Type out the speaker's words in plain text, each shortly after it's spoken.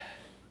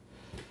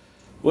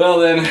Well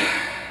then,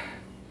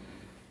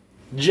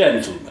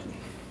 gentlemen,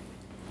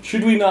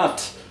 should we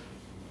not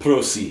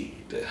proceed?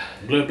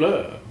 Blah,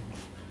 blah.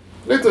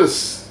 Let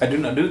us I do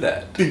not do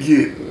that.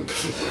 begin.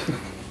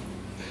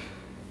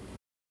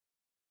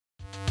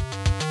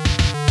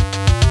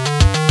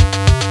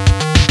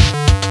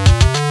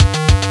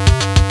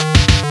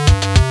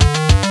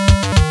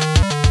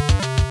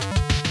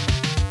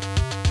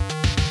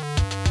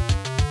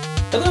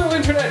 Hello,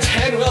 Internet,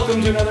 and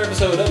welcome to another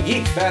episode of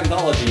Geek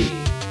Fanthology.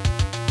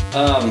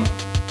 I'm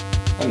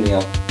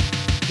Neil.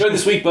 Joined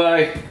this week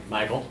by...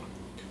 Michael.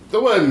 The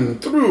one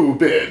through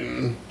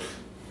Ben.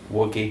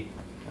 Wookie.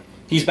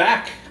 He's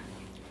back.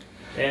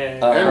 Yeah.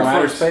 Uh, From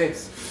outer first-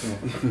 space.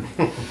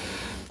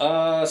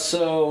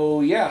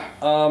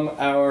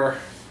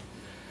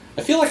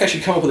 I feel like I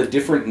should come up with a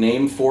different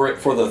name for it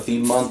for the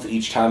theme month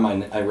each time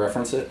I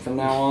reference it from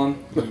now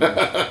on. We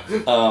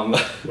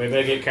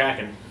better get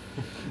cracking.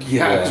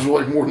 Yeah, because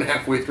we're like more than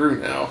halfway through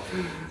now.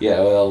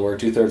 Yeah, well, we're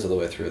 2/3 of the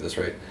way through at this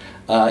rate.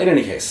 In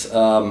any case,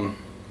 for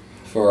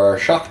our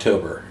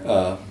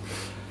Shocktober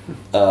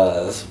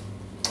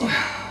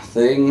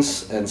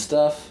things and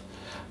stuff,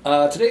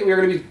 today we are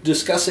going to be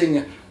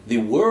discussing the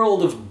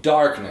World of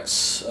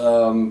Darkness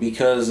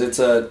because it's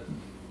a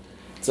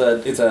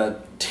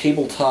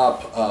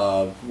tabletop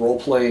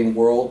role-playing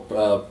world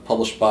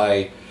published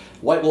by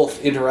White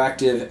Wolf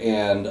Interactive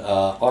and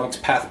Onyx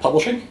Path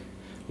Publishing,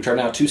 which are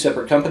now two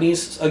separate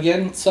companies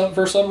again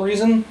for some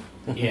reason.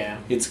 Yeah.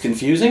 It's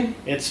confusing.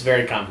 It's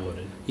very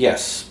convoluted.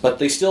 Yes, but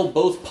they still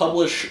both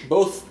publish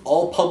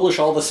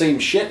all the same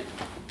shit.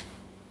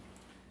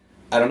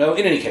 I don't know.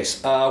 In any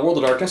case, World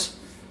of Darkness,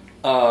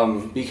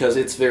 because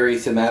it's very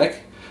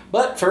thematic.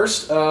 But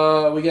first,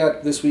 we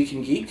got This Week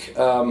in Geek.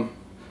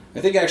 I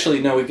think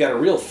actually, no, we've got a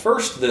real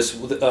first for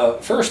the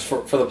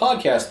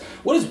podcast.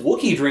 What is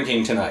Wookie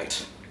drinking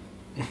tonight?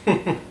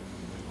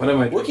 What am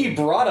I Wookie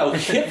brought a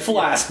kit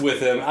flask with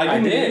him. I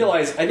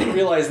didn't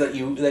realize that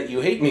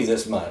you hate me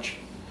this much.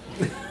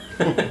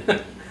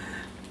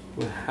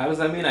 How does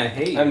that mean I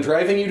hate I'm you?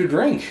 driving you to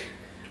drink.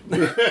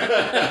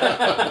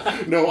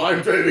 No,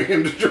 I'm driving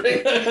him to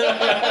drink.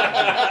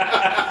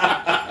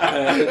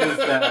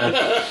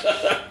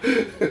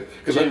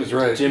 Because I was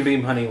right. Jim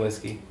Beam Honey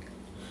Whiskey.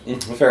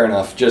 Fair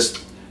enough.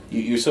 Just,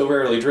 you so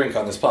rarely drink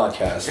on this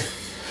podcast.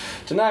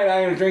 Tonight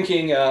I am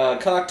drinking a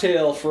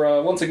cocktail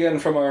once again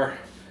from our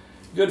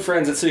good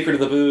friends at Secret of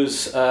the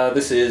Booze.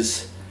 This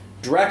is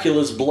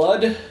Dracula's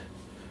Blood,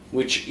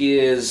 which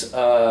is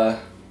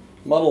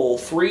muddle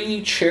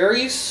 3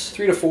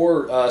 to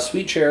 4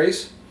 sweet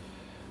cherries.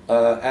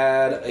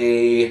 Add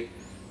a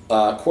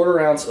quarter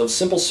ounce of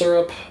simple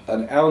syrup,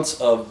 an ounce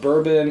of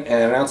bourbon,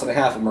 and an ounce and a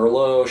half of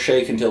Merlot.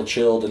 Shake until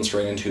chilled and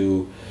strain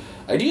into,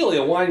 ideally,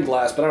 a wine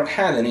glass, but I don't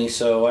have any,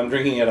 so I'm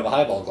drinking it out of a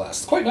highball glass.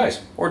 It's quite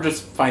nice. Or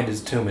just find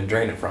his tomb and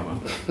drain it from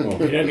him. If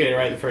you don't get it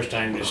right the first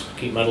time, just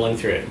keep muddling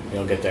through it.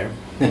 You'll get there.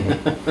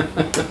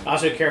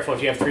 Also, careful,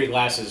 if you have 3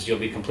 glasses, you'll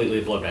be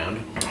completely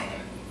blowbound.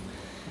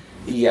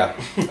 Yeah,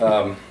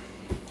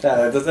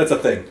 that's a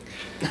thing.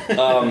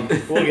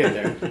 We'll get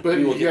there. But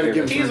We will you gotta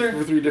get there. get Teaser.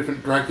 for 3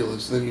 different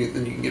Draculas, then you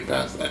can get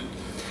past that.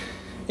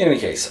 In any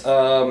case,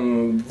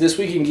 This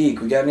Week in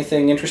Geek, we got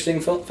anything interesting,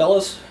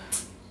 fellas?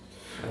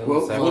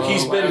 Well,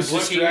 Wookie's been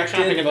Wookie, you're chomping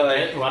distracted at the by...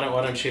 bit. Why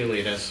don't you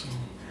lead us?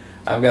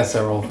 I've got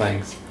several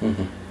things.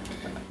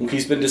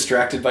 Wookie's been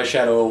distracted by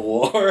Shadow of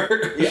War.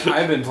 Yeah,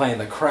 I've been playing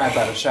the crap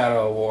out of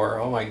Shadow of War.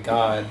 Oh my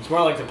god. It's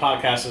more like the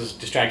podcast is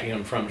distracting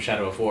him from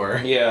Shadow of War.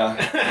 Yeah.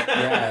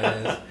 Yeah,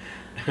 it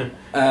is.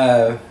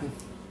 I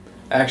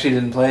actually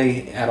didn't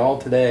play at all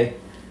today.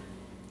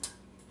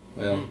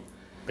 Well,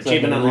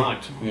 Achievement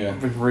unlocked. yeah.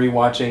 Been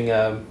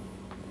rewatching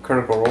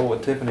Critical Role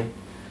with Tiffany.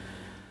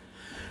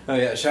 Oh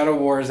yeah, Shadow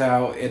War is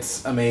out.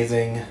 It's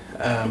amazing.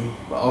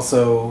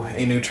 Also,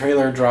 a new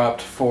trailer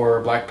dropped for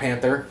Black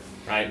Panther,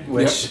 Right.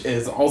 which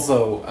is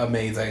also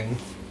amazing.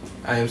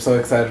 I am so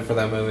excited for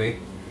that movie.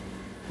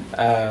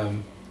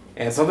 And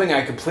something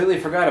I completely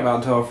forgot about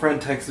until a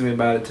friend texted me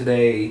about it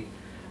today.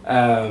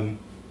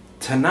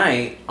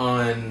 Tonight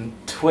on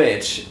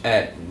Twitch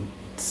at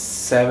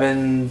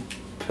 7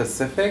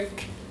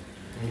 Pacific,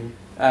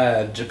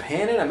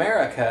 Japan and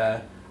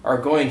America are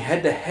going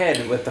head to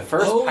head with the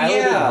first Oh,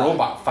 piloted yeah.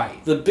 robot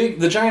fight.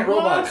 The giant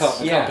robot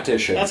What? Yeah.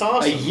 competition. That's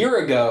awesome. A year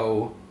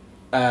ago,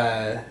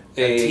 a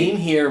team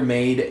here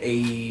made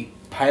a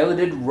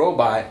piloted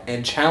robot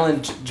and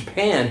challenged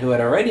Japan, who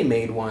had already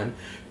made one,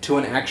 to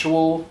an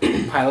actual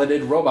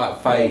piloted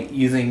robot fight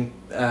using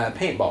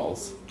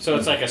paintballs. So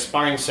it's like a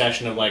sparring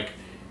session of like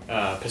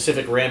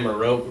Pacific Rim or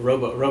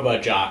Robo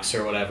Jocks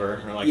or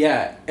whatever. Or like,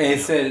 Yeah, and it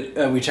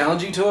said, we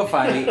challenge you to a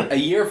fight. A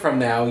year from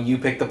now, you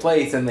pick the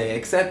place, and they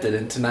accepted,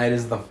 and tonight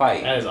is the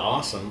fight. That is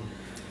awesome.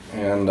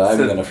 And I'm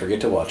So- going to forget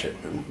to watch it.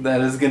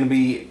 That is going to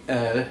be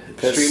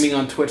streaming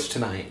on Twitch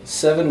tonight.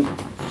 7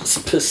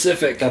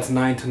 Pacific. That's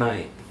 9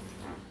 tonight.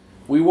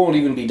 We won't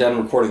even be done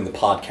recording the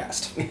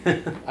podcast.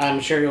 I'm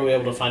sure you'll be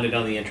able to find it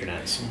on the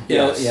internet.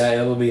 Yes.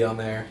 Yeah, it'll be on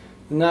there.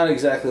 Not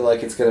exactly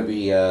like it's going to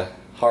be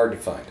hard to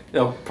find.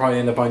 It'll probably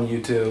end up on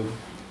YouTube.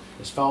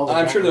 Just follow the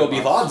I'm sure there will be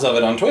robots. VODs of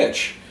it on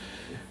Twitch.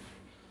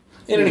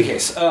 In any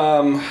case,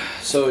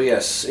 so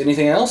yes,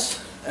 anything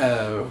else?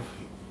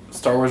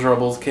 Star Wars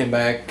Rebels came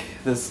back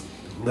this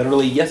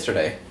literally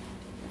yesterday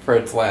for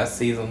its last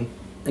season.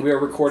 We are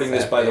recording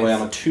this, by the way,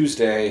 on a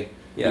Tuesday.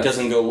 Yes. It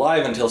doesn't go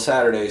live until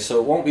Saturday, so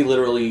it won't be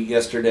literally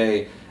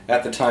yesterday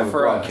at the time of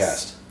For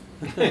us.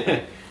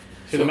 broadcast.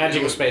 Through the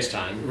magic of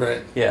space-time.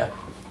 Right. Yeah.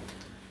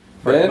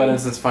 Ben, But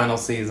it's its final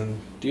season.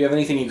 do you have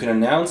anything you can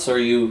announce, or are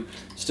you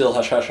still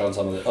hush-hush on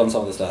some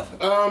of the stuff?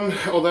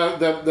 Well,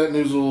 that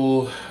news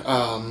will.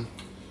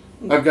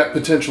 I've got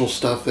potential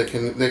stuff that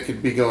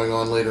could be going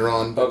on later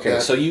on. But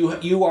Okay, so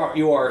you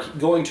are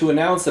going to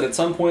announce that at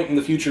some point in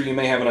the future you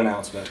may have an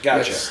announcement.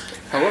 Gotcha. Yes.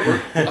 However,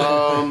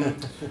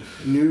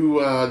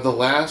 the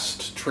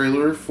last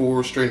trailer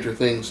for Stranger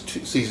Things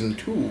season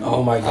 2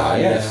 Oh my god,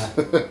 yes.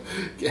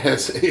 yeah.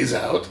 is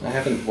out. I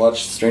haven't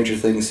watched Stranger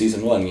Things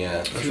season 1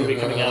 yet. Which will be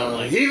coming out in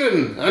like...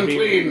 Heathen, it'll be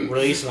unclean.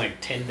 released in like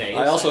 10 days.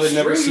 I also had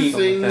never Stranger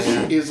seen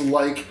Things is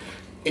like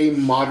a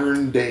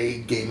modern day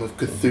game of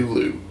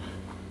Cthulhu.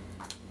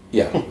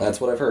 Yeah, that's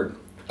what I've heard.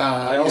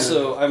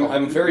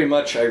 I'm very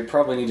much, I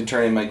probably need to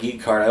turn in my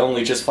geek card. I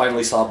only just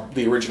finally saw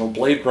the original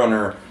Blade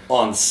Runner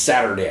on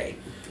Saturday.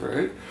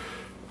 Right.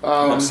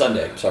 No,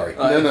 Sunday, sorry.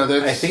 That's...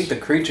 I think the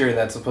creature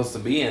that's supposed to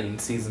be in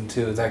season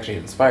 2 is actually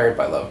inspired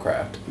by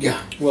Lovecraft.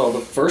 Yeah. Well,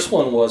 the first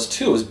one was,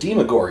 too. It was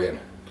Demogorgon.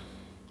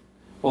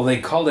 Well, they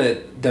called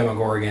it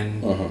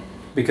Demogorgon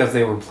because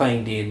they were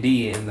playing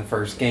D&D in the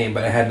first game,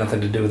 but it had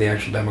nothing to do with the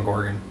actual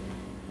Demogorgon.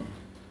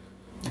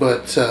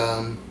 But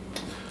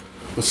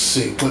let's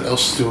see, what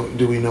else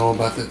do we know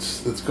about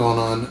that's going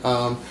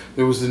on?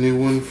 There was the new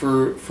one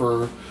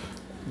for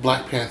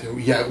Black Panther.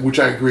 Yeah, which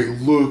I agree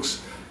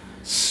looks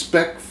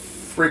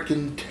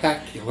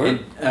spec-frickin-tacular.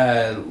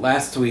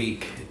 Last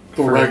week,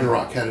 Thor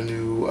Ragnarok had a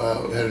new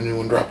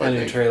one drop. a I new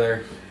think.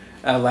 trailer.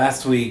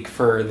 Last week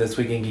for This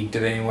Week in Geek,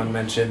 did anyone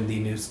mention the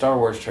new Star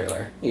Wars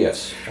trailer?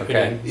 Yes.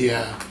 Okay.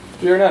 Yeah.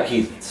 We are not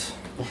heathens.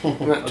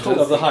 Not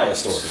Of the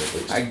highest order, at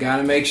least. I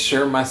gotta make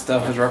sure my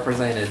stuff is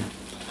represented.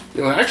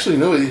 Actually,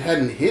 no, it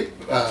hadn't hit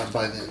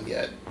by then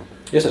yet.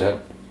 Yes, it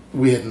had.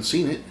 We hadn't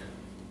seen it.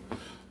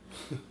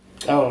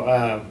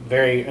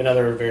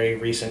 Another very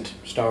recent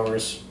Star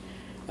Wars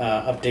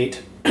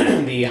update.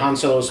 The Han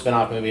Solo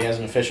spin-off movie has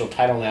an official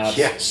title now. It's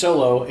Yeah.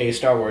 Solo, a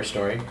Star Wars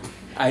story.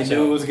 I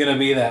knew it was gonna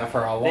be that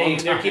for a long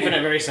time. They're keeping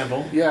it very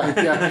simple. Yeah, and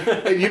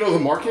the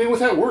marketing with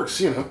that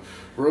works.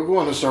 Rogue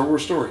One, a Star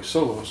Wars story.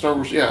 Solo, Star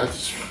Wars. Yeah,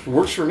 it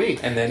works for me.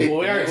 And then Well,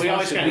 we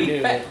always to kind of be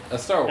knew fat, a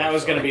Star Wars. that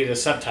was going to story. be the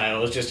subtitle.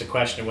 It was just a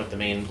question of what the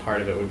main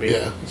part of it would be.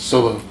 Yeah,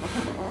 Solo.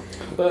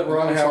 But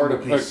Ron It's Howard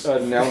on the piece.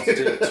 announced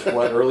it,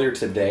 earlier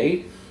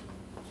today?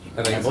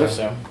 I think I believe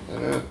so.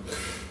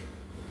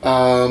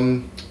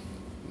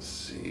 Let's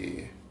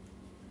see.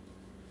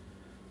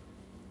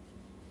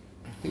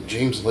 I think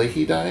James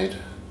Leahy died.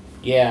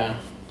 Yeah.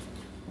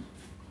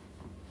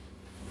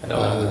 I don't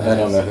know. Who that I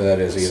don't is. know who that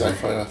is either.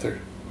 Sci-fi author.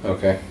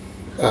 Okay.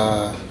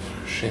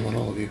 Shame on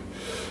all of you.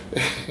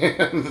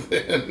 And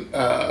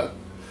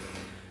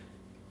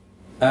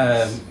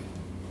then,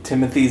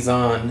 Timothy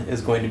Zahn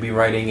is going to be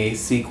writing a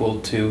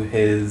sequel to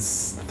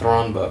his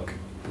Thrawn book.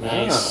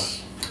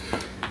 Nice. I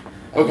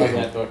Okay. love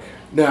that book.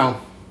 now,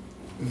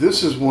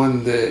 this is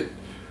one that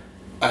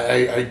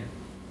I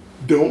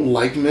don't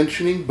like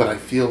mentioning, but I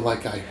feel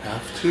like I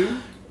have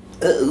to.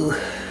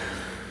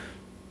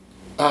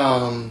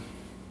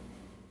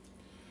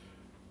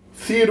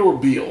 Theodore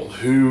Beale,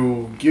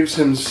 who gives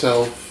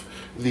himself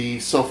the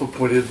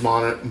self-appointed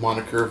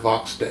moniker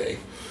Vox Day,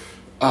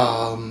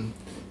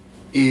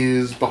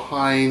 is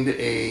behind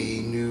a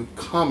new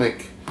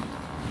comic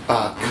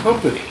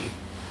company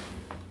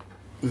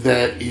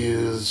that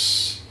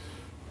is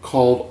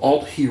called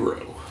Alt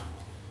Hero.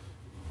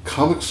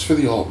 Comics for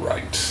the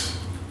alt-right.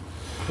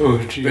 Oh,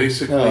 geez.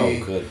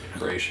 Basically, Oh, good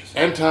gracious.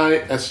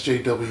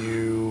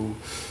 anti-SJW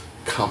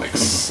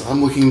comics.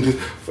 I'm looking to,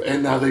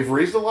 and now they've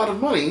raised a lot of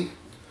money.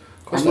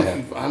 Of course they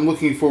have. I'm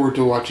looking forward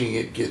to watching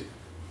it get,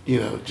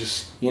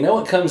 just You know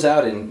what comes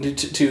out in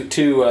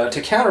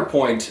to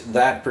counterpoint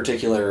that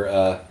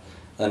particular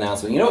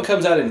announcement. You know what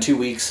comes out in 2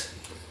 weeks?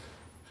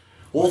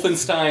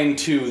 Wolfenstein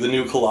 2: The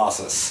New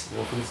Colossus,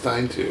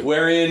 Wolfenstein 2.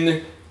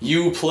 wherein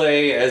you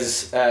play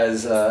as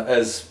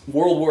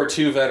World War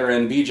II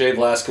veteran B.J.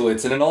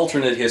 Blazkowicz in an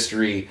alternate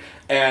history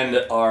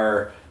and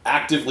are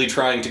actively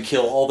trying to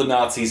kill all the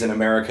Nazis in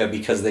America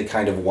because they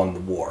kind of won the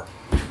war,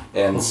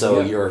 and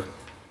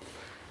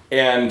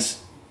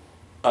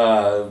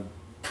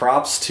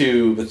props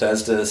to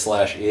Bethesda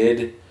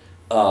 /id.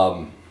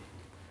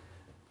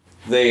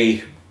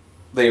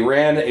 They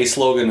ran a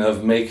slogan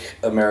of "Make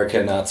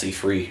America Nazi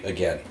Free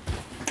Again,"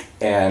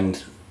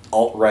 and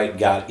alt-right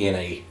got in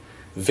a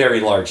very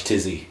large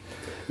tizzy.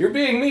 You're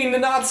being mean to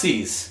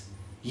Nazis.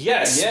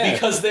 Yes, Yeah.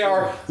 because they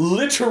are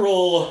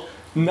literal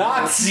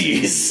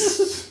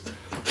Nazis.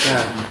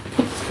 Yeah.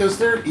 Because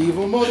they're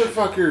evil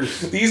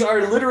motherfuckers. These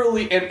are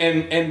literally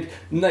and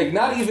like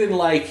not even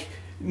like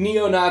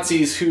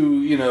neo-Nazis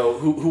who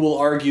will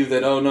argue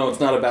that, oh no, it's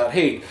not about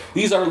hate.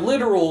 These are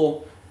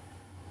literal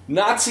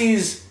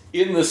Nazis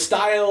in the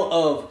style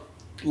of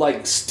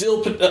like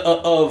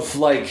of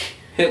like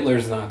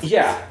Hitler's not.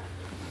 yeah,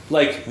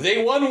 like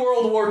they won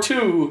World War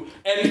II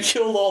and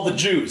killed all the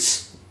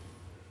Jews,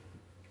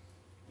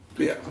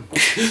 Yeah.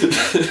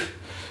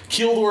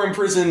 killed or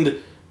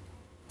imprisoned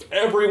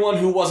everyone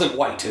who wasn't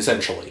white,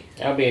 essentially.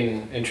 That would be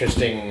an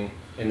interesting,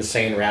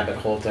 insane rabbit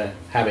hole to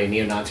have a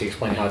neo-Nazi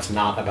explain how it's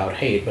not about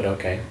hate, but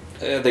okay.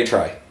 They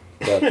try,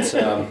 but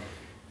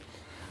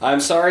I'm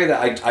sorry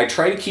that I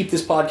try to keep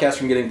this podcast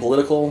from getting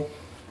political,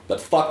 but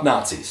fuck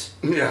Nazis.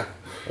 Yeah.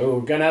 Oh,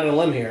 gone out on a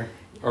limb here.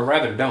 Or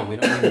rather, don't. We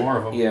don't need more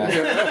of them. Yeah.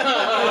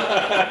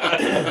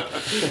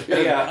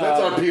 Yeah,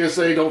 That's our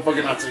PSA. Don't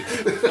fucking Nazi.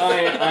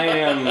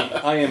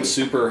 I am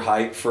super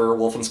hyped for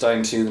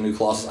Wolfenstein 2: The New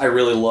Colossus. I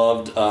really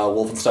loved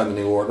Wolfenstein: The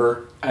New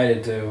Order. I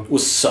did too. It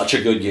was such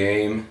a good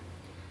game.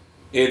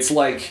 It's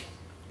like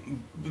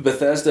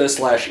Bethesda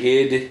 /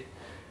 id.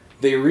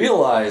 They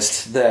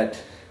realized that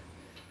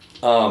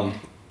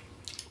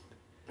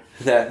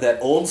that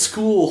old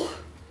school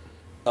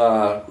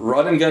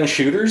run and gun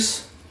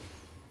shooters,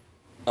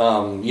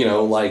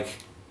 like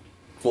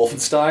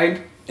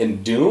Wolfenstein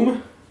and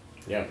Doom,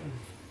 Yep.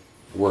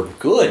 were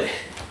good.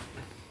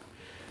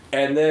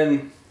 And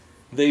then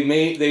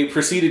they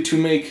proceeded to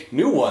make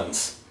new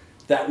ones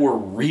that were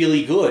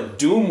really good.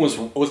 Doom was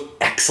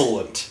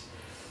excellent.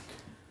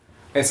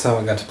 I still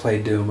haven't got to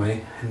play Doom.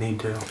 I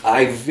need to.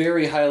 I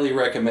very highly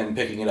recommend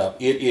picking it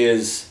up. It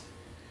is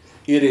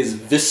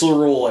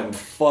visceral and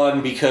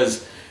fun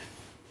because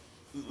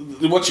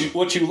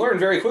what you learn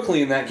very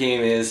quickly in that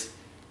game is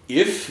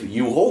if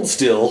you hold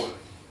still,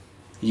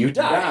 you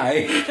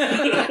die.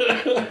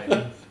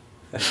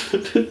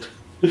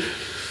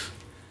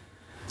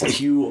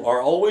 You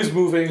are always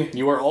moving.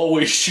 You are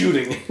always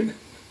shooting.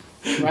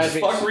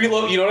 Fuck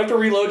reload. You don't have to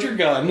reload your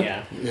gun.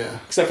 Yeah. Yeah.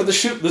 Except for the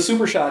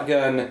super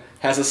shotgun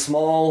has a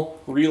small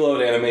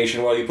reload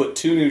animation while you put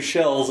 2 new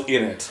shells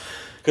in it,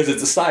 because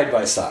it's a side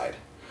by side.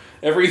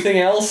 Everything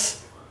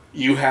else,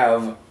 you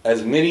have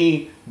as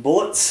many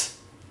bullets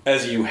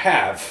as you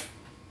have.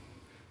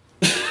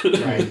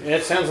 Right.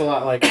 It sounds a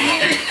lot like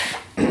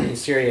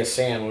Serious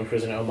Sam, which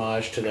was an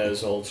homage to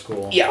those old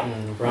school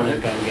run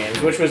and gun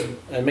games, which was an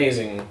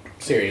amazing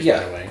series,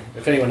 by the way.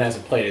 If anyone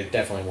hasn't played it,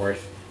 definitely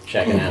worth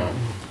checking out.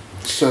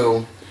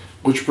 So,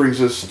 which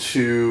brings us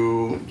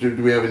to... Do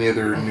we have any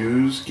other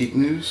news? Geek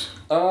news?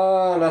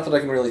 Not that I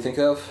can really think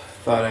of.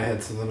 Thought I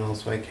had something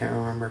else, but I can't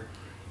remember.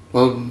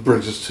 Well, it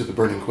brings us to the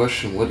burning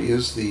question. What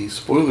is the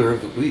spoiler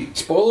of the week?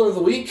 Spoiler of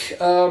the week.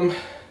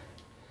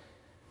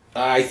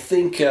 I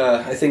think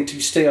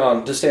to stay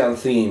on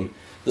theme,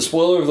 the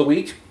spoiler of the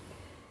week.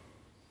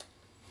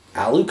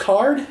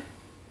 Alucard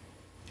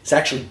is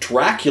actually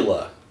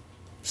Dracula,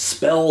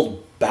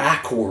 spelled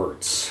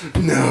backwards.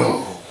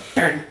 No.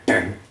 Dun,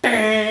 dun,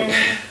 dun.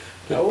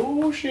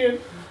 Oh,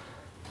 shit.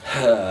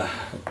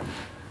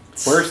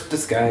 Worst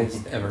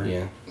disguise ever.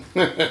 Yeah.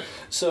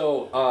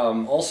 So,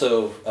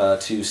 also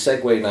to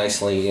segue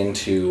nicely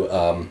into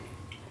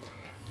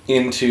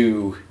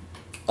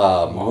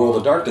World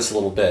of Darkness a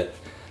little bit,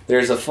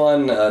 there's a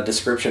fun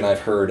description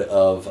I've heard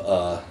of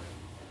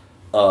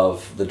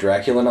the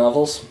Dracula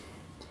novels,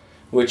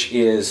 which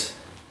is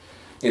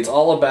it's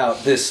all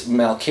about this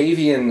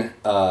Malkavian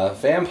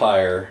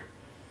vampire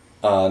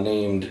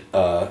named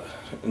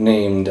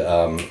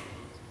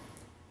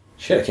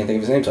shit, I can't think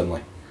of his name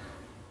suddenly.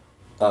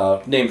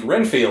 Named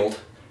Renfield,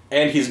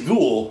 and his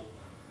ghoul,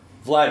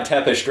 Vlad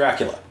Tepes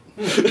Dracula.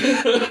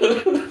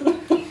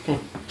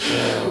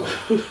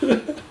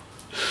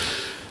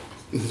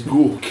 This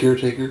ghoul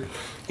caretaker.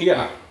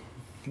 Yeah.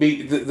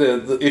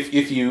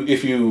 If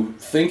you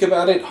think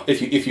about it,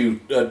 if you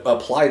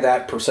apply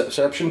that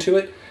perception to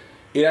it,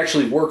 it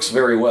actually works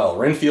very well.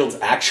 Renfield's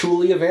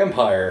actually a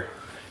vampire,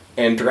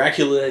 and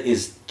Dracula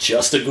is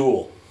just a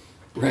ghoul.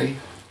 Right.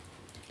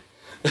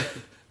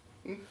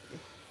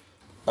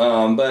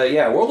 But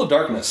yeah, World of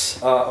Darkness.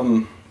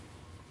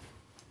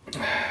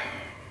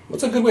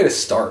 What's a good way to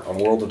start on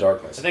World of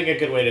Darkness? I think a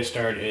good way to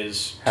start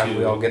is How do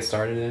we all get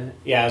started in it?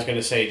 Yeah, I was going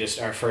to say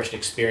just our first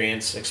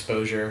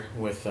exposure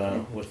with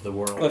the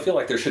world. Well, I feel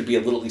like there should be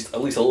at least a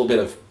little bit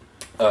of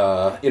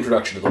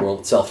introduction to the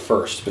world itself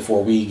first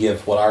before we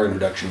give what our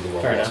introduction to the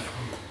world Fair is.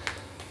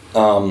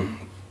 enough.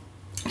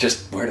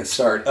 Just where to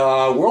start?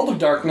 World of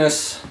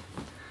Darkness.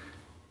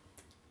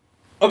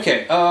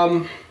 Okay.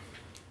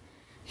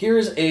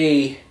 Here's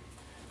a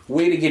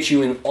way to get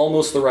you in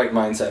almost the right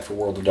mindset for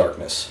World of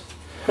Darkness.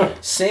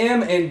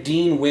 Sam and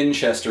Dean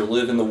Winchester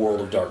live in the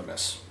World of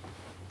Darkness.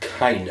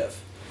 Kind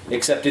of.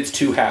 Except it's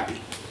too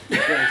happy.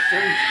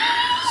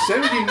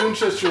 Sam and Dean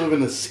Winchester live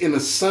in a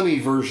sunny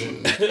version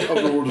of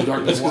the World of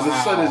Darkness because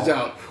the sun is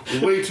out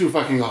way too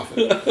fucking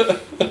often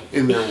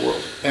in their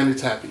world, and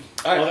it's happy.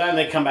 Well, then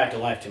they come back to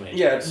life too many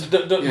times.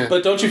 But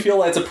don't you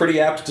feel that's a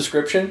pretty apt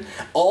description?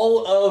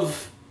 All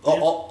of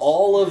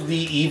the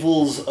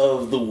evils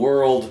of the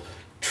world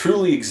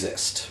truly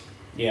exist.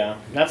 Yeah,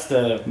 that's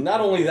the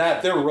Not only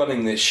that, they're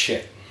running this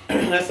shit.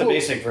 that's the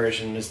basic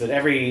version. Is that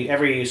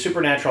every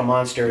supernatural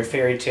monster,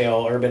 fairy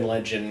tale, urban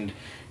legend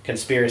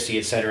conspiracy,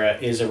 etc.,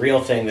 is a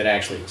real thing that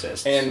actually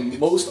exists. And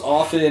most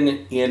often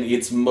in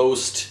its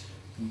most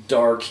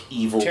dark,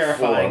 evil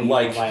terrifying,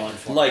 form. violent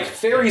form. Like,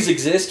 fairies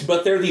exist,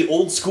 but they're the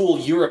old school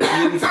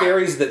European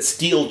fairies that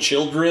steal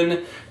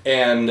children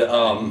and,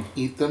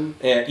 eat them?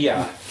 And,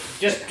 yeah.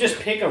 Just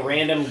pick a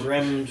random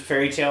Grimm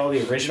fairy tale,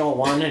 the original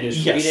one, and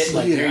just read it.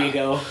 Like, there you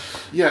go.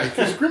 Yeah,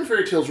 because Grimm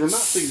fairy tales were not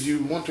things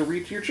you want to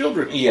read to your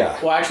children.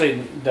 Yeah. Well,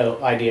 actually, the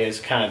idea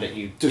is kind of that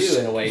you do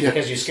in a way,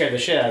 because you scare the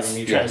shit out of them.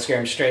 You try to scare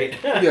them straight.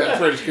 Yeah,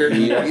 try to scare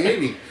them into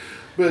behaving.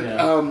 But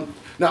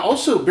now,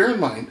 also bear in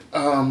mind,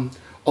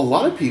 a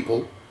lot of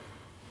people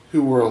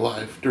who were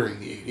alive during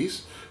the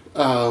 80s,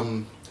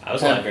 I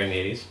was alive during the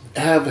 80s.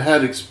 have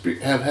had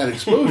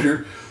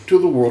exposure to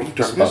the World of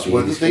Darkness,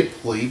 whether they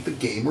played the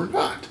game or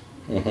not.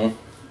 Mm-hmm.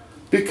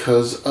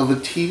 Because of a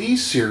TV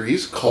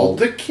series called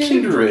The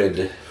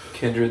Kindred.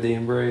 Kindred the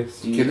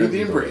Embrace. Kindred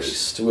the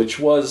Embrace. Which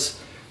was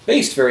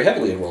based very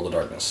heavily in World of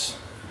Darkness.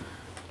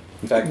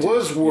 In fact, It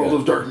was World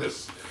of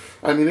Darkness.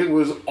 I mean, it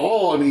was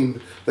all,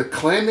 the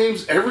clan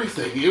names,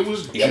 everything. It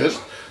was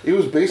it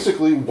was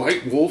basically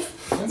White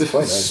Wolf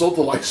that sold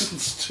the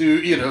license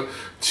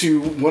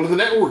to one of the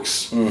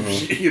networks,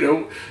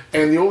 Mm-hmm.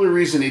 and the only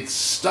reason it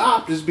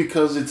stopped is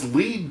because its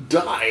lead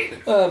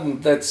died.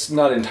 that's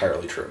not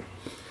entirely true.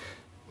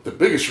 The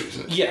biggest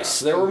reason. Yes,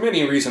 there were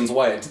many reasons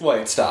why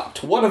it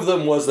stopped. One of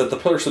them was that the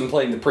person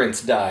playing the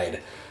prince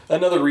died.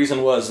 Another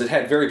reason was it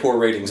had very poor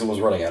ratings and was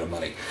running out of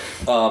money.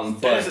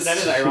 That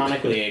is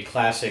ironically a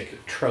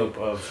classic trope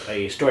of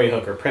a story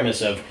hook or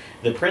premise of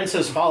the prince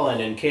has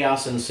fallen and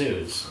chaos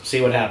ensues. See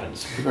what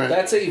happens. Right.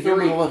 That's a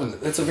very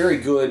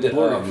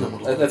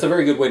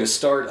good way to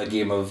start a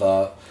game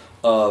of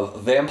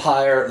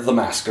Vampire the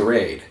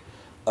Masquerade,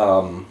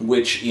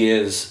 which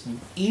is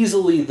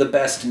easily the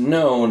best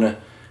known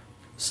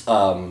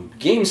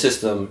game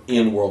system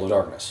in World of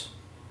Darkness.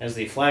 As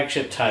the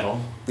flagship title.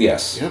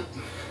 Yes. Yep.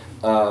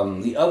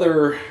 The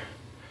other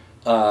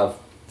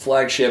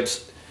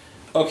flagships.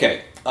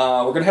 Okay,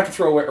 we're gonna have to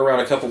throw around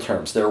a couple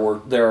terms. There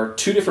are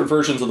two different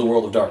versions of the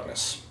World of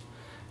Darkness,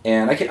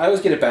 and I always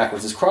get it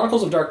backwards. Is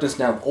Chronicles of Darkness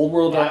now Old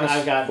World of Darkness?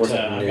 I've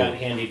got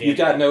handy. You've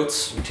got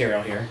notes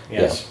material here.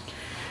 Yes.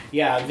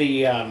 Yeah.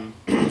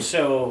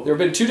 So there have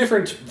been two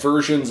different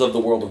versions of the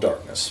World of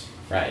Darkness.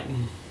 Right.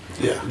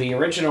 Yeah. The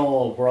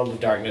original World of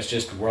Darkness,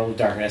 just World of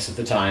Darkness at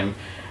the time.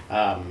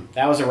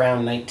 That was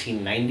around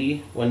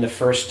 1990 when the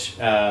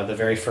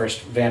very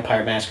first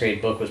Vampire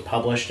Masquerade book was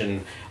published,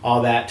 and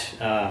all that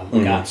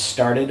got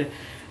started,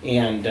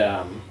 and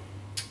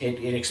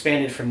it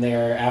expanded from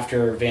there.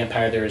 After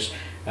Vampire, there's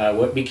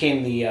what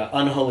became the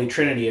unholy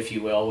trinity, if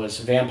you will, was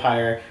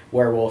Vampire,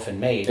 Werewolf,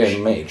 and Mage.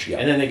 And Mage, yeah.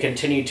 And then they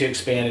continued to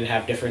expand and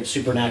have different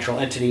supernatural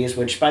entities,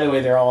 which, by the way,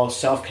 they're all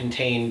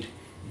self-contained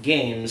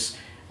games.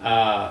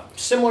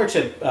 Similar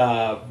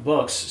to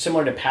books,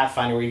 similar to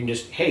Pathfinder, where you can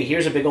just, hey,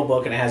 here's a big old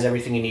book and it has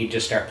everything you need,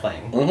 just start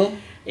playing. Mm-hmm.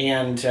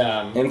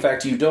 And in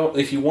fact,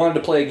 if you wanted to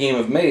play a game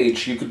of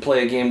Mage, you could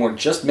play a game where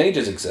just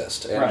mages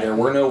exist, and there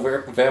were no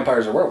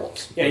vampires or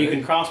werewolves. Yeah, you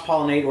can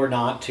cross-pollinate or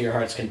not to your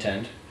heart's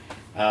content.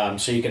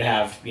 So you could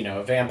have,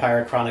 a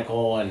Vampire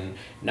Chronicle and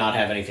not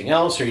have anything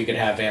else, or you could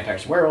have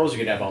vampires and werewolves, you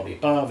could have all the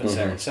above,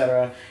 etc.,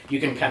 etc. You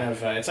can kind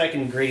of, it's like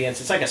ingredients,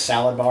 it's like a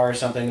salad bar or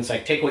something. It's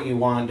like take what you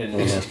want and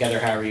mix it together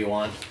however you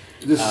want.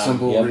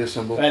 Disassemble,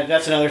 reassemble. But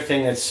that's another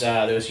thing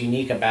that was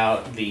unique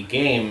about the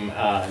game,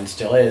 and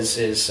still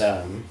is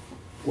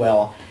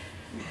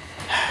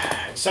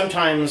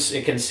sometimes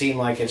it can seem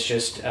like it's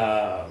just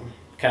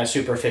kind of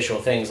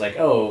superficial things like,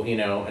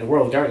 in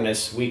World of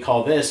Darkness, we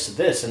call this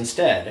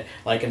instead.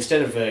 Like,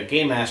 instead of a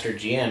Game Master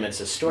GM, it's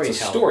a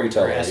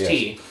storyteller or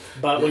ST. Yes.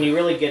 But when you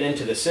really get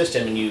into the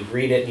system and you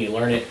read it and you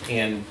learn it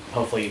and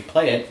hopefully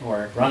play it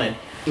or run it,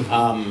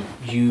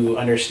 you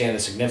understand the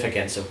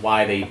significance of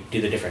why they do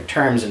the different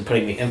terms and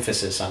putting the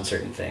emphasis on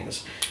certain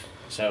things.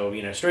 So,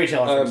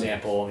 Storyteller, for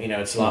example,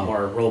 it's a lot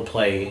more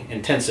role-play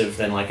intensive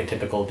than like a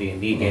typical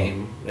D&D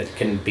game that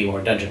can be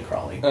more dungeon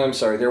crawling. I'm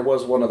sorry, there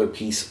was one other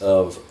piece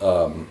of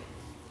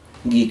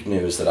geek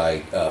news that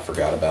I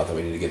forgot about that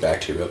we need to get back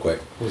to real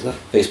quick. What was that?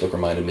 Facebook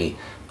reminded me.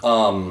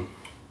 An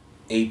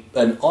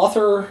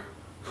author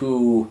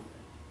who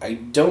I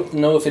don't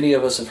know if any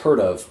of us have heard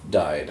of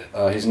died.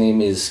 His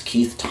name is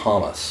Keith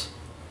Thomas.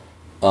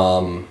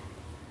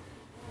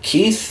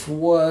 Keith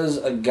was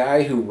a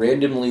guy who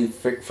randomly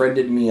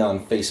friended me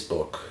on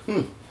Facebook.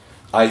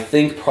 I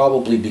think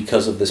probably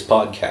because of this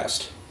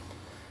podcast.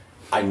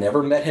 I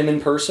never met him in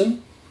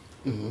person.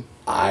 Mm-hmm.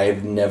 I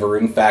never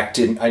in fact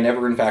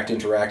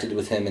interacted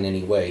with him in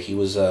any way. He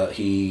was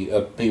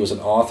an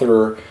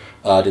author,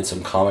 did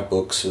some comic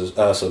books,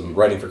 some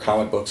writing for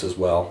comic books as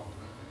well.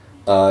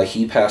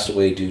 He passed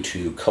away due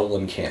to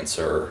colon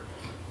cancer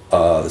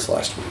this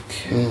last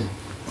week. I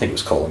think it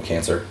was colon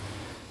cancer.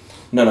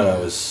 No, it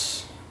was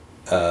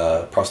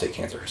prostate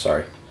cancer.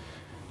 Sorry,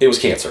 it was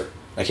cancer.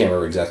 I can't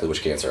remember exactly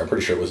which cancer. I'm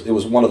pretty sure it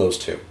was one of those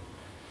two.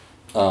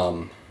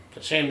 It's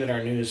a shame that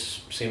our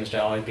news seems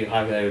to always be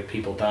highlighted with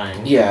people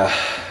dying. Yeah.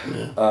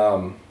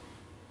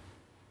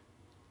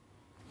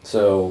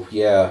 So,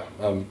 yeah,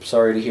 I'm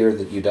sorry to hear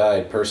that you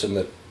died. Person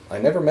that I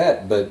never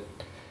met, but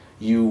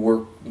you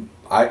were...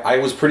 I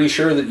was pretty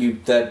sure that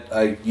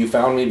you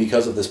found me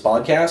because of this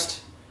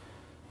podcast.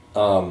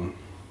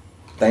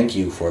 Thank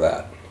you for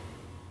that.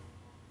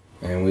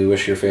 And we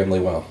wish your family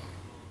well.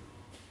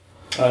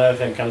 Another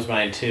thing comes to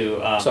mind,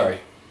 too. Sorry.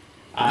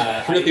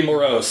 Really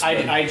morose.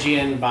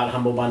 IGN bought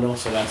Humble Bundle,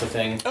 so that's a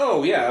thing.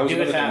 Oh, yeah. I was Do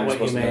with that what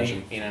you may,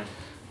 mention. you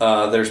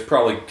know. There's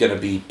probably going to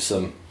be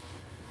some...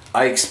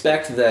 I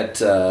expect that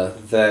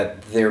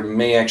there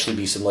may actually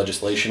be some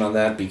legislation on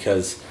that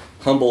because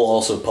Humble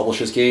also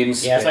publishes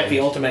games. Yeah, it's like the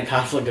ultimate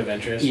conflict of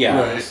interest.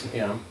 Yeah. Right.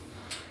 Yeah.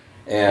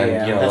 And,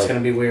 yeah, you know, that's like,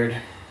 going to be weird.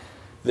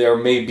 there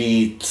may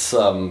be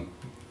some,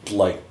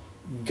 like,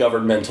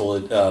 governmental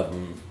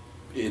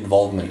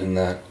involvement in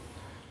that.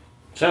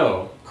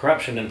 So,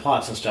 corruption and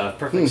plots and stuff.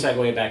 Perfect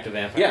segue back to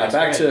Vampire. Yeah,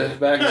 back Masquerade.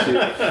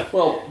 to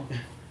well,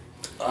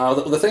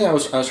 the thing I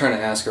was trying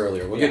to ask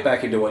earlier. We'll get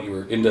back into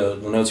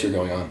the notes you're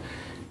going on.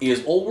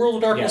 Is Old World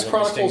of Darkness the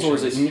Chronicles or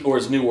is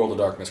distinctions. New World of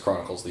Darkness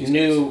Chronicles these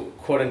days?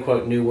 Quote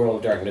unquote New World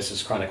of Darkness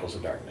is Chronicles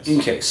of Darkness.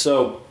 Okay,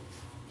 so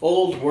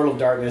Old World of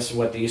Darkness,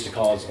 what they used to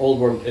call Old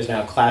World, is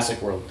now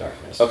Classic World of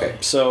Darkness. okay,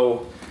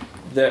 so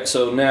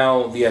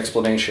now the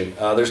explanation.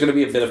 There's going to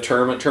be a bit of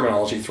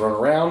terminology thrown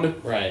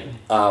around. Right.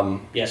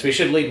 Yes, we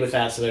should lead with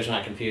that so there's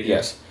not confusion.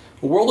 Yes,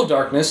 World of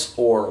Darkness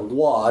or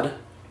WAD,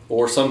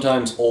 or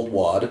sometimes Old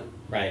WAD.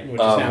 Right,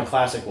 which is now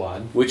Classic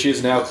WAD. Which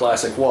is now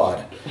Classic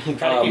WAD.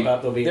 Try to keep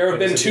up. There have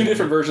been two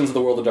different versions of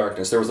the World of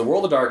Darkness. There was the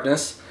World of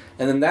Darkness,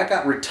 and then that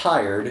got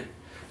retired,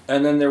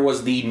 and then there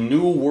was the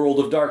New World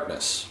of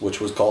Darkness,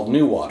 which was called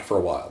New WAD for a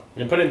while.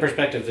 And to put it in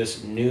perspective,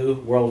 this New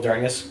World of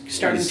Darkness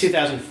started in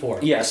 2004.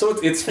 Yeah, so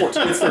it's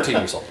 13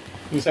 years old.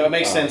 So it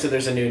makes sense that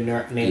there's a new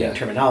naming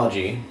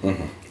terminology.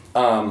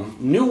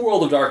 New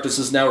World of Darkness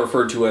is now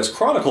referred to as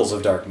Chronicles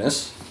of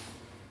Darkness,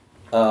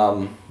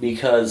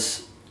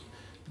 because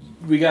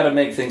we got to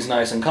make things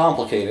nice and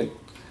complicated.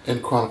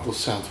 And Chronicles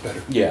sounds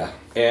better. Yeah,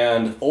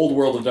 and Old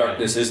World of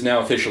Darkness is now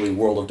officially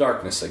World of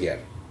Darkness again.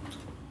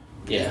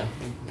 Yeah,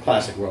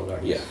 Classic World of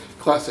Darkness. Yeah.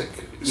 Classic.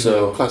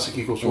 So- classic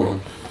equals world.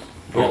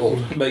 Or Yeah.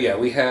 old. But yeah,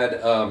 we had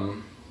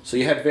so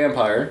you had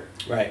Vampire.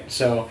 Right.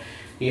 So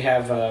you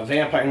have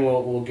Vampire, and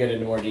we'll get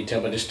into more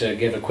detail, but just to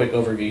give a quick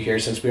overview here,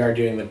 since we are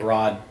doing the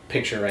broad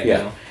picture right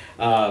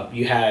now,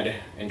 you had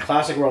in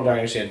Classic World of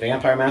Darkness, you had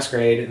Vampire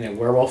Masquerade, and then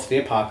Werewolf the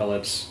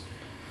Apocalypse,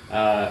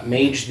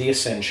 Mage the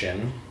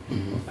Ascension.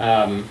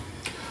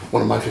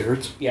 One of my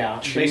favorites. Yeah,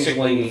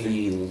 Basically,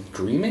 basically the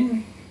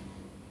Dreaming.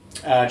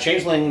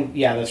 Changeling.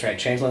 Yeah, that's right.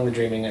 Changeling the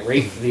Dreaming,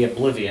 Wraith the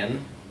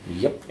Oblivion,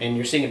 Yep. and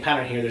you're seeing a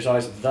pattern here. There's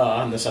always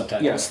the in the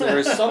subtitle. Yes, there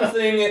is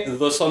something.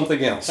 The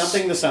something else.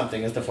 Something the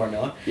something is the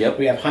formula. Yep.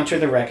 We have Hunter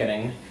the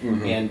Reckoning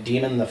and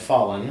Demon the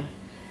Fallen.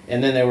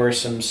 And then there were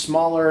some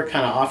smaller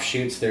kind of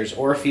offshoots. There's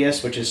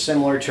Orpheus, which is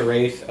similar to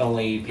Wraith,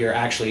 only you're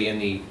actually in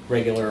the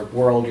regular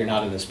world, you're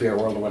not in the spirit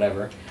world or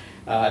whatever.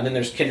 And then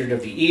there's Kindred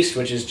of the East,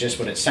 which is just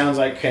what it sounds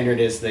like. Kindred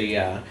is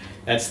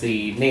that's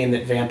the name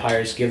that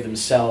vampires give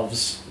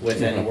themselves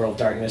within a world of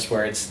darkness,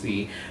 where it's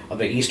the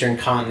eastern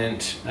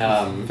continent.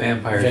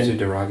 Vampires are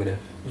derogative.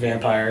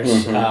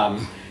 Vampires.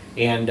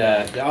 And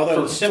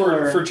although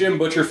similar... For Jim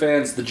Butcher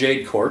fans, the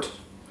Jade Court.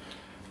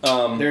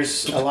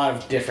 There's a lot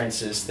of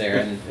differences there,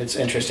 and it's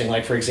interesting.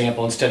 Like, for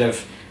example, instead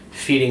of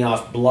feeding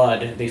off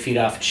blood, they feed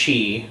off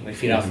chi. They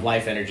feed off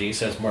life energy,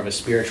 so it's more of a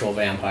spiritual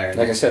vampire.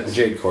 Like I said, the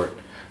Jade Court.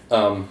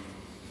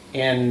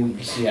 And,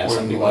 yeah,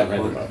 some people have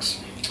read the books.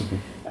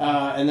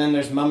 And then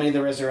there's Mummy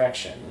the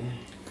Resurrection.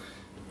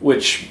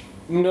 Which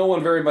no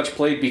one very much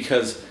played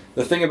because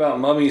the thing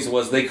about mummies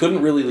was they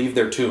couldn't really leave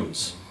their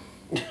tombs.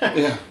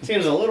 Yeah.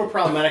 Seems a little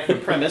problematic for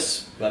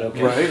premise, but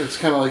okay. Right. It's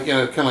kind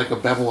of like a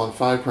Babylon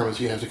 5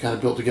 premise. You have to kind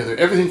of build together.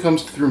 Everything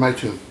comes through my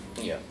tomb.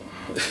 Yeah.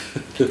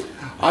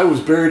 I was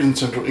buried in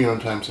Central, in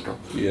Times Central.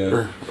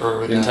 Yeah.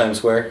 Or In Times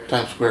Square.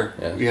 Times Square.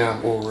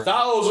 Yeah. Or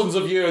Thousands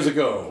of years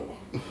ago.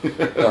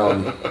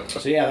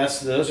 So yeah,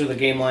 those are the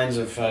game lines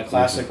of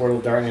Classic World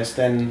of Darkness.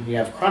 Then you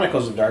have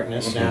Chronicles of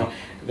Darkness. Now,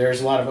 there's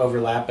a lot of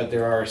overlap, but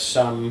there are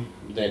some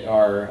that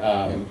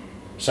are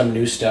some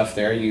new stuff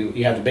there.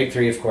 You have the big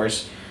three, of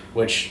course,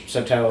 which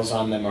subtitles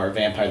on them are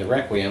Vampire the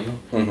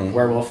Requiem,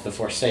 Werewolf the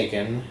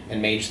Forsaken,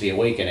 and Mage the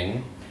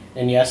Awakening.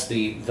 And yes,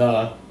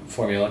 the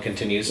formula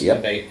continues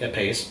at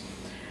pace.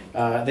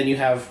 Then you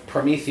have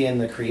Promethean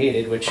the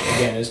Created, which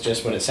again is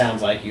just what it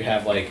sounds like. You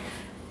have like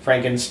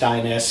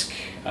Frankenstein-esque,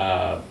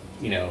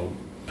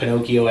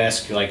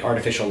 Pinocchio-esque, like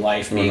artificial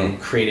life being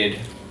created.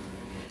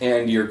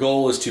 And your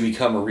goal is to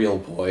become a real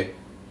boy.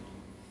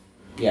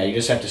 Yeah, you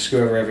just have to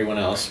screw over everyone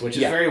else, which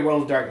is very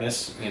World of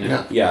Darkness,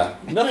 Yeah.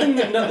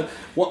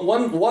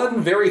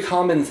 One very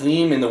common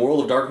theme in the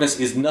World of Darkness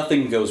is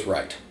nothing goes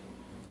right.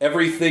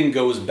 Everything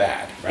goes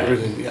bad. Right.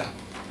 everything. Yeah.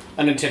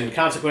 Unintended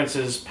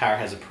consequences, power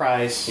has a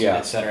price,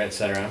 etc.,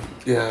 etc.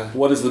 Yeah.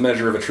 What is the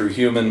measure of a true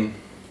human?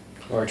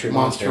 Or a true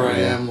Monster I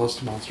am, lest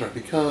the monster I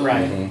become.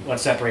 Right. What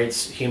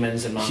separates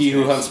humans and monsters. He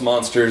who hunts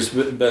monsters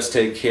best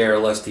take care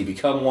lest he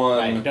become one.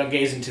 Right. Don't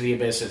gaze into the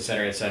abyss,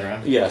 etc.,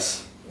 etc.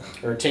 Yes.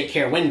 or take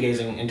care when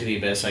gazing into the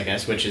abyss, I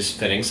guess, which is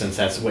fitting since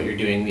that's what you're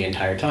doing the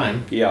entire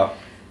time. Yeah.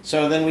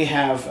 So then we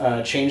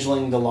have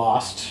Changeling the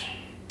Lost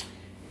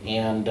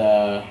and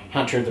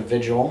Hunter the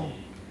Vigil,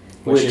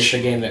 which is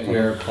the game that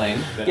we're playing.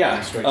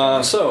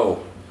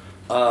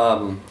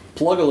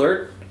 Plug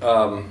alert.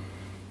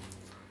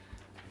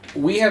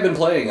 We have been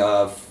playing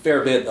a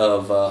fair bit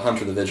of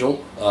Hunter the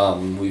Vigil.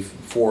 We've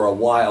for a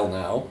while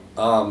now,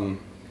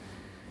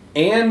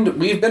 and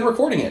we've been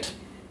recording it.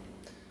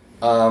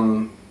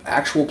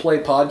 Actual play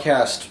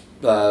podcast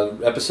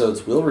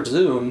episodes will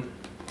resume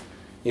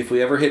if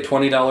we ever hit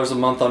 $20 a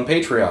month on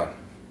Patreon.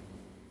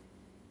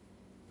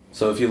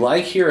 So if you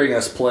like hearing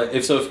us play,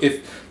 if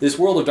this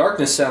World of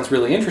Darkness sounds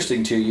really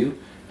interesting to you,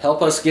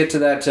 help us get to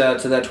that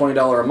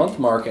 $20 a month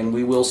mark, and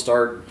we will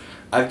start.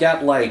 I've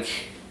got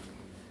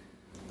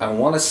I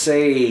want to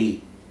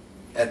say,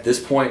 at this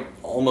point,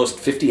 almost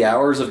 50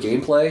 hours of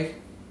gameplay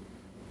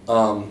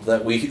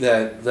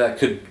that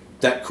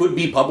could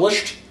be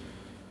published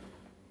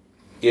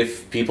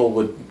if people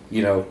would,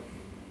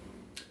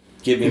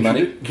 give me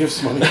money. Give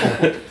some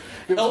money.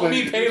 Help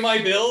me pay my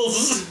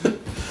bills.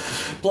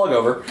 Plug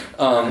over.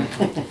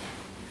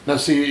 Now,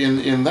 see,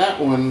 in that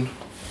one,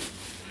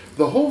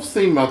 the whole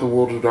theme about the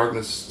World of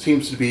Darkness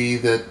seems to be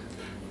that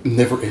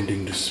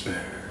never-ending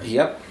despair.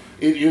 Yep.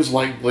 It is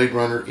like Blade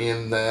Runner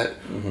in that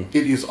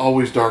it is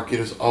always dark. It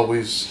is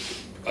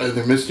always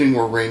either misting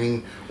or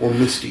raining or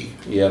misty.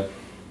 Yep.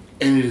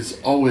 And it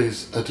is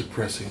always a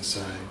depressing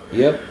sign.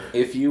 Yep.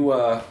 If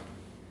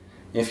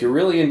you're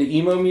really into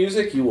emo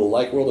music, you will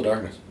like World of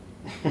Darkness.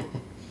 And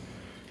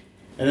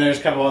there's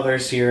a couple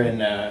others here in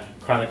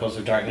Chronicles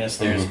of Darkness.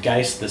 There's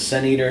Geist the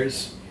Sin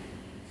Eaters,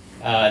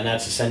 and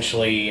that's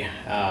essentially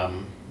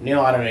Neil.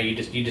 I don't know.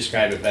 You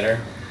describe it better.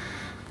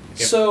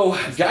 So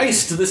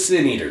Geist the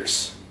Sin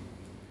Eaters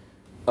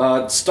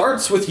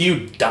starts with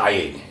you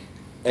dying,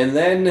 and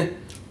then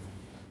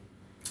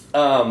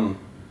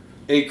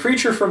a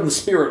creature from the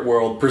spirit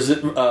world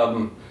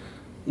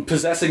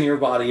possessing your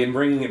body and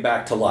bringing it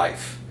back to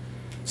life.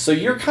 So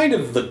you're kind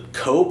of the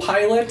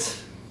co-pilot,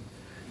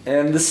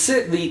 and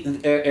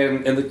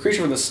the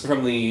creature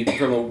from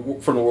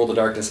the World of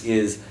Darkness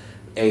is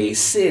a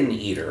sin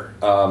eater,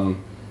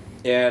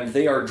 and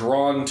they are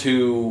drawn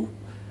to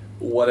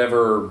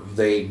whatever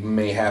they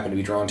may happen to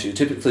be drawn to,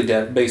 typically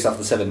based off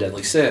the 7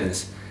 deadly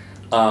sins,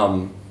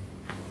 and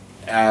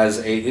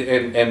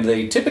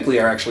they typically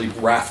are actually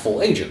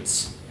wrathful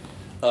agents,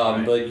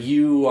 Right. But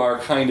you are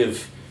kind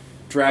of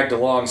dragged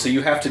along, so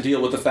you have to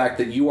deal with the fact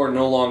that you are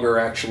no longer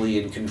actually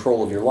in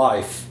control of your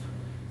life,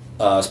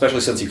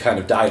 especially since you kind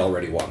of died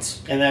already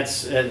once. And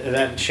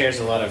that shares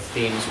a lot of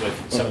themes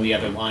with some of the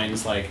other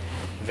lines, like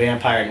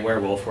Vampire and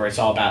Werewolf, where it's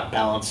all about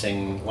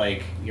balancing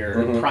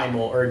your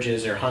primal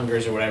urges or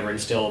hungers or whatever, and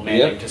still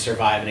managing to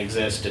survive and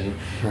exist, and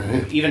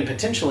even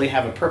potentially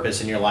have a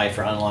purpose in your life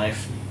or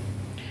unlife.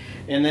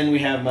 And then we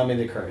have Mummy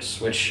the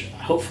Curse, which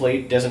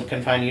hopefully doesn't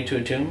confine you to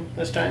a tomb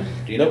this time.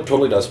 Do you know? Nope,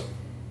 totally does.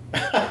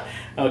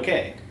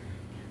 Okay.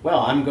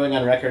 Well, I'm going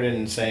on record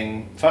and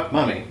saying, fuck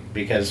Mummy,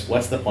 because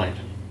what's the point?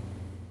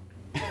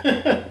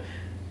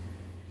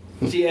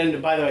 See,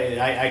 and by the way,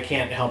 I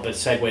can't help but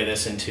segue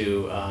this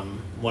into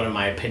one of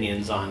my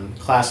opinions on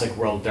classic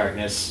World of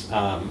Darkness,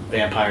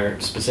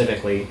 Vampire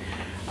specifically.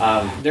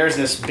 There's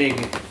this big,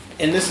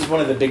 and this is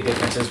one of the big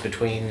differences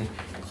between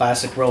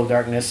classic World of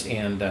Darkness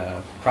and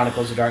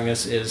Chronicles of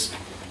Darkness is,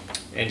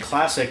 in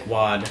classic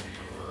WoD,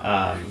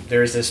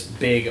 there's this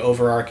big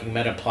overarching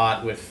meta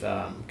plot with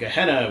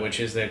Gehenna, which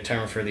is the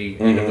term for the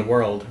end of the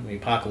world, the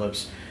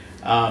apocalypse,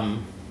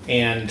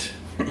 and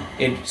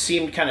it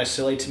seemed kind of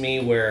silly to me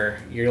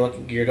where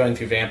you're going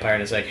through Vampire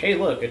and it's like, hey,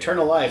 look,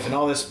 eternal life and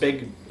all this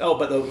big. Oh,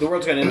 but the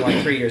world's going to end in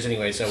like 3 years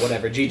anyway, so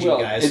whatever. GG,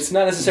 guys. It's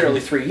not necessarily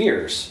 3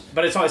 years,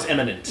 but it's always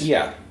imminent.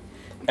 Yeah.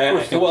 And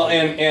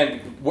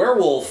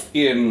Werewolf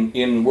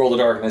in World of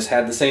Darkness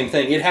had the same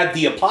thing. It had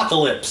the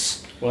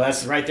apocalypse. Well,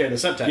 that's right there in the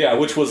subtitle. Yeah,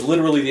 which was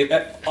literally the...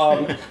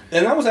 and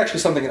that was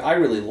actually something that I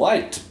really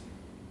liked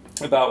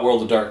about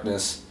World of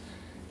Darkness.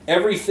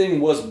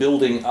 Everything was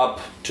building up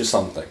to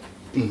something.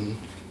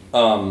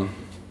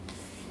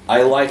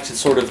 I liked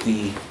sort of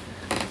the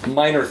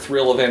minor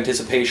thrill of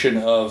anticipation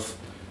of,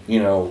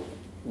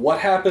 what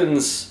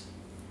happens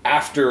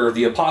after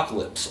the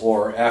apocalypse,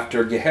 or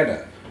after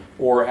Gehenna,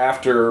 or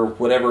after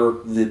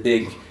whatever the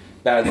big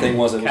bad thing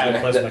was that was going to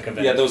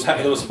happen. Yeah,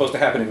 that was supposed to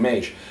happen in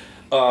Mage.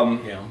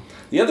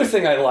 The other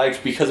thing I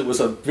liked, because it was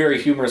a very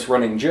humorous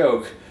running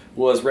joke,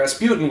 was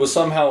Rasputin was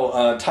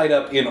somehow tied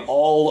up in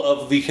all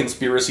of the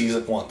conspiracies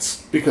at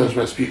once. Because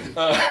Rasputin.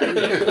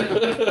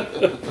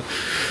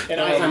 And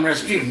I'm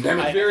Rasputin. Damn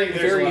it. I think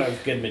there's a lot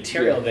of good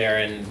material there,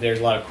 and there's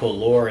a lot of cool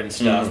lore and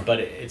stuff.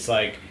 But it's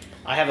like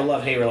I have a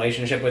love-hate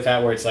relationship with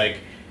that, where it's like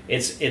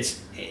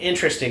it's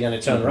interesting in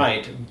its own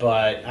right,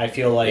 but I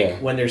feel like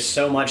when there's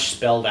so much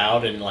spelled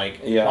out and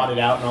plotted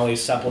out in all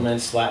these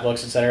supplements, slat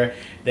books, etc.,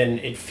 then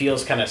it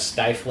feels kind of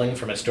stifling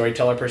from a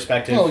storyteller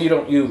perspective. Well,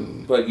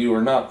 but you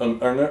are not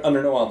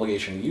under no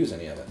obligation to use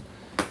any of it.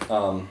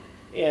 But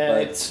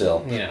it's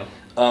still,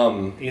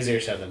 easier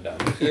said than done.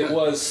 It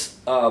was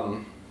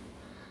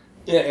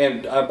Yeah,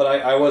 and but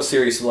I was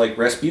serious. Like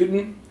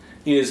Rasputin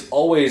is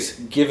always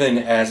given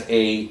as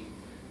a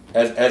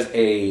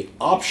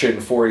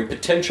option for a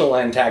potential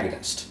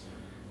antagonist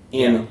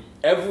in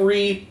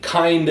every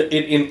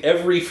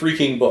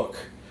freaking book.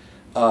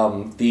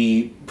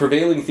 The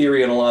prevailing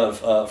theory in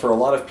for a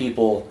lot of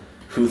people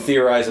who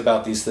theorize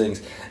about these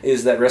things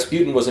is that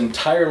Rasputin was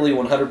entirely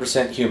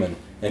 100% human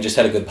and just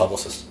had a good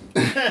publicist.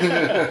 Well,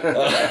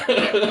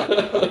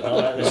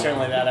 there's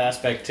certainly that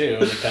aspect too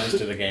when it comes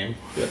to the game.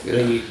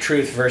 The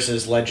truth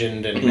versus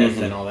legend and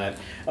myth and all that.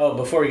 Oh,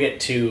 before we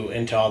get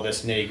into all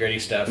this nitty-gritty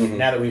stuff,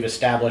 now that we've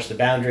established the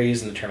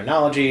boundaries and the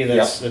terminology,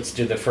 let's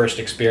do the first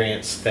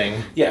experience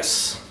thing.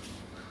 Yes.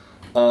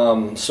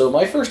 So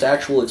my first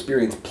actual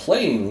experience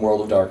playing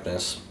World of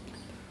Darkness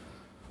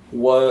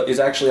is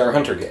actually our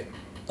Hunter game.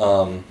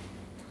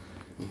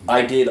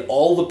 I did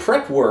all the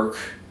prep work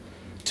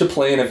to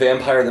play in a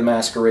Vampire the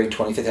Masquerade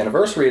 25th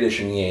Anniversary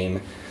Edition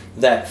game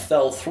that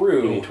fell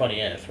through... You mean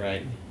 20th,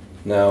 right?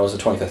 No, it was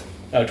the 25th.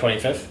 Oh,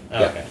 25th? Oh,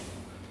 yeah.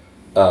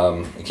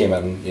 Okay. It came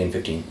out in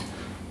 15.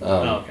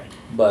 Okay.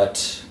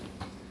 But...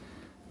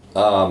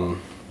 all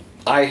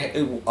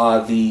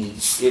of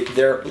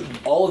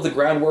the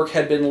groundwork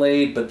had been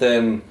laid, but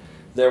then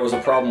there was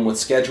a problem with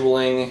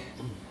scheduling.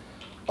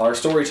 Our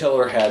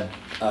storyteller had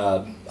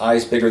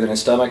eyes bigger than his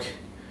stomach.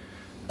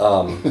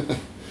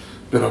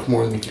 Bit off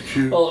more than you could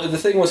chew. Well, the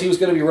thing was, he was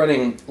going to be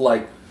running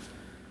like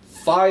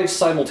 5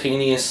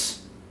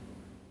 simultaneous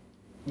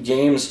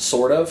games,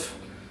 sort of.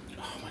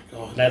 Oh my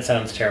god, that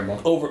sounds terrible.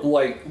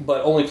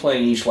 But only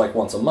playing each like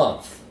once a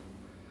month.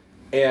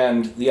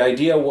 And the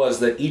idea was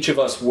that each of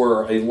us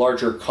were a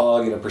larger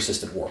cog in a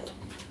persistent world.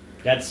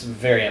 That's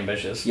very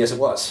ambitious. Yes, it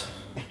was.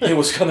 It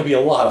was going to be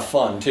a lot of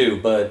fun, too,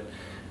 but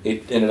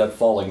it ended up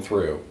falling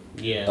through.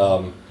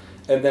 Yeah.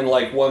 And then,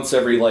 like, once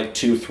every,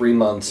 2-3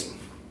 months,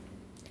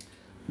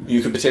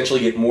 you could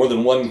potentially get more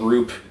than one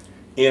group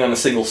in on a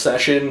single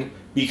session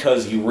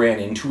because you ran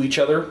into each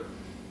other.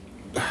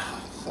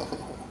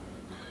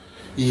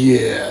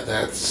 Yeah,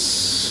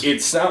 that's...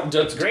 Does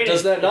great.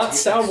 that not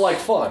sound like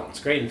fun?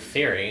 It's great in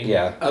theory.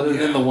 Yeah. Other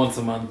than the once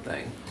a month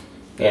thing.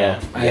 Yeah.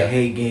 I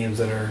hate games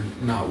that are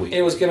not weekly.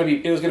 It was gonna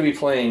be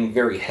playing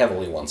very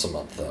heavily once a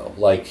month though,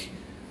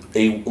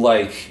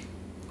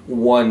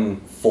 one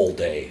full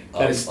day.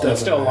 That's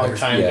still a long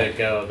time to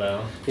go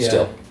though. Yeah.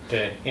 Still.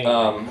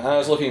 I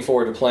was looking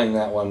forward to playing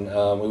that one.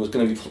 It was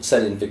going to be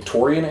set in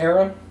Victorian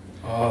era.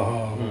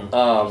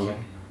 Oh.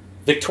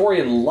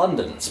 Victorian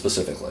London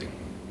specifically.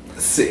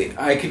 See,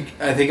 I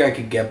think I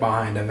could get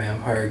behind a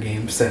vampire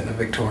game set in a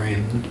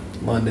Victorian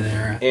London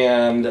era.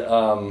 And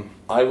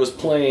I was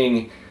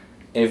playing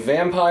a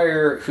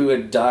vampire who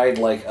had died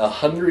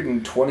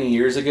 120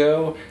 years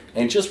ago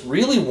and just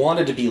really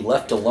wanted to be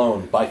left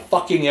alone by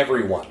fucking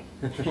everyone.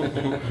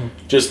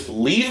 Just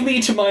leave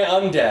me to my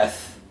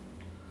undeath.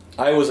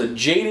 I was a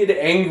jaded,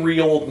 angry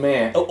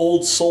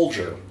old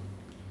soldier,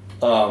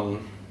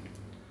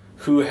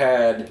 who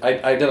had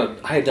I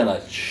had done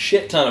a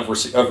shit ton of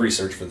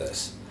research for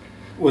this.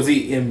 Was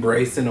he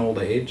embraced in old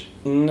age?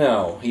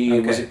 No,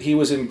 he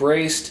was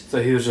embraced.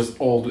 So he was just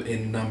old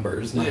in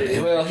numbers.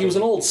 Well, he was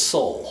an old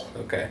soul.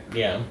 Okay.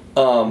 Yeah.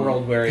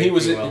 World weary. He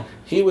was an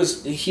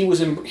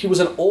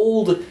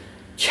old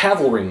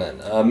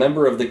cavalryman, a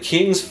member of the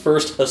King's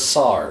First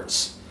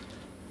Hussars,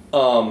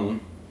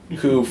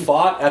 who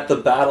fought at the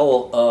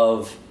Battle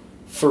of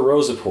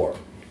Firozepur,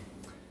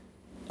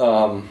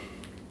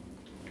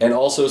 and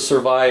also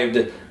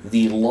survived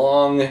the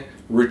long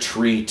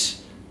retreat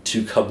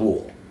to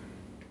Kabul.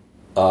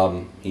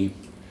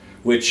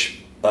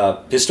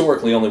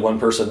 Historically only one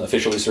person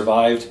officially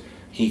survived.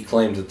 He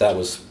claimed that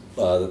was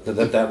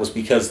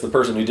because the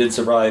person who did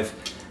survive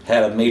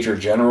had a major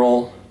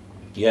general,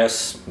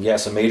 yes,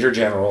 a major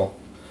general,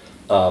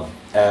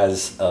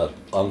 as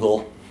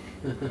uncle.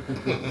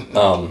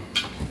 I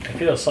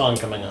feel a song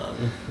coming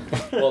on.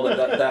 Well,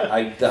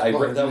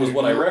 that was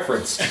what I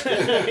referenced.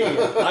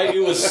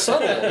 It was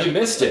subtle. You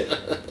missed it.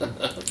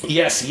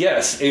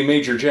 Yes, a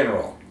major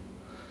general.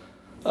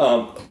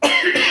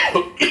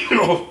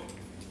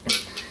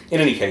 In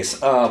any case,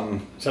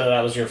 so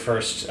that was your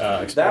first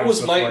experience. That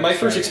was my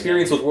first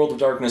experience with World of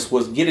Darkness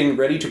was getting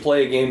ready to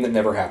play a game that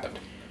never happened.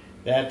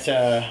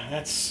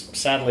 That's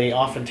sadly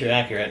often too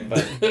accurate,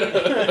 but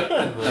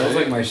that was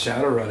like my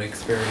Shadowrun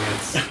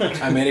experience.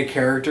 I made a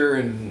character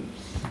and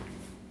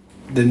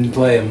didn't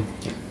play him.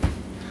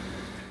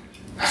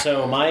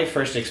 So my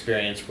first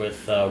experience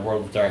with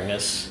World of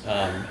Darkness,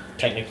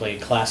 technically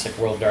classic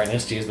World of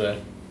Darkness, to use the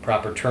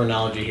proper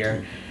terminology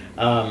here.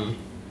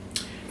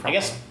 I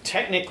guess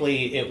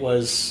technically it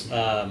was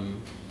the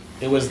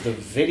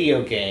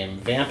video game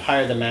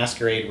Vampire the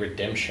Masquerade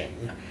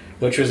Redemption,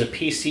 which was a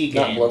PC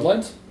game. Not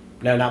Bloodlines?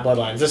 No, not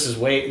Bloodlines. This is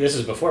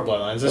before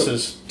Bloodlines. This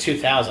is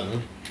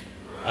 2000,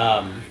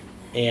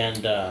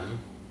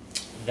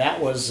 that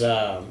was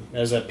a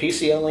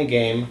PC only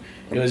game.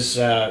 It was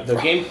the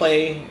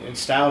gameplay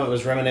style. It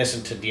was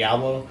reminiscent to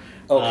Diablo.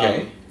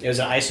 Okay. It was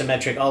an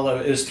isometric,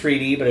 although it was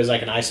 3D, but it was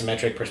like an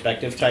isometric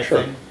perspective type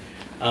thing.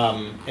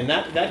 And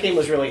that game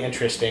was really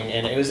interesting,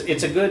 and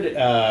it's a good.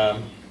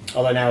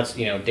 Although now it's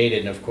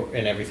dated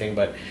and everything,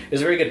 but it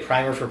was a very good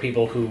primer for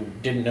people who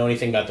didn't know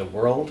anything about the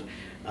world,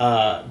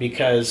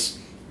 because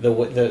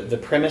the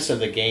premise of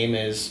the game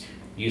is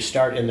you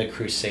start in the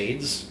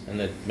Crusades in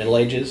the Middle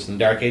Ages and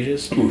Dark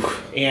Ages,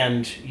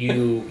 and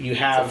you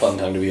have it's a fun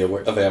time to be a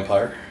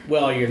vampire.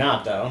 Well, you're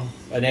not though.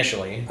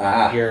 Initially,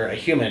 you're a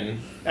human.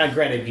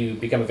 Granted, you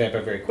become a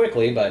vampire very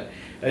quickly, but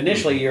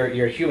initially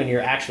you're a human.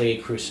 You're actually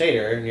a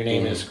crusader, and your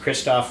name is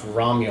Christoph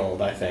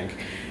Romuald, I think,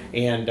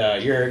 and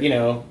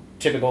you're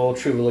typical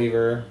true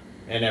believer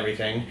and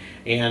everything,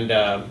 and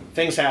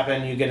things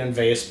happen. You get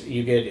embraced,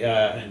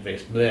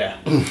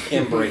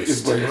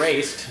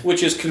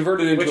 which is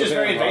converted into which is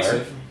vampire, very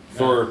invasive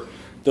for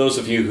those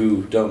of you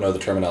who don't know the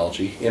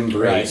terminology.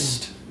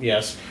 Embraced, right.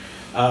 Yes.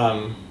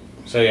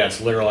 So yeah, it's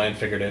literal and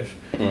figurative,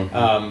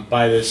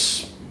 by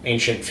this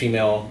ancient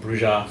female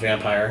Bruja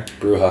vampire.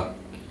 Bruja,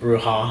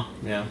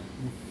 yeah.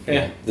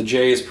 The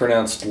J is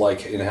pronounced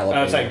like in jalapeno.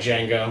 Oh, it's like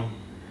Django.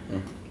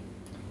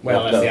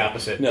 Well, that's the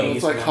opposite. No,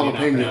 it's like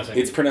jalapeno.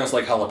 It's pronounced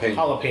like jalapeno.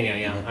 Jalapeno,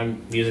 yeah.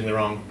 I'm using the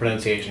wrong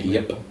pronunciation.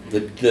 Yep.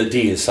 The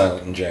D is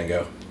silent in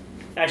Django.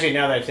 Actually,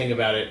 now that I think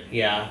about it,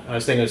 yeah. I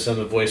was thinking of some of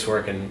the voice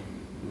work in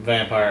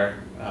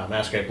Vampire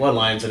Masquerade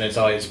Bloodlines, and it's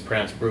always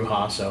pronounced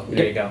Bruja, so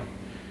there you go.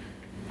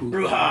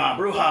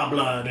 Bruja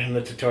blood in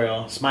the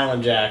tutorial.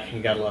 Smiling Jack,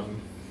 you gotta love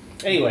him.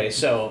 Anyway,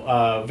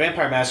 so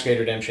Vampire Masquerade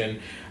Redemption,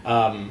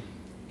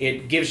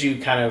 it gives you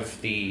kind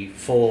of the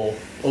full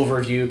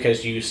overview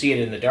because you see it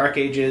in the Dark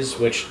Ages,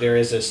 which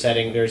there's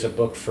a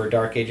book for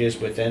Dark Ages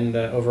within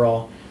the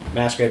overall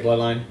Masquerade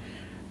Bloodline,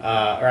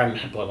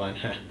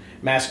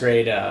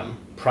 Masquerade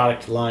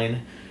product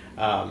line.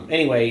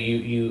 Anyway,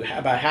 you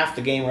about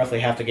roughly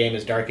half the game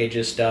is Dark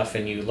Ages stuff,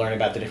 and you learn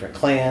about the different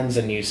clans,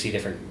 and you see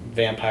different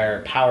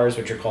vampire powers,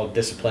 which are called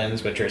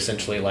disciplines, which are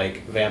essentially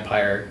like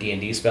vampire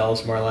D&D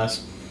spells, more or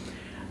less.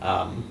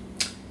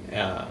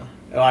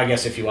 Well, I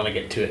guess if you want to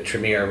get to it,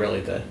 Tremere are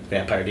really the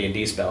vampire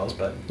D&D spells,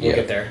 but we'll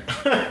get there.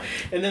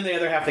 And then the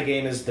other half of the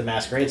game is the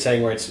Masquerade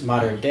setting, where it's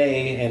modern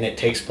day, and it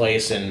takes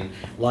place in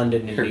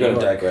London and New York. You're going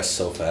to digress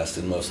so fast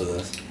in most of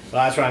this.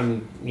 Well, that's why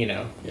I'm,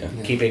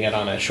 keeping it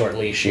on a short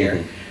leash here.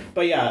 Mm-hmm.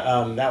 But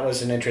yeah, that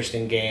was an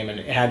interesting game, and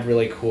it had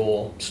really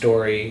cool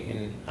story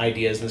and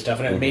ideas and stuff,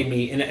 and it made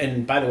me,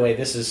 and by the way,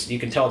 you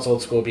can tell it's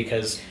old school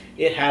because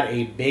it had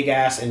a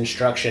big-ass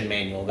instruction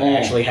manual that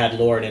actually had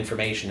lore and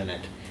information in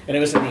it. And it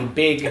was in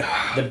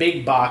the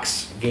big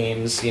box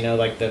games,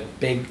 like the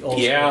big old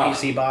school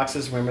PC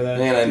boxes. Remember that?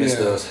 Man, I miss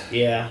those.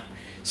 Yeah.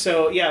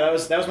 So yeah, that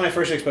was my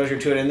first exposure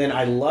to it, and then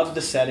I loved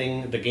the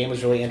setting. The game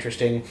was really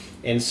interesting,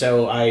 and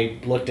so I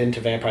looked into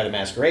Vampire the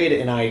Masquerade,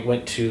 and I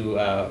went to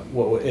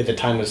what at the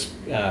time was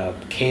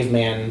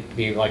Caveman,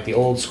 the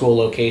old school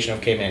location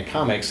of Caveman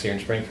Comics here in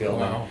Springfield.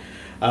 Wow.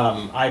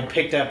 I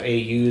picked up a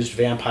used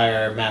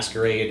Vampire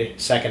Masquerade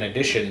 2nd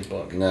edition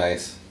book.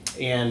 Nice.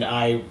 And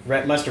I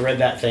must have read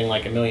that thing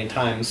like a million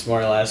times,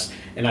 more or less,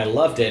 and I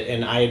loved it,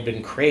 and I had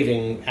been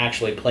craving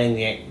actually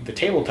playing the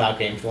tabletop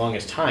game for the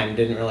longest time.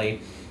 Didn't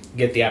really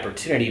get the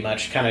opportunity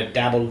much, kind of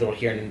dabbled a little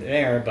here and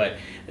there, but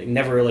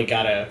never really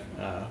got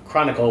a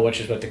Chronicle,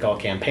 which is what they call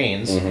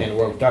campaigns, in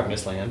World of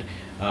Darkness land,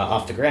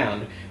 off the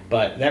ground.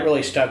 But that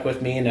really stuck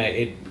with me, and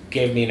it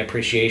gave me an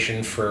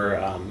appreciation for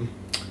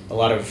a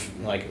lot of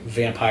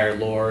vampire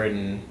lore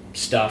and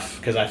stuff,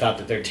 because I thought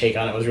that their take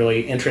on it was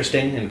really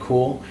interesting and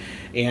cool.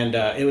 And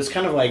it was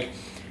kind of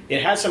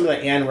it had some of the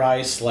Anne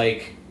Rice,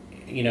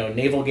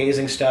 navel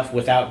gazing stuff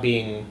without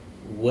being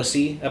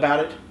wussy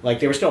about it.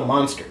 They were still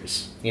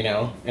monsters,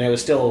 and it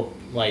was still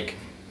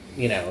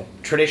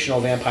traditional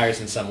vampires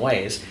in some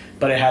ways,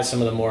 but it has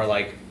some of the more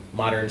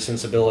modern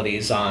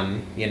sensibilities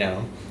on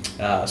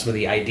some of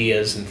the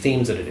ideas and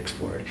themes that it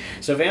explored.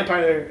 So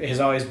Vampire has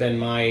always been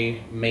my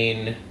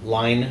main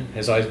line,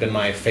 has always been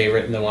my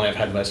favorite and the one I've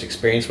had the most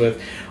experience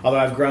with, although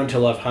I've grown to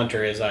love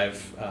Hunter as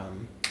I've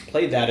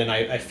played that, and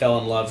I fell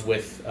in love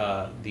with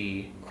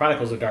the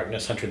Chronicles of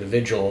Darkness, Hunter the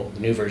Vigil, the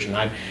new version.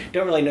 I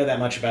don't really know that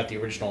much about the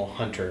original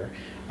Hunter.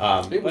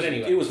 But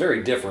anyway, it was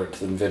very different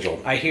than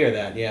Vigil. I hear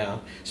that, yeah.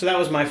 So that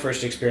was my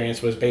first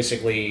experience, was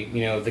basically,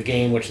 the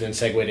game, which then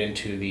segued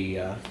into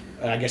the,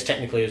 I guess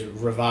technically is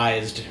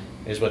revised,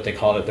 is what they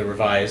called it, the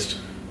revised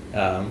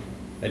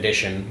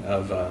edition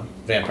of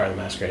Vampire the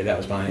Masquerade. That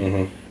was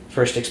my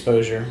first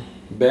exposure.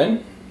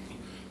 Ben?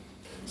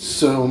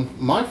 So,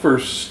 my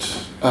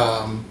first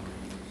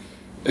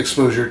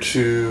exposure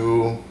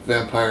to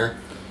Vampire,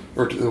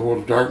 or to the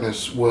World of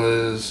Darkness,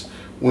 was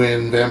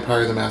when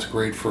Vampire the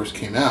Masquerade first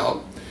came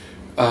out.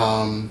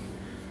 Back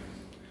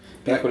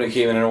when it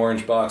came in an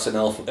orange box and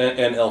Elf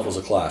was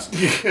a class.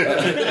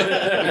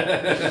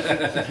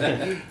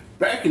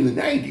 Back in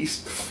the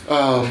 90s,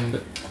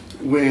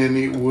 when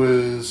it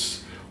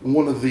was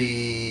one of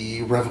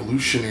the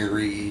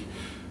revolutionary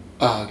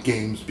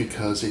games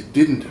because it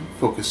didn't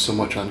focus so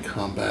much on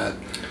combat,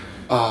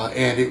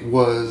 and it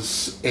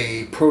was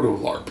a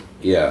proto-LARP.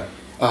 Yeah.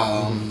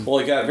 Well,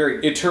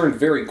 it turned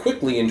very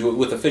quickly into it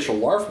with official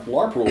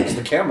LARP rules.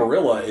 The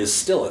Camarilla is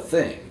still a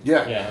thing.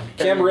 Yeah.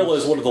 Camarilla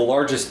is one of the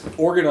largest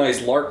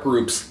organized LARP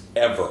groups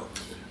ever.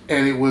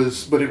 And it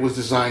was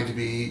designed to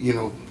be,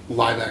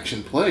 live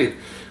action played,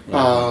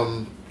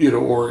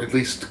 or at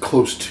least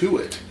close to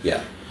it.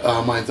 Yeah.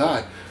 Mind's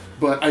eye.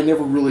 But I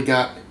never really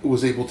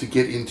was able to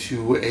get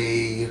into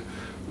a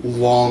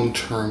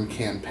long-term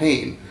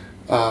campaign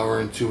or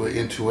into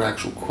an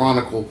actual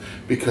chronicle,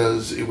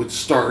 because it would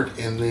start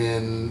and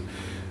then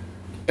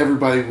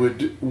everybody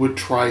would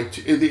try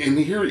to. And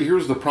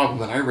here's the problem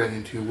that I ran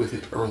into with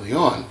it early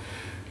on.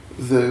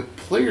 The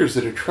players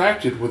that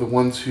attracted were the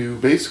ones who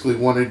basically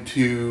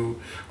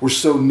were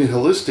so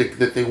nihilistic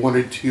that they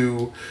wanted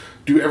to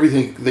do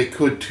everything they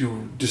could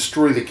to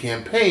destroy the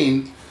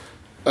campaign,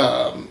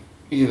 as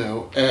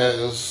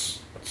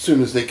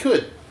soon as they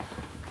could.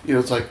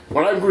 It's like,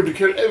 well, I'm going to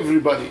kill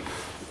everybody.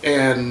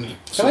 And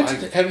so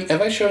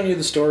have I shown you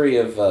the story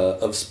of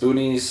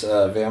Spoonie's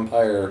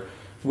vampire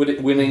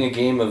winning a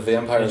game of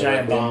Vampire? A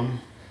giant bomb.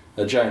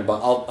 A giant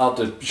bomb. I'll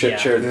have to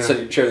share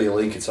the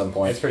link at some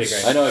point. It's pretty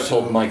great. I know I've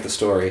told Mike the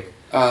story.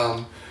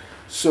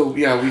 So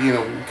yeah,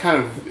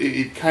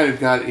 it kind of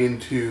got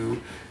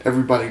into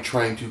everybody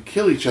trying to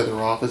kill each other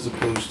off as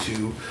opposed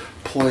to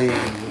playing.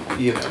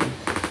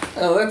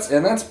 Oh,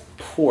 that's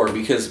poor,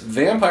 because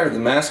Vampire the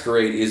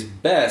Masquerade is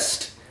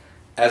best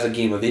as a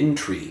game of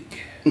intrigue.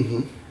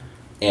 Mm-hmm.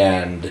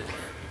 And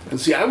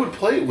see, I would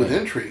play it with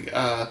intrigue.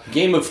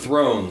 Game of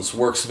Thrones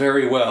works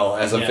very well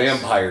as a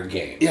vampire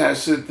game. Yeah,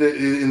 so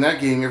in that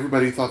game,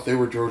 everybody thought they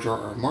were George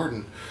R.R.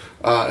 Martin,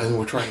 and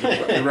were trying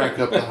to rack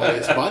up the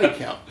highest body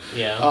count.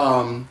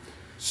 Yeah.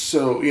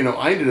 So,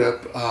 I ended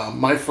up,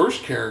 my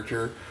first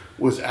character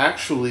was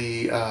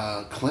actually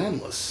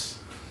clanless.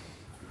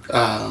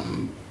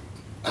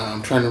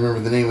 I'm trying to remember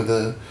the name of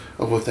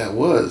what that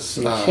was.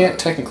 You can't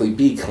technically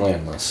be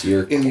clanless.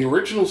 In the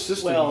original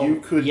system,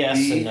 you could yes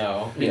be... and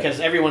no. Because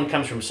everyone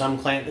comes from some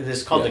clan. This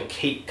is called the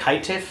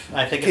Caitiff,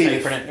 I think is how you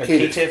pronounce it. Or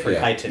Caitiff or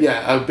Caitiff.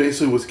 Yeah,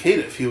 basically was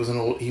Caitiff. He was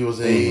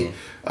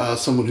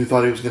someone who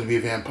thought he was going to be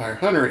a vampire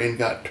hunter and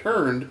got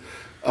turned.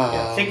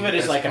 Think of it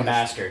as like a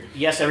bastard.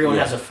 Yes, everyone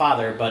has a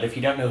father, but if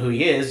you don't know who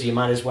he is, you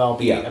might as well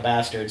be a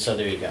bastard, so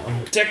there you go.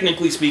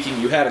 Technically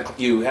speaking, you had a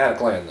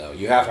clan, though.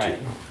 You have to.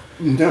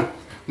 No.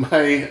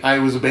 I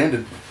was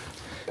abandoned.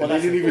 Well,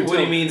 what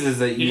he means is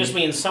that you just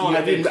mean someone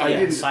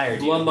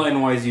sired you.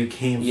 Bloodline-wise, you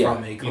came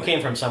from a clan. You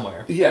came from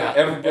somewhere. Yeah,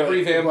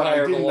 every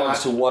vampire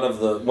belongs to one of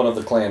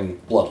the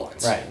clan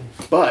bloodlines. Right.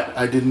 But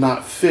I did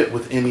not fit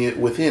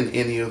within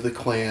any of the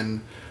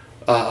clan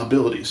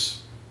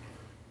abilities.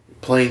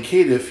 Playing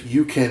Caitiff,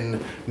 you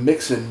can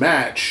mix and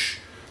match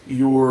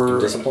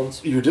your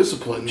disciplines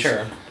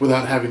sure,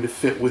 without having to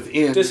fit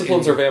within.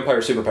 Disciplines are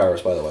vampire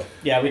superpowers, by the way.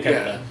 Yeah, we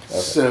covered that.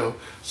 Okay.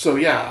 So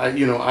yeah,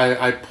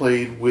 I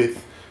played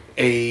with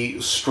a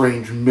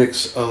strange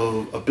mix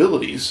of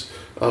abilities,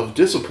 of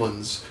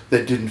disciplines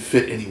that didn't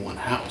fit any one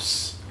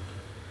house.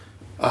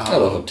 I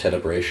love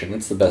Tenebration.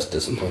 It's the best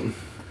discipline.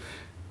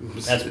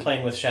 That's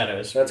playing with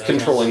shadows. That's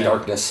controlling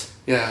darkness.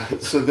 Yeah.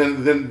 So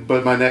then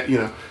I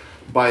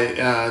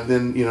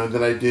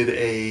did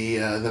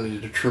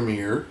a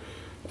Tremere,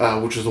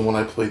 which is the one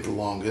I played the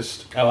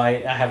longest. Oh, I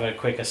have a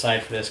quick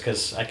aside for this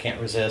because I can't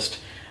resist.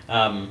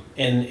 And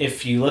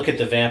if you look at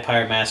the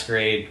Vampire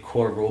Masquerade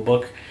core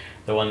rulebook,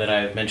 the one that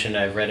I've mentioned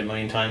I've read a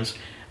million times,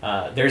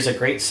 there's a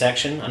great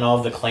section on all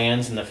of the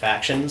clans and the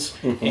factions,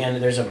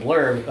 and there's a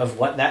blurb of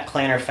what that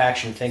clan or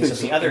faction thinks of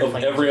the other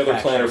clans. Every other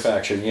clan or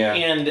faction, yeah.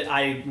 And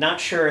I'm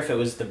not sure if it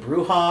was the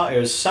Brujah, it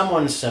was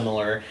someone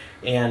similar,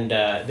 and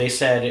they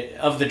said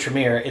of the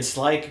Tremere, it's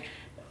like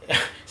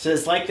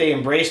they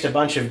embraced a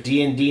bunch of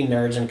D&D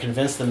nerds and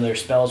convinced them their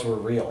spells were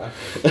real.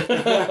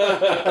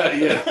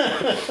 Yeah,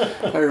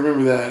 I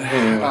remember that.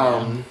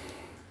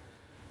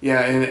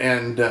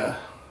 And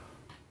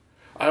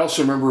I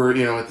also remember,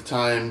 at the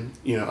time,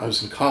 I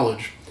was in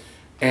college,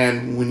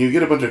 and when you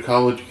get a bunch of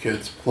college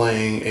kids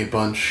playing a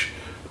bunch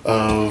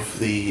of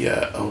the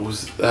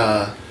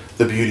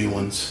beauty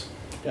ones.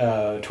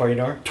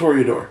 Toreador?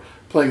 Toreador.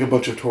 Playing a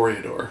bunch of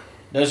Toreador.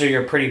 Those are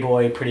your pretty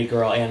boy, pretty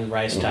girl, and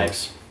rice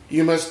types.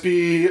 You must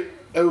be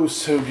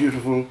so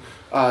beautiful.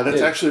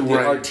 That's actually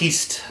where the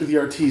artiste. The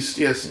artiste,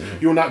 yes.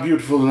 You're not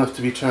beautiful enough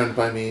to be turned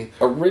by me.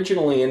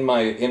 Originally, in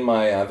my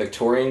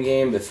Victorian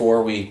game,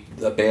 before we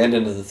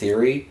abandoned the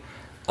theory,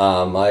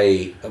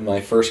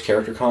 my first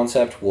character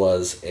concept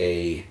was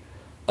a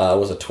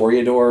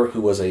Toreador who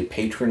was a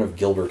patron of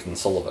Gilbert and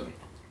Sullivan.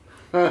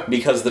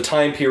 Because the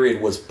time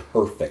period was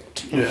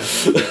perfect. Yeah.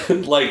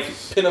 Like,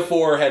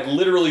 Pinafore had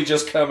literally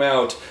just come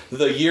out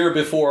the year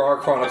before our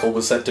chronicle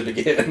was set to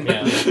begin.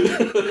 Yeah.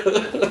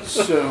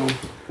 So,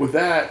 with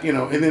that,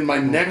 and then my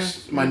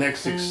next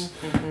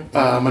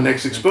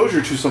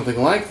exposure to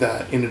something like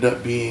that ended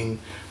up being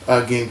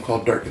a game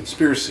called Dark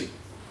Conspiracy.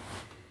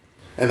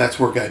 And that's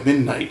where Guy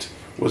Midnight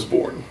was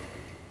born.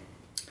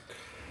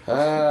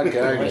 Guy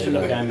Midnight.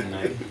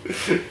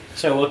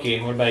 So, Wookie,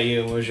 what about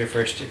you? What was your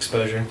first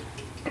exposure?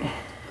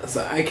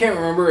 So I can't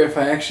remember if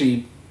I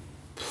actually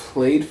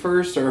played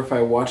first or if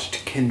I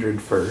watched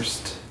Kindred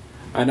first.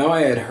 I know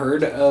I had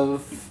heard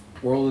of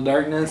World of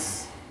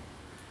Darkness,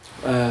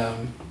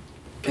 and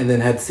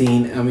then had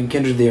seen. I mean,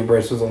 Kindred the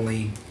Empress was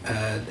only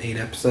 8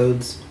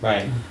 episodes,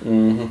 Right.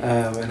 Mm-hmm.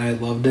 and I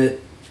loved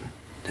it,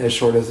 as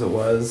short as it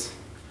was,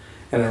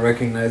 and I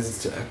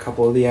recognized a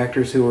couple of the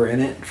actors who were in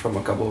it from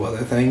a couple of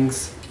other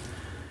things.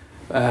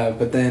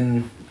 But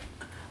then,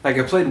 like,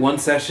 I played one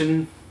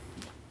session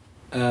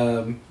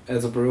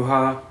as a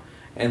Bruja,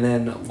 and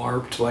then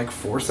LARPed like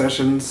 4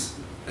 sessions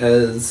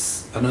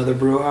as another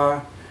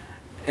Bruja,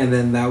 and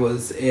then that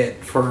was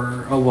it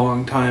for a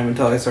long time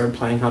until I started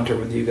playing Hunter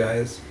with you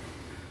guys.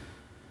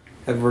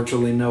 Had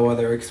virtually no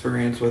other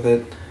experience with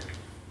it.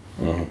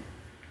 Mm-hmm.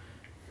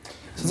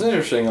 So it's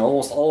interesting.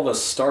 Almost all of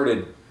us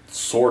started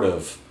sort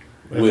of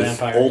with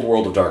Vampire. Old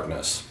World of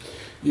Darkness.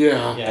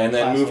 Yeah. And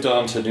then classic. moved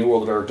on to New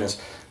World of Darkness.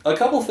 A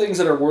couple things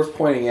that are worth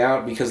pointing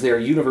out because they are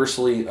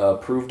universally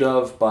approved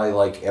of by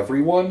like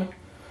everyone.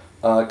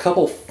 A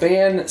couple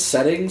fan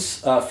settings,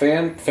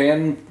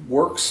 fan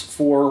works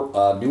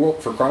for New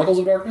World for Chronicles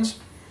of Darkness.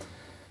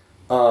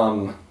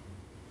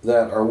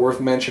 That are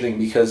worth mentioning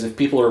because if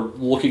people are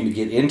looking to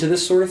get into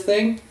this sort of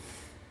thing,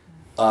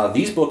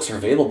 these books are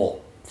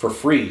available for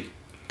free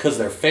because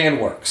they're fan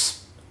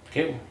works.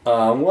 Cool.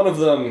 One of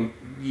them,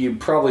 you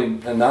probably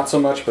not so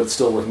much, but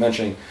still worth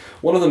mentioning.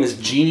 One of them is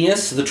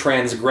Genius, the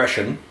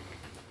Transgression,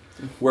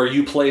 where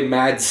you play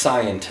mad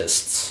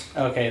scientists.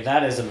 Okay,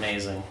 that is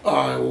amazing.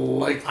 I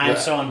like that. I'm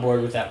so on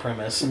board with that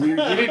premise. We need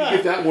to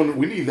get that one.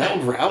 We need that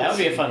one for Allison. That would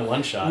be a fun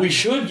one-shot. We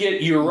should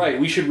get. You're right.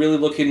 We should really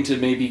look into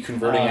maybe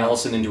converting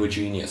Allison into a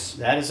genius.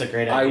 That is a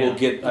great I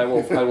idea.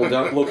 will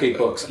locate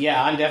books.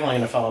 Yeah, I'm definitely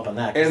going to follow up on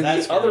that. 'cause And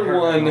that's the gonna other hurt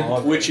one, me all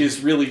over. which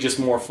is really just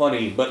more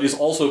funny, but is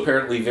also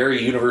apparently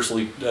very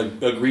universally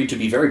agreed to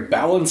be very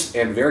balanced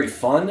and very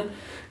fun,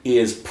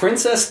 is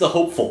Princess the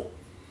Hopeful,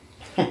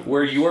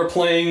 where you are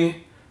playing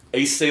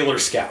a Sailor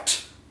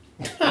Scout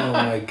Oh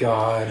my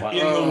god. Wow.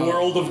 in the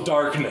world of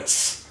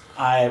darkness.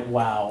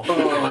 Wow.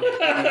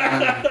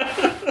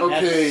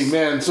 Okay,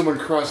 man, someone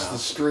crossed the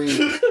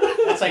stream.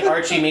 That's like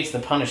Archie meets the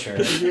Punisher.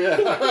 Which Yeah.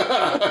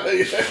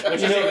 is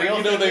a real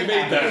You know they thing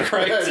made that,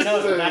 right?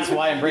 No, that's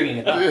why I'm bringing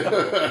it up.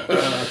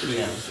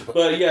 Yeah.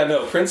 But yeah,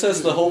 no, Princess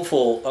the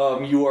Hopeful,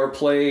 you are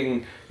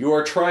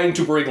trying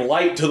to bring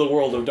light to the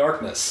world of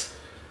darkness.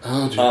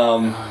 Oh, dear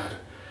Um, God.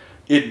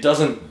 It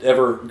doesn't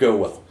ever go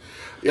well.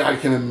 Yeah, I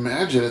can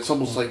imagine. It's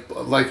almost like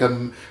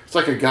it's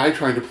like a guy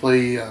trying to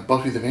play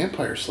Buffy the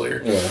Vampire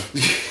Slayer. Yeah.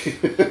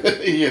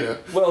 You know.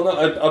 Well,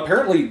 no.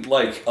 Apparently,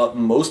 like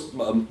most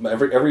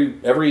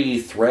every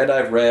thread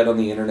I've read on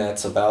the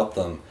internet's about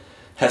them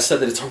has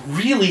said that it's a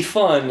really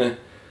fun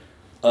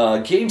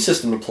game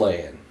system to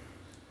play in.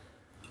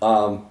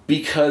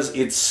 Because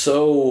it's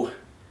so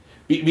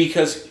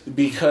because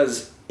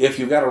if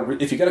you got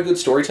a good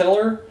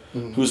storyteller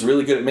who's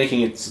really good at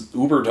making it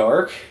uber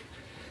dark.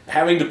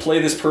 Having to play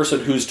this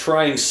person who's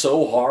trying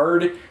so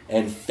hard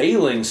and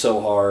failing so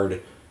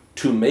hard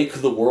to make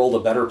the world a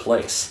better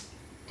place.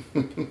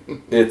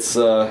 It's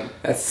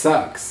That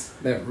sucks.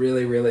 That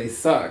really, really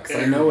sucks.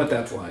 I know what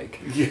that's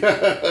like.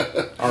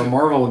 Yeah. Our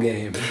Marvel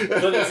game.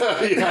 but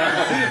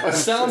it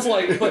sounds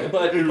like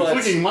but He was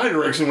looking my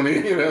direction when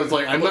it's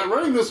like I'm not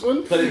running this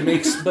one. but it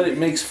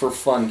makes for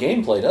fun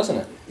gameplay, doesn't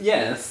it?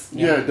 Yes.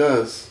 Yeah, it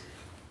does.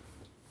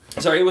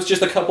 Sorry, it was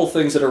just a couple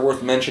things that are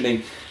worth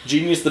mentioning.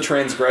 Genius the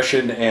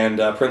Transgression and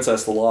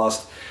Princess the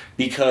Lost,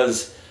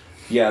 because,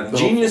 the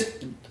Genius...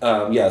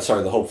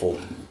 the Hopeful.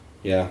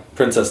 Yeah,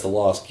 Princess the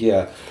Lost,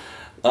 yeah.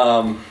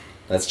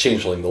 That's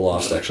Changeling the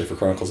Lost, actually, for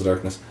Chronicles of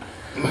Darkness.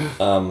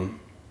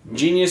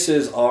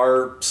 Geniuses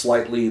are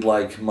slightly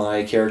like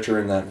my character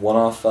in that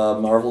one-off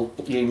Marvel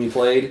game you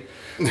played.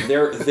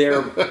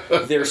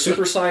 Their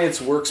super science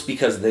works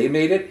because they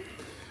made it.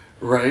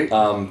 Right.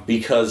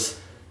 Because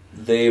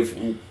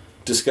they've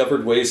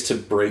discovered ways to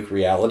break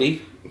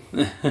reality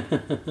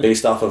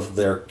based off of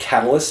their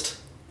catalyst.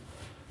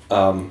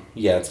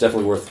 It's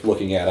definitely worth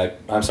looking at.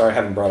 I'm sorry I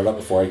haven't brought it up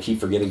before. I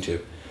keep forgetting to.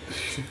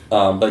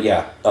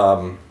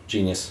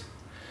 Genius.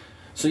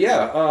 So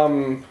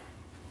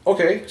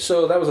okay,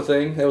 so that was a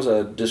thing. That was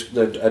a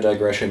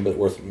digression, but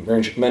worth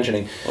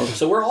mentioning.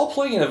 So we're all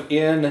playing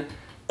in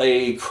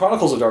a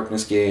Chronicles of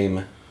Darkness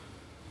game.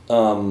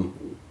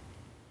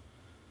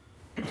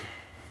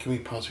 Can we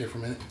pause here for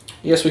a minute?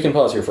 Yes, we can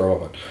pause here for a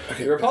moment.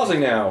 Okay. We're pausing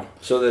now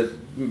so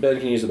that Ben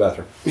can use the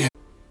bathroom.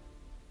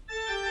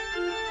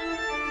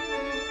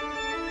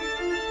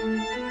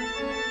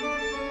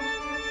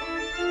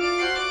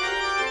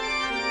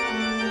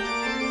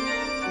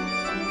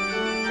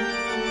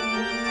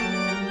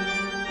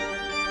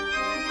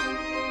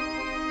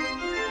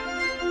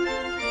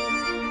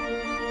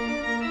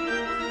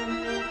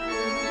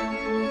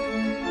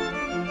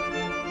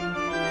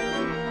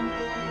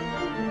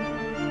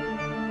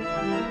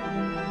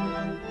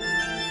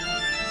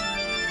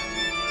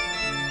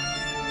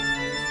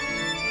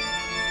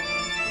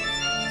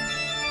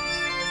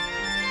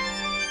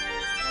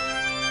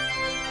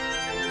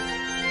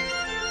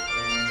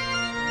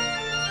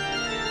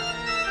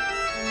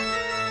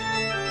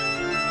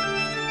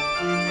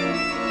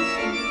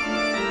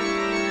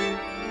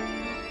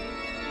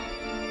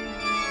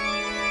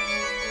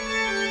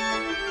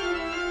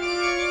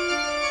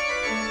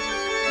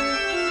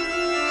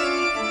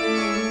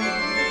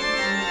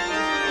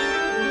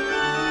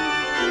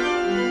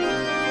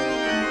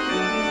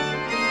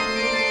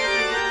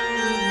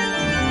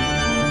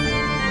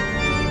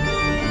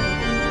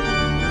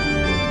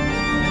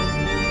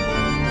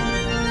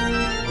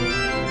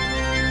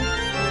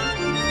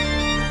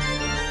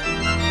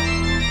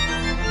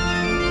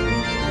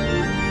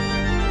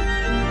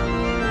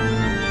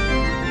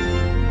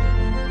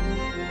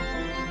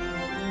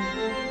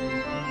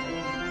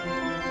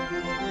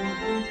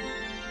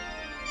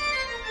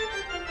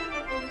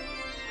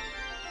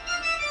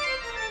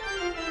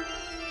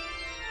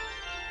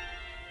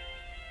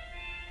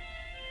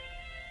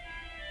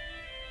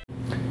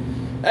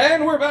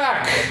 And we're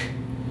back!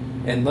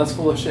 And less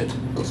full of shit.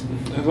 Let's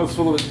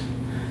full of it.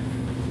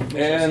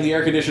 And the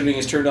air conditioning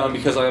is turned on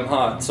because I am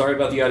hot. Sorry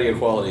about the audio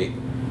quality.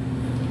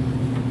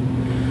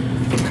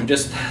 I'm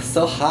just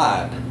so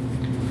hot.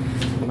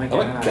 Oh my Oh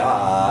my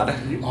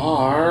god. You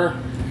are.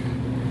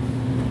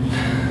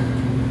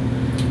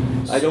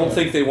 I don't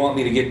think they want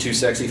me to get too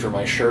sexy for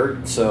my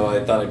shirt, so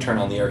I thought I'd turn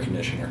on the air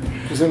conditioner.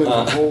 Because then there's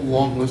a whole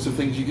long list of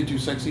things you get too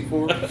sexy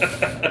for.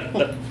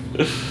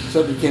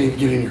 So you can't even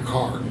get in your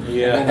car.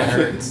 Yeah. And it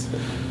hurts.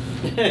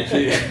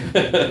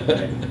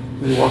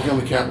 You're walking on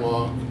the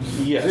catwalk.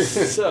 Yes.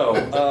 So,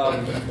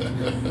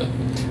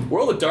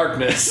 World of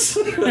Darkness.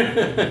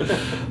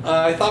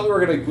 I thought we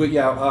were gonna.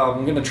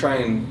 I'm gonna try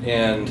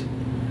and.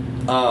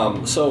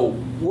 So,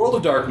 World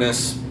of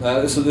Darkness.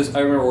 So this,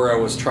 I remember what I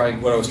was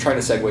trying to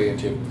segue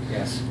into.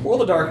 Yes.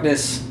 World of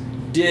Darkness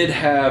did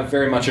have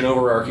very much an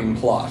overarching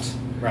plot.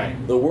 Right.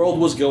 The world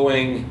was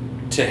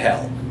going to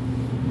hell.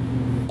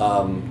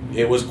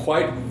 It was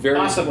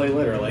possibly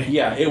literally.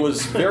 Yeah, it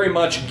was very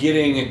much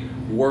getting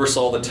worse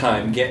all the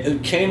time.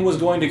 Cain was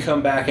going to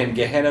come back and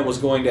Gehenna was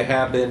going to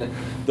happen.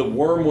 The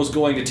worm was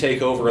going to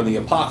take over and the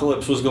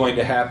apocalypse was going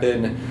to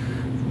happen.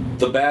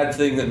 The bad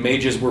thing that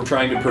mages were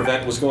trying to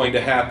prevent was going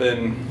to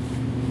happen.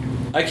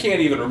 I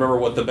can't even remember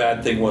what the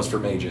bad thing was for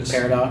mages.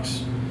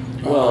 Paradox.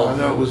 Well,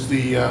 no, it was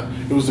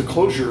the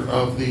closure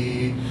of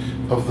the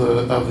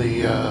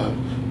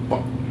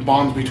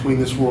bonds between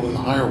this world and the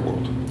higher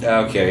world.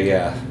 Okay,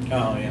 yeah.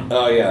 Oh yeah.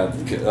 Oh yeah.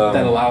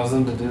 That allows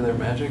them to do their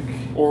magic?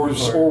 Or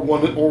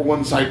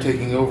one side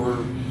taking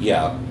over.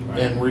 Yeah.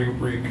 And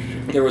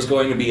There was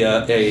going to be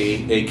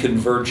a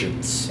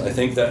convergence. I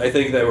think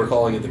they were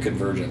calling it the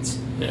convergence.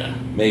 Yeah.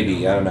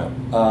 Maybe, I don't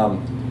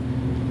know.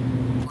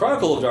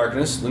 Chronicle of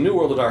Darkness, the New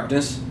World of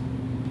Darkness,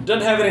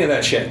 doesn't have any of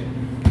that shit.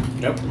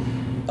 Nope.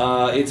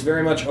 It's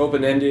very much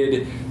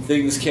open-ended.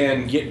 Things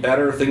can get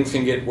better, things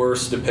can get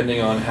worse,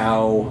 depending on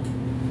how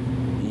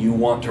you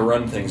want to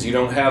run things. You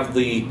don't have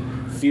the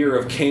fear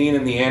of Cain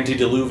and the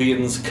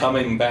antediluvians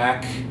coming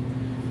back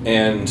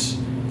and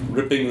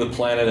ripping the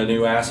planet a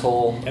new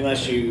asshole.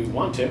 Unless you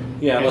want to.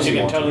 Yeah, unless you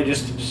can want totally to.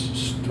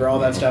 just throw all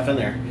that stuff in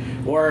there.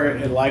 Or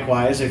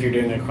likewise, if you're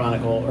doing a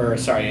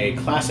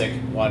classic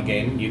WoD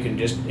game, you can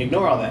just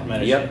ignore all that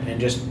meta shit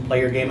and just play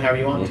your game however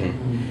you want to.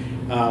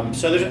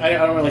 So I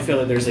don't really feel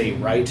that there's a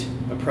right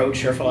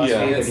approach or philosophy.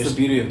 Yeah, that's the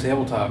beauty of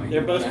tabletop.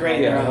 They're both great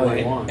in their own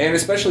way. And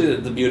especially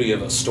the beauty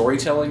of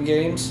storytelling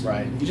games.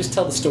 Right. You just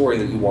tell the story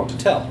that you want to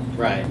tell.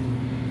 Right.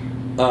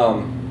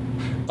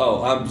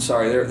 I'm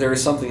sorry. There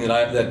is something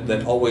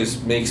that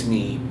always makes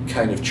me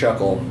kind of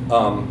chuckle.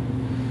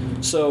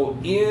 So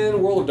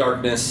in World of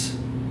Darkness,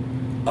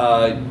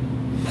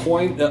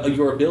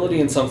 your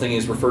ability in something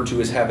is referred to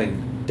as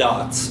having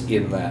dots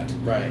in that.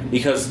 Right.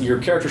 Because your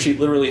character sheet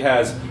literally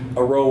has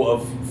a row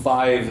of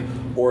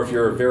 5, or if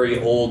you're a very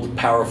old,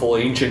 powerful,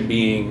 ancient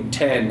being,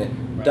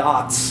 10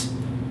 dots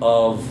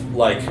of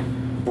like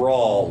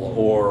brawl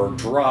or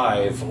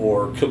drive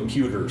or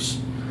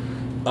computers.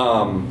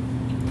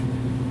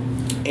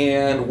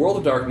 And World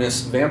of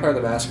Darkness, Vampire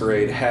the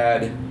Masquerade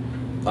had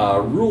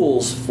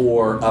rules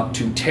for up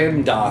to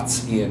 10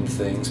 dots in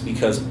things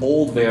because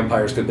old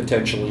vampires could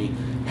potentially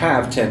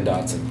have 10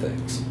 dots in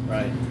things.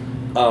 Right.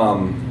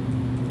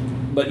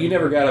 But you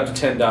never got up to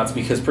 10 dots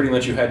because pretty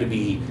much you had to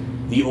be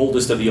the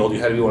oldest of the old.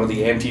 You had to be one of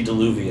the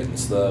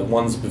antediluvians, the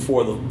ones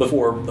before the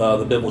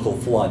biblical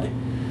flood.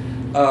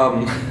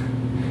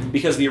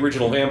 Because the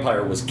original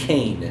vampire was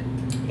Cain.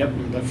 Yep,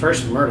 the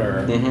first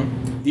murderer.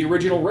 Mm-hmm. The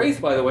original Wraith,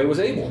 by the way, was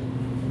Abel.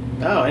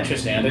 Oh,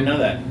 interesting. I didn't know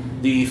that.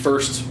 The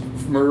first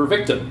murder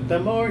victim. The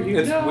more you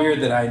It's know.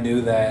 weird that I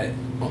knew that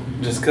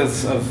just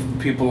because of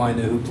people I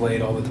knew who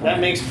played all the time. That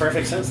makes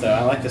perfect sense, though.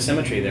 I like the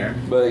symmetry there.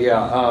 But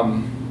yeah,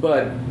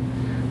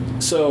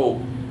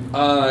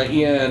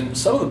 in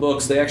some of the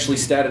books, they actually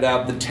statted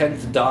out the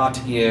 10th dot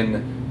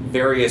in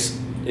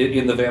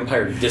the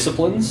vampire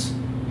disciplines.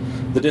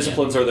 The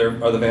disciplines are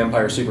the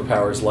vampire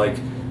superpowers like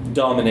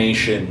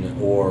domination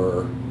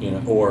or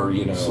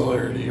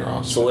celerity or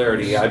awesome.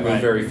 celerity. I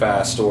move very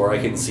fast, or I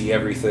can see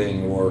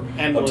everything, or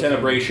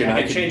obtenebration.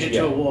 I can change it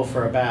to a wolf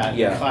or a bat.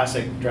 Yeah.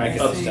 Classic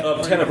Dracula.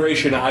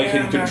 Obtenebration. I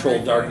can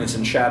control darkness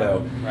and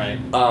shadow. Right.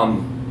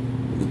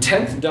 The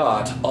 10th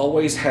dot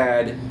always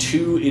had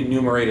 2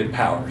 enumerated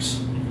powers.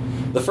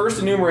 The first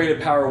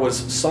enumerated power was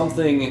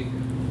something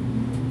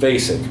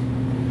basic.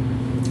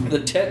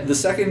 The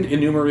second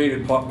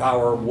enumerated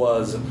power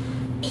was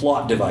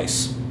plot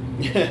device.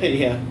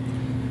 Yeah.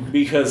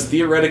 Because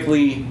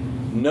theoretically,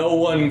 no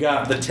one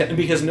got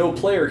because no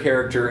player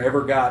character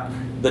ever got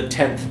the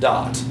 10th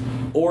dot.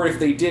 Or if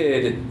they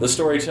did, the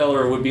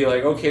storyteller would be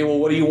like, okay, well,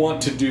 what do you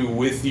want to do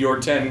with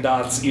your 10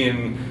 dots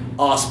in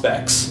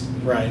Auspex?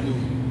 Right.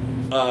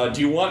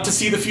 Do you want to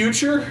see the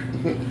future?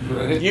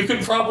 Right. You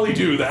could probably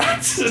do that.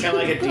 It's kind of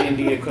like a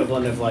D&D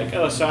equivalent of like,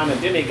 oh, so I'm a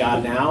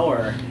demigod now,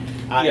 or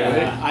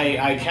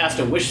I cast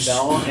a wish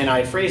spell and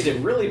I phrased it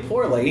really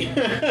poorly.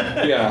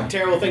 Yeah.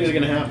 Terrible things are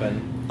going to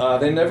happen.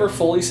 They never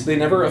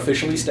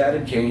officially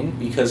statted Cain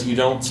because you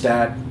don't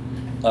stat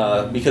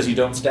because you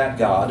don't stat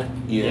God.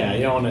 You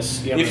don't want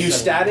to. If you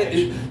stat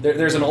it,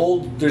 there's an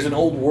old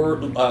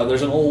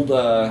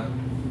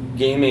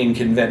gaming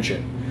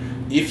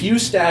convention. If you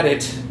stat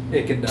it,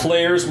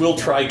 players will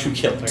try to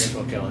kill it. Players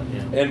will kill it.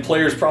 Yeah. And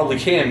players probably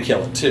can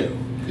kill it too.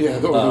 Yeah,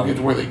 they'll get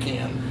to where they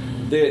can.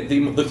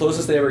 The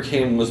closest they ever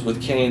came was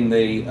with Cain.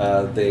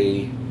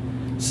 They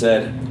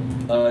said,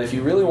 if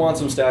you really want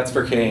some stats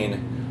for Cain,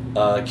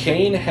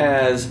 Cain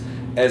has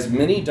as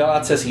many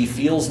dots as he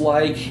feels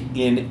like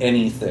in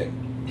anything.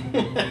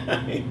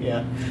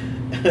 Yeah.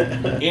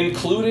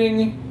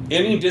 Including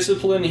any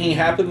discipline he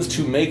happens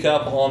to make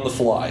up on the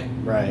fly.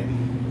 Right.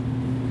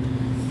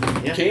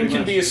 Yeah, Cain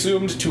can be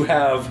assumed to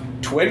have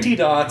 20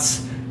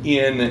 dots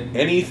in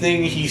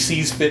anything he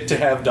sees fit to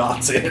have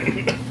dots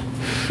in.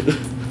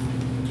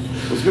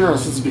 It's been around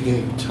since the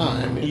beginning of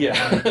time. Yeah.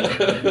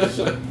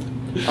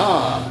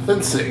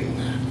 Fencing.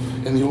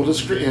 And the old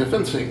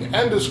fencing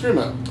and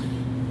eskrima.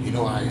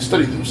 I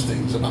studied those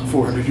things about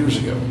 400 years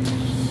ago.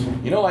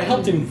 I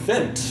helped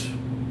invent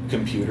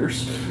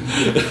computers.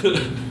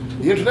 The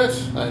internet,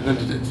 I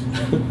invented it.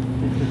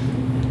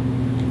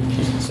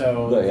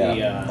 So but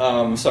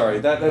yeah. Sorry.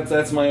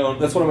 That's my own.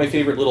 That's one of my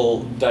favorite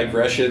little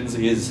digressions.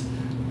 Is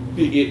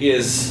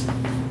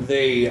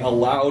they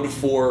allowed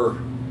for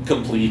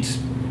complete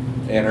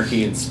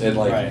anarchy and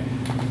like right.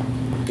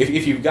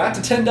 if you've got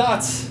to 10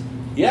 dots,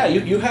 yeah,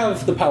 you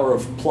have the power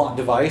of plot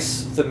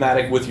device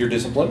thematic with your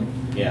discipline.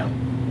 Yeah.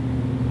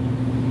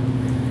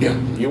 Yeah.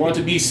 You want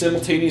to be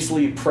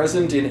simultaneously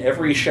present in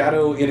every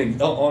shadow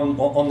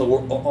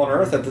on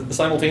Earth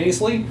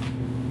simultaneously?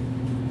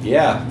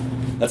 Yeah.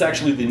 That's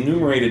actually the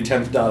enumerated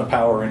 10th dot of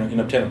power in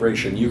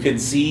Obtenebration. You can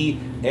see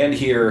and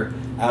hear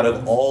out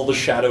of all the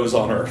shadows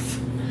on Earth.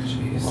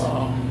 Jeez.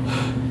 Wow.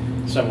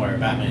 Somewhere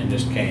Batman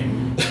just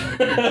came.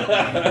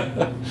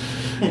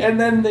 And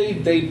then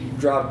they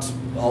dropped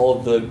all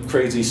of the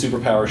crazy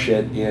superpower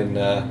shit in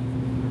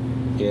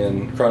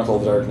Chronicle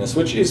of the Darkness,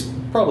 which is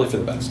probably for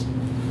the best.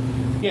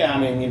 Yeah, I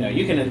mean,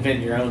 you can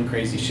invent your own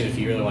crazy shit if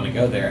you really want to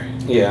go there.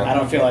 Yeah. I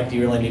don't feel like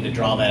you really need to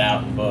draw that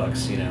out in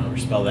books, or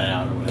spell that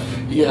out or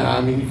whatever. Yeah,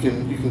 I mean, you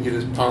can get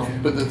as powerful,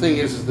 but the thing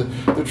is the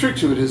trick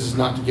to it is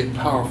not to get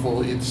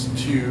powerful; it's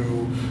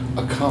to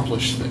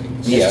accomplish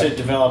things. It's to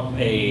develop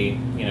a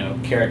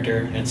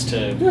character. It's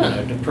to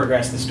to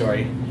progress the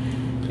story.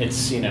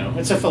 It's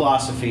it's a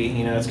philosophy.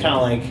 It's kind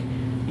of like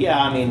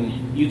I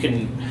mean, you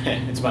can.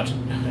 It's much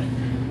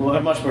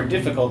more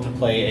difficult to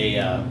play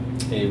a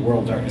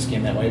World of Darkness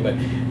game that way, but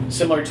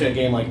similar to a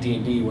game like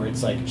D&D where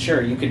it's like,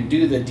 sure, you can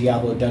do the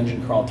Diablo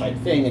dungeon crawl type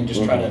thing and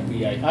just try to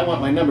be like, I want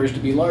my numbers to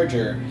be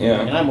larger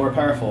and I'm more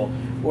powerful,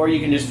 or you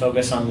can just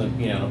focus on the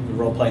the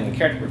role playing, the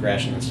character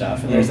progression and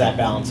stuff, and there's that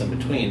balance in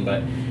between.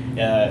 But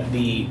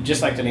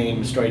just like the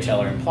name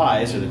Storyteller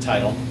implies, or the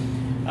title,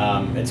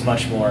 it's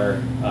much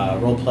more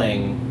role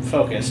playing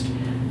focused.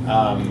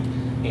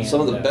 And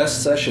some of the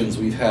best sessions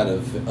we've had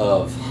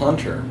of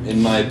Hunter,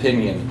 in my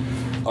opinion,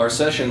 are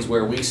sessions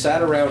where we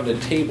sat around a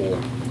table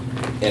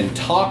and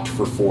talked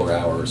for 4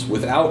 hours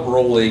without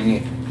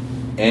rolling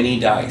any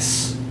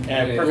dice.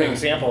 And a perfect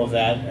example of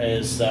that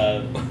is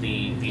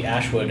the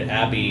Ashwood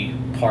Abbey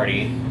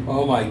party.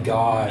 Oh my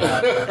god!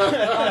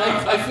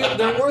 I feel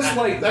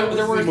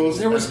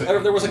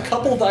there was a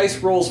couple dice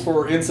rolls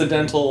for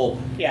incidental.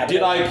 Yeah,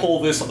 did I pull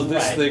this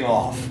right. thing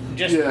off?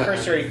 Just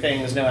cursory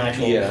things, no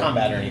actual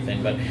combat or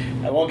anything. But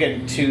I won't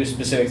get too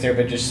specific there.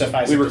 But just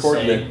suffice it to say,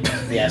 recorded it.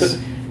 Yes,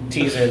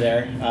 teaser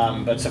there.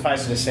 But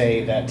suffice it to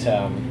say that.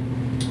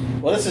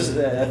 Well, this is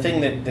a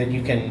thing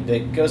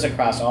that goes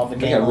across all the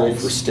game. I rolled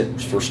for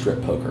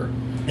strip poker.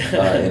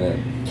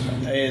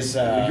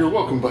 You're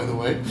welcome, by the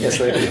way. Yes,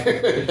 I do.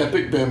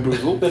 Epic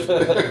bamboozle.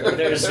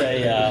 There's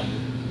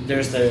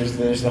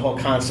the whole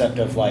concept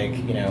of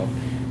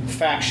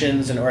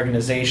factions and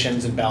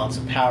organizations and balance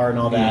of power and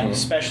all that,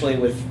 especially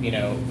with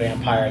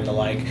vampire and the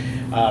like.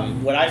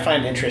 What I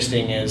find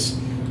interesting is.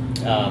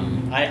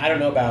 I don't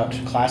know about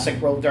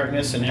classic World of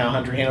Darkness and how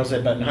Hunter handles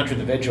it, but in Hunter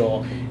the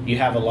Vigil, you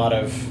have a lot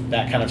of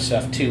that kind of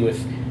stuff too, with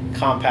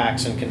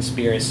compacts and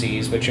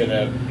conspiracies, which are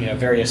the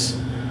various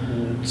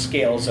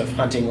scales of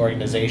hunting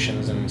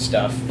organizations and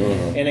stuff.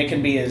 Mm-hmm. And it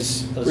can be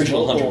as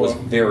Original local, Hunter was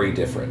very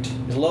different.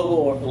 As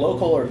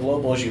local or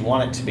global as you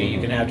want it to be. Mm-hmm.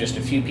 You can have just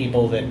a few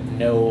people that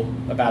know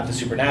about the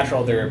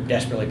supernatural. They're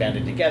desperately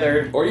banded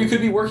together. Or you could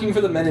be working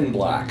for the Men in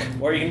Black.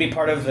 Or you can be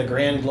part of the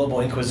Grand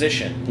Global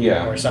Inquisition.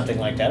 Yeah. Or something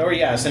like that. Or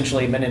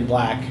essentially Men in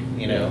Black.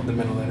 The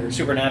Middle letters.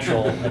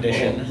 Supernatural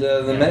edition.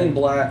 The Men in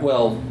Black.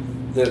 Well.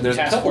 There's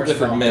a couple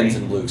different Men's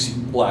in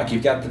Black.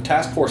 You've got the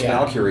Task Force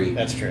Valkyrie.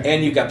 That's true.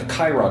 And you've got the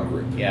Chiron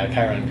Group. Yeah,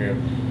 Chiron Group.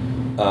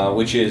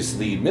 Which is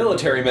the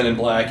military Men in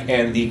Black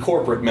and the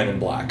corporate Men in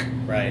Black.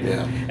 Right.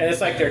 Yeah. And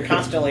it's like they're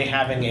constantly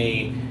having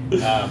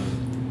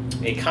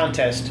a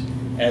contest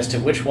as to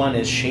which one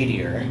is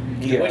shadier,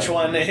 which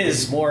one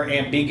is more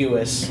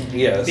ambiguous.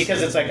 Yes.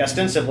 Because it's like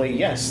ostensibly,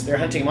 yes, they're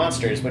hunting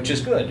monsters, which is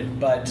good,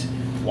 but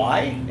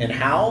why and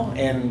how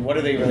and what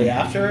are they really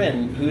after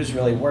and who's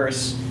really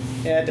worse?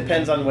 Yeah, it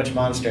depends on which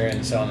monster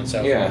and so on and so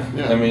forth.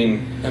 Yeah. I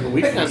mean, and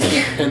we have,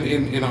 and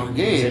in our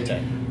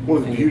game, one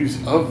of the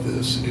beauties of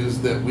this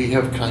is that we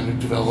have kind of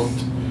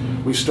developed.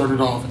 We started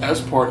off as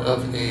part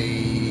of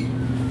a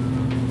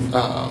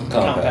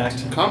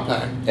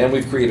compact, and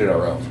we've created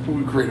our own.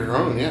 We created our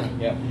own, yeah.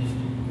 Yep.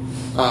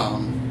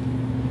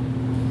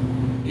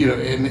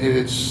 And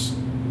it's.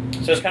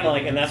 So it's kind of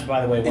like, and that's,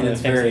 by the way, one of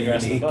the things they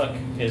address in the book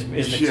is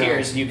the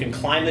tiers. You can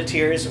climb the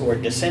tiers or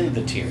descend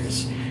the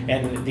tiers.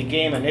 And the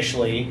game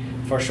initially,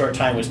 for a short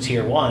time, was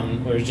Tier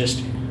 1, where you're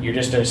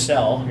just a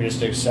cell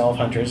of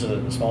hunters,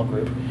 a small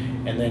group.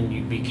 And then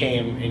you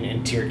became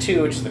in Tier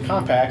 2, which is the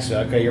compact.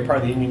 So, okay, you're part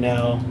of the union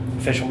now,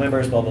 official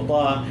members, blah, blah,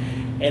 blah.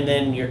 And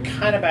then you're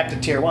kind of back to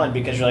Tier 1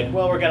 because you're like,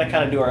 well, we're going to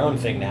kind of do our own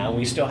thing now.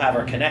 We still have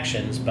our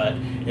connections, but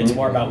it's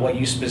more about what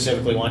you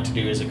specifically want to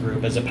do as a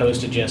group as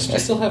opposed to just. I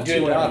still have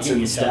 2 dots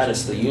in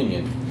status the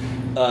union.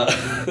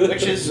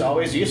 Which is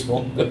always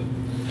useful.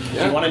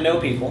 Yeah. You want to know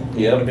people.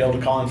 You want to be able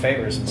to call in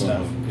favors and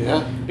stuff.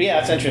 Yeah. But yeah,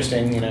 it's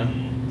interesting,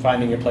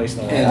 finding your place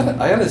in the world.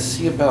 I got to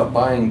see about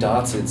buying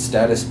dots in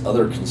status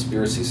other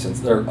conspiracy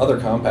other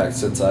compacts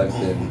since I've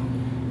been,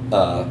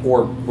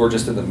 or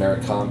just in the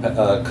merit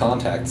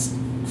contacts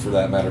for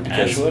that matter.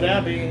 Because Ashwood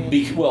Abbey.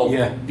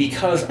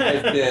 Because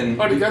I've been.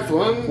 Oh, you got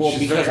one? Well,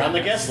 because on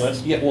the guest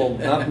list. Yeah, well,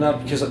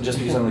 not because I'm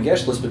on the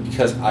guest list, but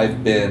because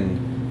I've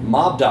been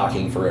mob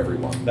docking for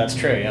everyone. That's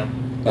true. Yeah.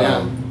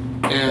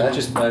 And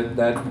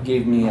that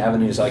gave me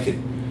avenues I could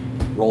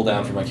roll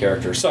down for my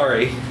character.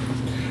 Sorry.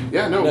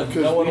 Yeah, no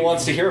one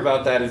wants to hear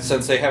about that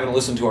since they haven't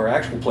listened to our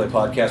actual play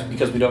podcast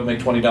because we don't make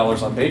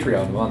 $20 on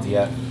Patreon a month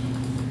yet,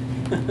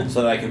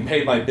 so that I can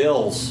pay my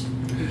bills.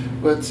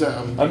 But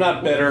I'm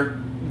not better.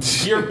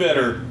 You're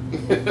better.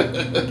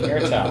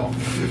 Carrot towel.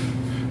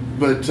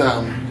 But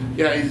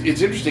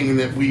it's interesting in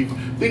that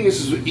thing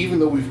is even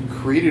though we've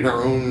created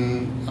our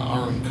own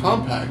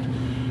compact,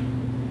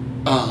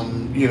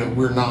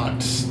 we're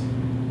not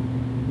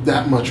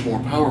that much more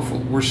powerful.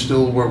 We're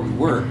still where we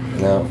were.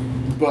 No.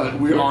 But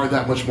we are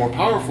that much more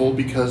powerful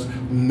because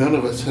none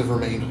of us have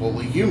remained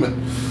wholly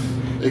human.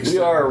 We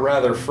are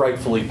rather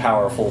frightfully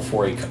powerful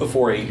for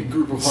a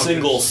group of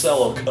single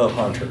cell of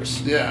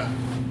hunters. Yeah.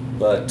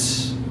 But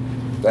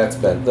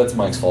that's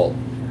Mike's fault.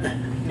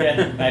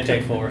 Yeah, I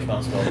take full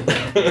responsibility.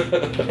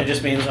 It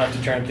just means I have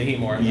to turn up the heat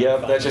more.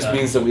 Yep, that just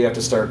means that we have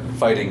to start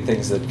fighting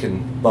things that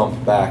can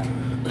bump back.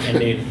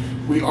 Indeed.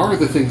 We are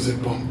the things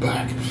that bump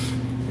back.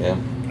 Yeah.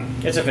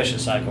 It's a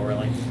vicious cycle,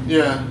 really.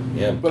 Yeah.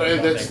 Yeah.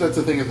 But that's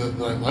the thing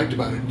that I liked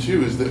about it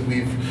too is that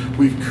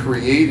we've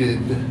created.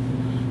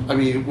 I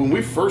mean, when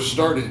we first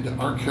started,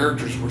 our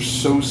characters were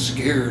so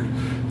scared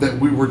that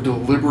we were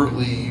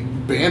deliberately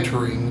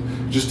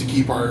bantering just to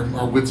keep our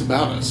wits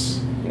about us.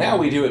 Now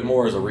we do it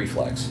more as a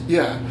reflex.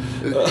 Yeah.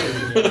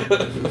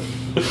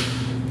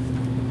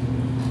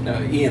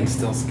 No, Ian's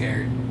still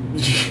scared.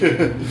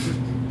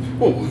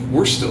 Well,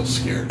 we're still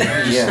scared.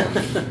 Yeah.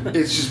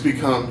 It's just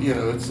become,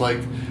 it's like...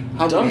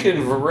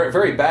 Duncan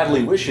very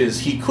badly wishes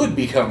he could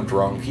become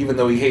drunk, even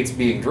though he hates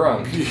being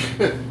drunk.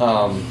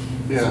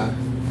 Yeah.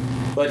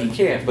 But he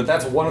can't. But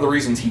that's one of the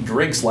reasons he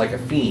drinks like a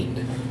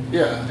fiend.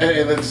 Yeah,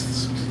 and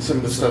that's some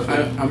of the stuff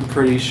that... I'm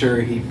pretty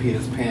sure he peed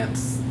his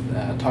pants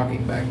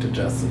talking back to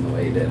Justin the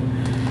way he did.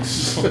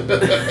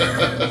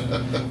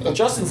 Well,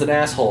 Justin's an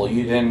asshole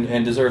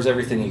and deserves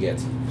everything he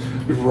gets.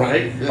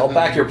 Right? I'll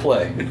back your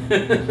play.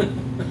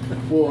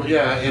 Well,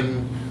 yeah,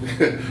 and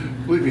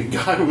believe me,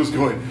 Guy was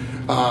going,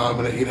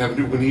 and I hate having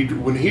to,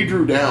 when he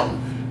drew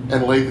down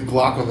and laid the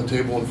Glock on the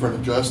table in front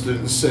of Justin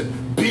and said,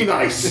 "Be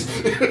nice,"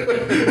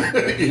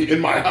 in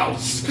my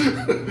house.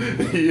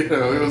 It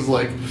was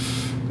like,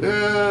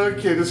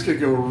 okay, this could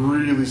go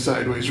really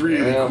sideways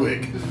really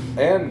quick.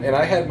 And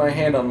I had my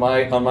hand on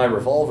my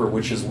revolver,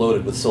 which is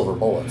loaded with silver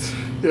bullets.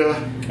 Yeah.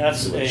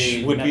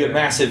 Which would be a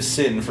massive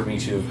sin for me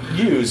to have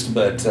used,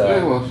 but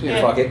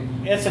fuck it.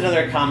 It's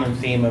another common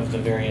theme of the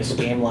various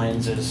game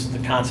lines is the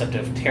concept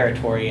of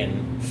territory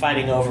and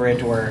fighting over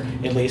it, or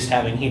at least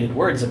having heated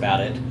words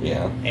about it.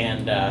 Yeah.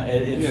 And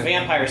in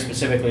Vampire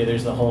specifically,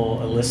 there's the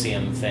whole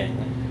Elysium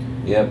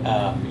thing. Yep.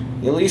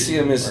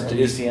 Elysium is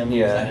Elysium.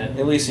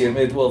 Elysium.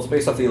 It's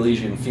based off the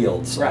Elysian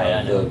Fields,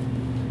 right? The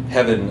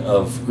heaven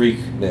of Greek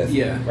myth.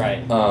 Yeah.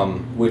 Right.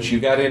 Which you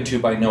got into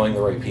by knowing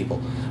the right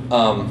people.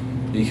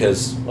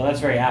 Because that's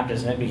very apt,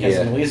 isn't it? Because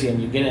in Elysium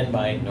you get in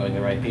by knowing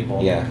the right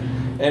people. Yeah.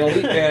 And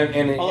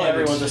although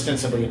everyone's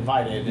ostensibly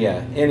invited.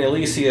 Yeah. In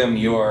Elysium,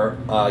 you are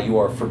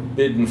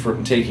forbidden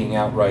from taking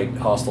outright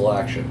hostile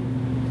action.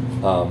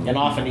 And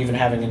often even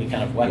having any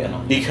kind of weapon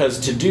on. Because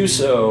to do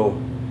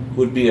so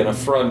would be an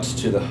affront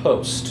to the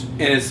host.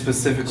 And it's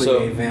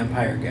specifically a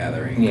vampire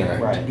gathering. Yeah.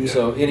 Right. Yeah.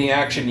 So any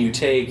action you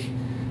take,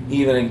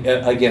 even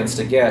against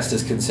a guest,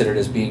 is considered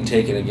as being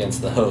taken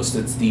against the host.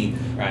 It's the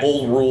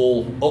old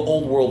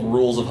world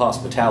rules of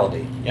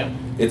hospitality. Yep.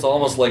 It's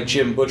almost like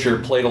Jim Butcher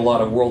played a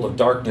lot of World of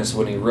Darkness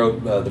when he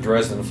wrote the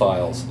Dresden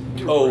Files.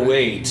 Oh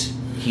wait,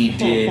 he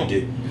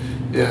did.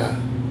 Yeah.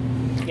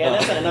 Yeah,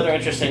 that's another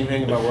interesting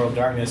thing about World of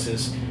Darkness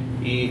is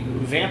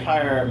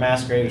Vampire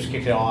Masquerade, which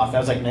kicked it off, that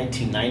was like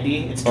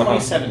 1990. It's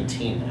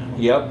 2017 now.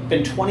 Yep.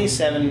 Been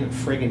 27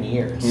 friggin'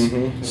 years.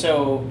 Mm-hmm.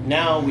 So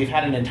now we've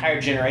had an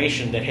entire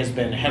generation that has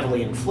been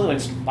heavily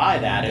influenced by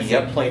that. If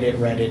they played it,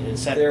 read it,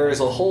 etc. There is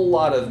a whole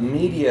lot of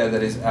media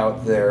that is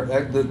out there.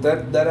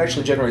 That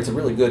actually generates a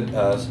really good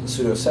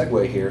pseudo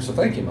segue here. So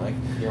thank you, Mike.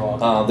 You're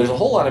welcome. There's a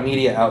whole lot of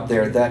media out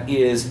there that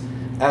is,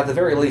 at the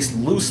very least,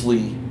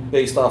 loosely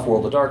based off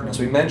World of Darkness.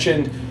 We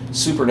mentioned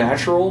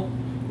Supernatural,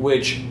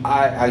 which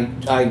I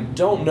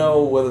don't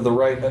know whether the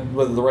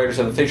writers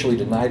have officially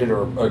denied it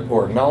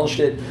or acknowledged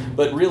it,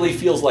 but really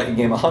feels like a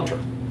game of Hunter.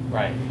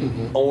 Right.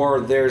 Mm-hmm.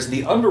 Or there's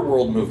the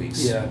Underworld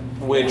movies,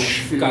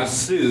 which got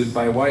sued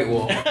by White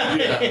Wolf.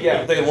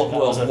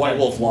 White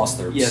Wolf lost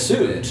their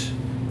suit,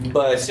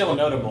 but it's still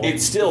notable.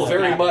 It's still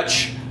very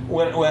much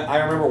when I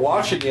remember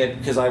watching it,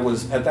 because I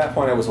was at that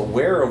point I was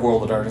aware of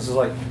World of Darkness. It's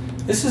like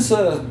this is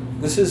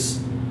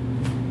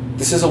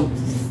a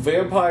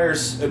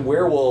vampires and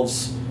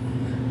werewolves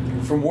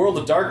from World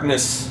of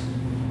Darkness.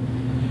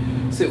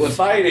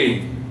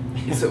 Fighting.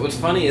 So what's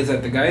funny is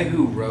that the guy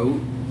who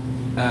wrote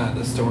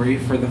the story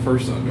for the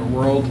first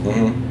Underworld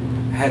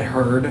had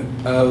heard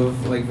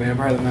of like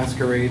Vampire the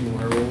Masquerade and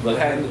Werewolf,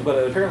 but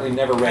apparently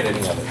never read any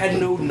of it. Had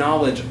no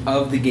knowledge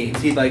of the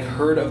games. He'd like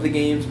heard of the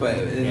games,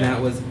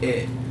 that was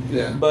it.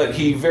 Yeah. But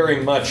he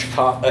very much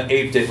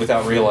aped it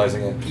without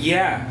realizing it.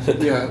 Yeah.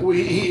 Yeah. Well,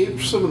 he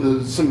aped some of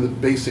the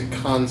basic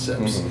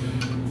concepts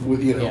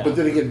with but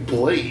then again,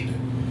 Blade.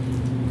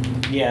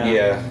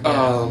 Yeah.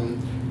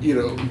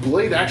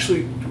 Blade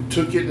actually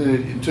took it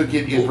in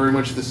very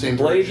much the same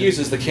Blade direction.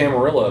 uses the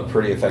Camarilla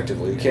pretty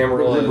effectively.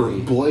 Remember,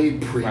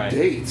 Blade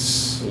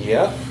predates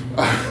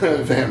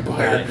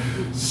Vampire.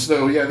 Right.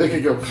 So yeah, they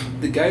could go.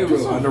 The guy who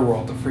wrote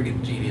Underworld, a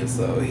freaking genius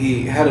though.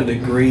 He had a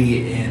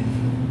degree in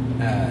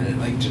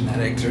like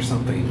genetics or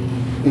something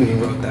when he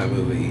wrote that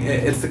movie.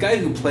 It's the guy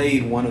who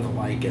played one of the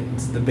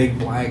Lycans, the big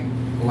black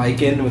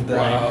Lycan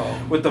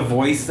with the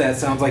voice that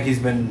sounds like he's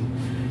been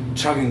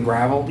chugging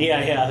gravel.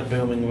 Yeah, the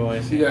booming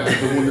voice. Yeah,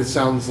 the one that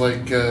sounds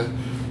like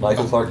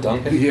Michael Clark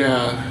Duncan.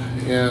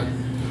 Yeah.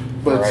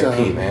 But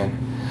R.I.P. Man.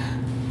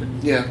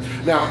 Yeah.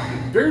 Now,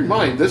 bear in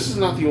mind, this is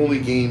not the only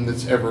game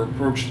that's ever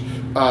approached.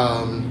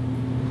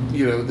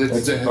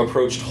 That's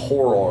approached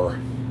horror.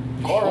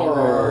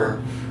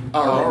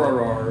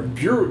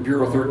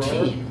 Bureau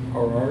 13.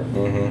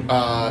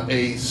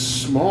 A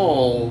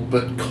small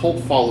but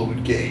cult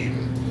followed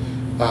game.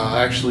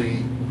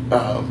 Actually,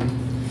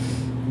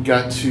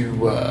 got to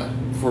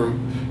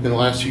in the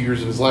last 2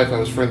 years of his life, I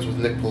was friends with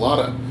Nick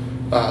Pilata,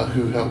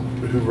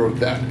 who wrote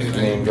that.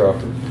 Name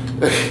dropper.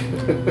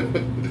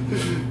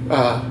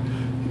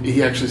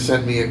 He actually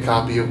sent me a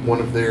copy of one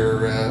of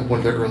their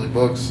early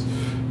books.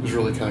 It was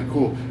really kind of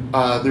cool.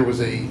 There was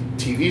a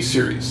TV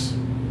series.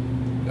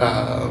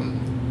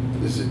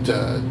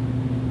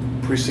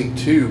 Precinct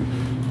 2,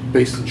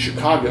 based in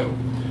Chicago,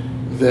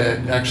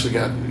 that actually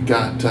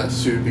got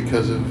sued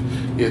because of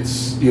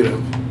its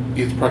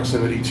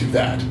proximity to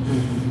that.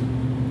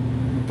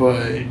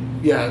 But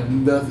yeah,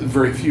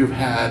 very few have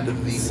had the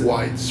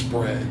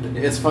widespread.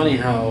 It's funny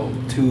how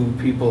two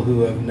people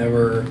who have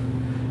never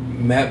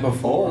met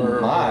before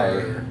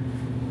or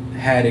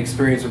had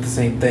experience with the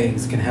same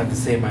things can have the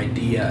same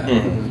idea.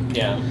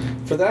 Yeah.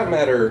 For that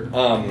matter,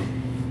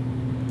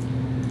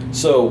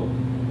 so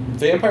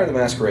Vampire the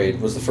Masquerade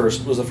was the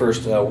first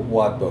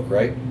WAD book,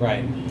 right?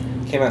 Right.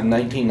 Came out in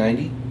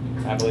 1990.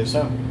 I believe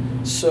so.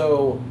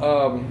 So,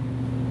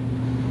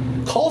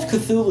 Call of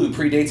Cthulhu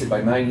predates it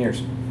by 9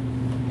 years.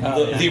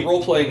 The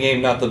role-playing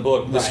game, not the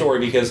book, the story,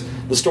 because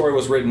the story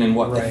was written in, the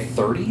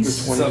 30s?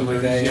 Something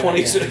like that.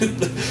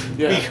 20s.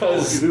 Yeah. Because, Call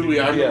of Cthulhu,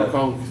 I remember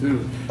Call of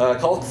Cthulhu.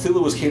 Call of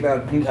Cthulhu came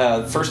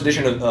out, first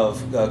edition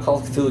of Call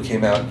of Cthulhu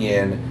came out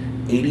in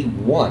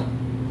 81,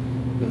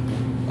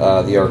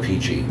 the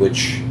RPG,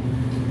 which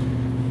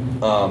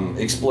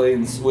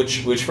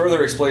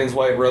further explains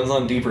why it runs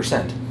on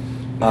D%.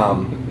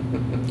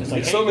 It's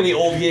like, so many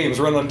old games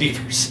run on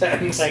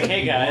D%. It's like,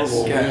 hey guys,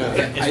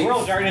 is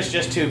World of Darkness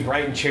just too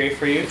bright and cheery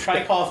for you?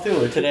 Try Call of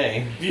Cthulhu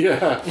today.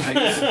 Yeah.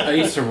 I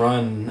used to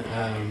run,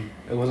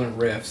 it wasn't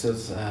Rifts, it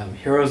was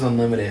Heroes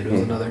Unlimited. It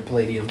was another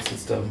Palladium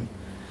system.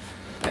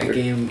 That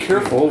game.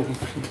 Careful,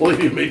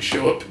 Palladium may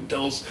show up and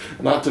tell us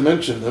not to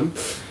mention them.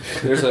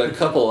 There's a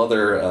couple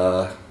other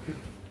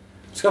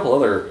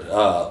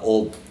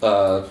old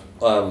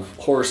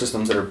horror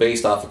systems that are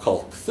based off of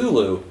Call of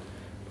Cthulhu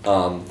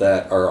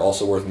that are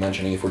also worth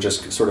mentioning if we're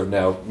just sort of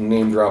now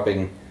name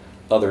dropping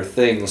other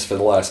things for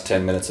the last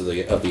 10 minutes of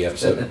the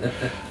episode.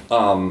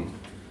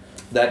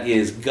 That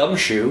is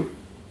Gumshoe,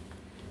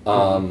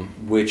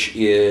 which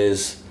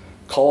is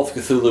Call of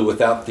Cthulhu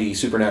without the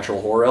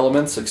supernatural horror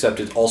elements, except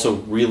it also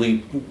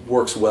really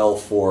works well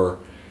for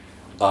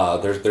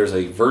there's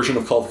a version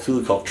of Call of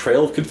Cthulhu called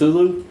Trail of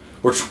Cthulhu,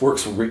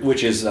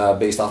 which is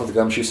based off of the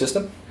Gumshoe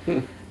system.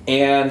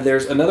 And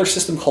there's another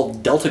system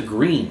called Delta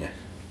Green,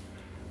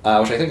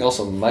 which I think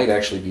also might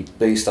actually be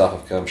based off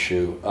of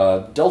Gumshoe.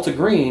 Delta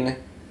Green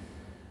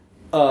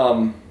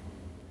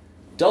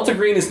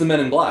is the Men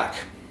in Black.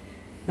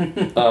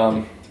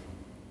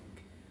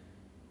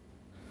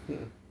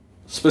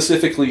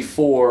 specifically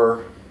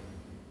for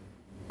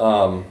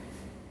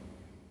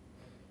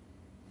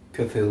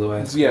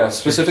Cthulhu. Yeah,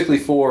 specifically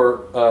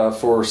for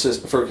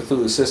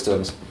Cthulhu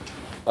systems,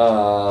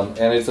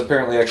 and it's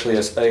apparently actually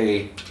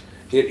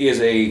it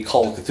is a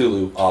Call of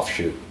Cthulhu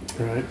offshoot.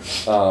 Right.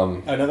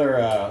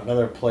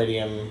 Another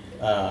Palladium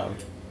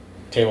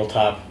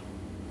tabletop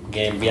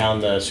game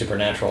beyond the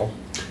Supernatural.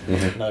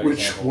 Mm-hmm.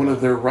 Which one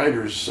of their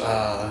writers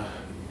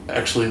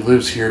actually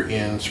lives here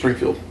in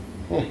Springfield.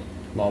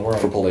 Small world.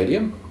 For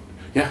Palladium?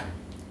 Yeah.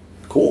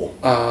 Cool.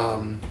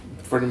 A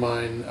friend of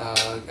mine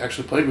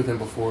actually played with him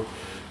before.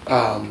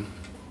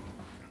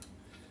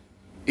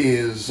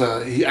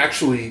 He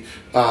actually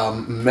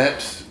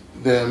met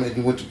them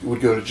and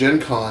would go to Gen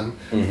Con,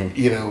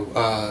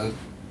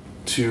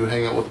 to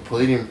hang out with the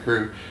Palladium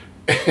crew.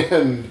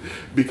 And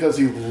because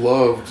he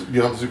loved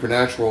Beyond the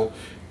Supernatural,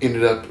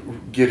 ended up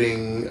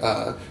getting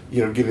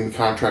the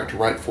contract to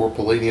write for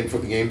Palladium for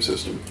the game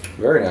system.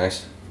 Very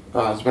nice.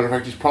 As a matter of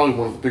fact, he's probably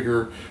one of the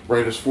bigger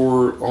writers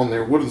on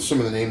there. What are some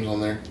of the names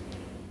on there?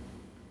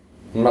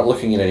 I'm not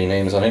looking at any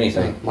names on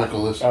anything.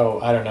 Michael is. Oh,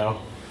 I don't know.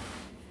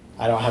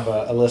 I don't have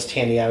a list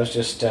handy. I was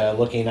just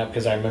looking up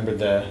because I remembered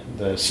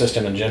the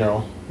system in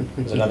general.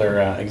 It's another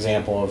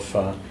example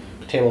of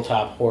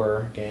tabletop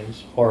horror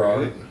games.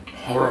 Horror.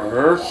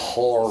 Horror.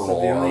 So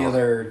the only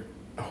other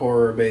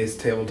horror-based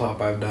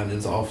tabletop I've done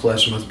is All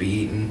Flesh Must Be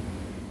Eaten,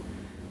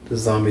 the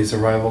zombie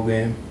survival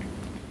game.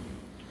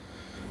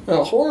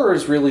 Well, horror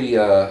is really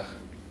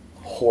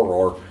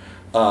horror.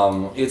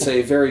 It's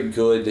a very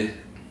good.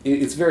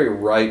 It's very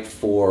ripe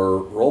for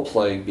role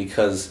playing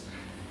because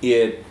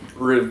it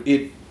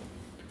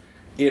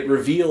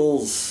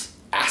reveals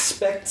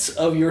aspects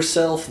of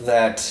yourself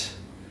that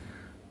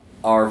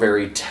are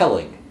very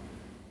telling.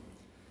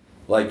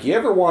 Like, you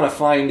ever want to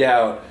find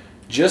out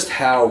just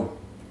how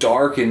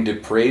dark and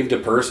depraved a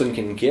person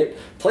can get?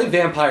 Play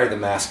Vampire the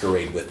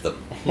Masquerade with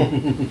them.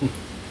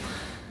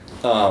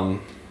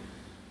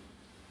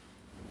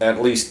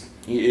 At least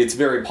it's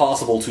very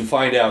possible to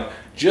find out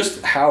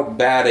just how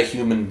bad a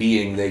human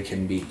being they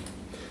can be.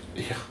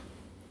 Yeah.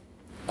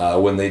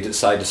 When they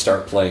decide to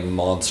start playing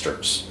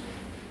monsters.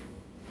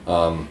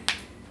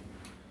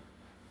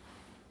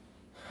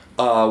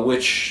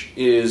 Which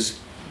is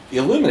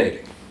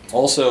illuminating.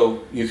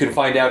 Also, you can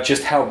find out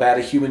just how bad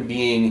a human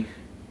being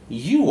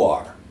you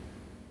are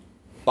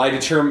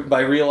by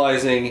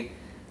realizing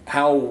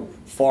how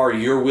far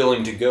you're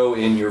willing to go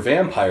in your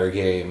vampire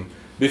game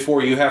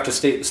before you have to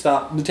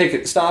stop and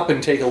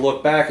take a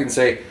look back and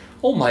say,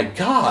 "Oh my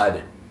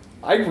God,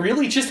 I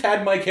really just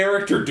had my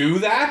character do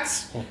that?"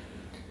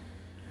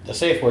 The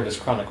safe word is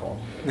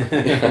chronicle.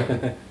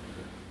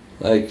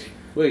 Like,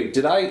 wait,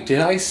 did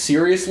I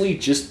seriously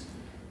just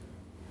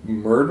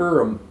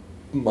murder a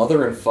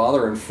mother and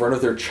father in front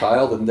of their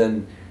child and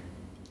then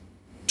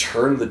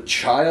turn the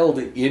child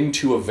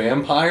into a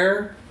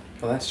vampire?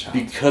 Well, that's child.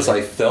 Because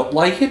I felt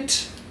like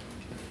it?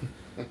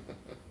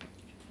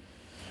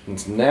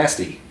 It's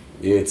nasty.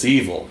 It's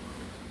evil.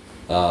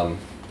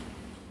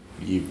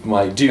 You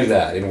might do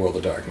that in World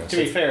of Darkness. To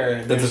be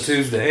fair, That's a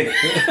Tuesday.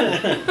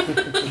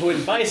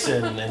 when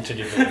Bison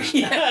introduced.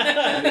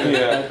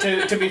 Yeah.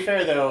 To be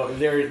fair though,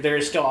 there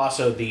is still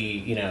also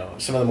the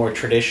some of the more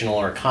traditional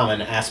or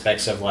common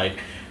aspects of like,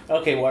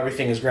 okay, well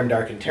everything is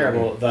grimdark and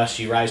terrible, thus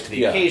you rise to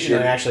the occasion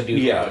and actually do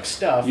heroic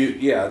stuff.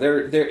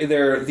 They're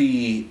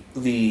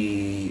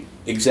the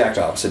exact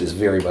opposite is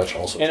very much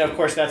also. And of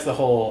course that's the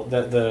whole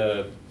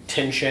the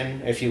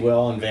tension, if you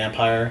will, in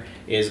Vampire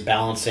is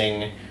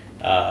balancing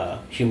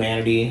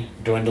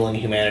dwindling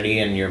humanity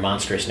and your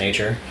monstrous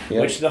nature.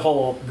 Yep. Which the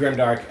whole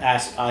grimdark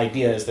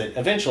idea is that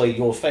eventually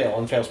you will fail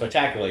and fail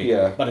spectacularly.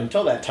 Yeah. But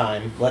until that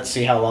time, let's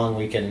see how long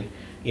we can,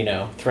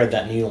 thread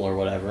that needle or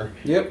whatever.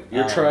 Yep,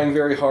 you're trying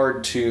very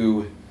hard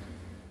to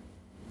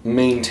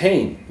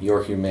maintain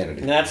your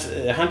humanity. And that's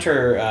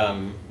Hunter.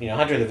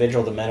 Hunter the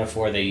Vigil. The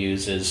metaphor they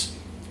use is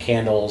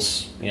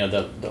candles.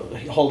 The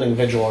holding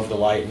vigil over the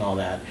light and all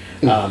that.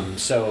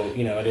 So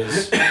it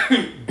is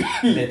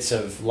bits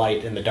of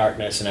light in the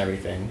darkness and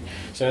everything.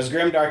 So as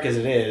grimdark as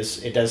it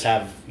is, it does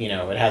have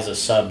it has a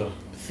sub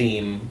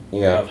theme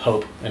of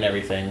hope and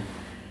everything.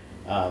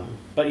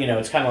 But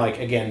it's kind of like,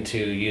 again, to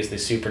use the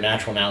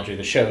Supernatural analogy,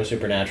 the show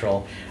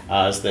Supernatural,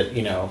 is that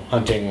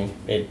hunting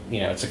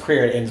it's a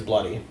career, it ends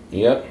bloody.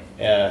 Yep.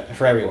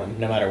 For everyone,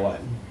 no matter what.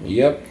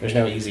 Yep. There's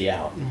no easy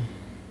out.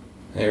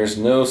 There's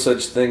no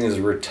such thing as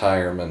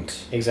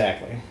retirement.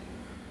 Exactly.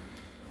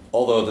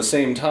 Although at the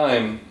same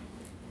time,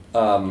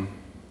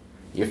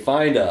 you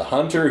find a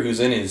hunter who's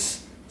in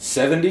his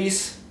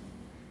 70s,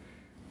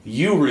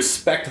 you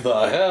respect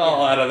the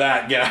hell out of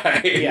that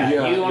guy.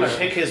 Yeah, you want to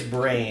pick his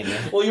brain.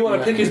 Well, you want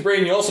to pick his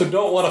brain. You also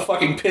don't want to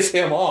fucking piss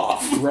him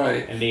off.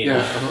 Right. Indeed.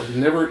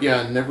 Never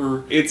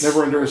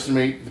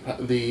underestimate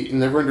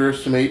never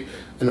underestimate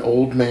an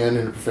old man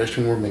in a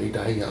profession where many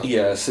die young.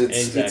 Yes, it's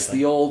Exactly.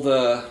 the old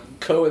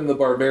Cohen the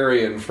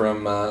Barbarian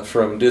from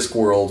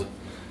Discworld.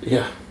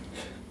 Yeah.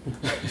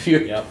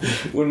 Yep.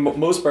 When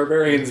most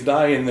barbarians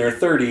die in their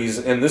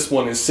 30s, and this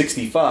one is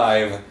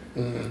 65.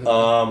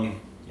 Mm-hmm.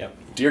 Yep.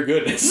 Dear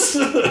goodness.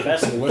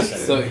 Best listen.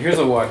 So here's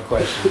a wild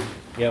question.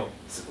 Yo.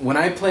 When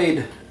I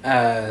played,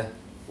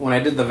 when I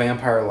did the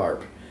Vampire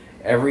LARP,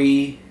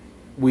 every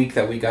week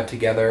that we got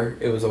together,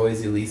 it was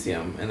always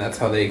Elysium, and that's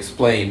how they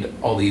explained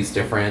all these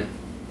different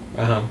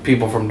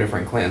people from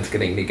different clans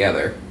getting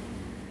together.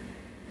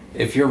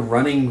 If you're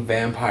running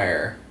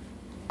Vampire,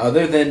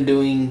 other than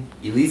doing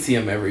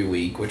Elysium every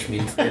week, which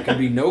means there can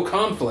be no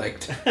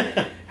conflict,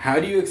 how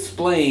do you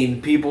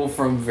explain people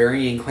from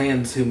varying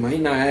clans who might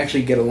not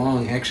actually get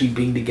along actually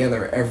being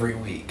together every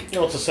week? You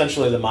know, it's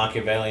essentially the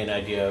Machiavellian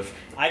idea of,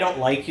 I don't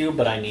like you,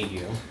 but I need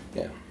you.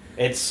 Yeah.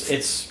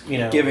 It's you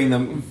know... Giving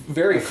them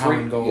very a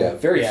common goal. Yeah,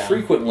 very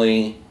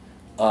frequently,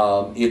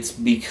 it's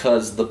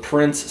because the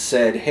prince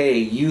said, hey,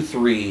 you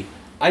three,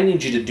 I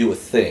need you to do a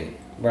thing.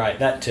 Right,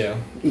 that too.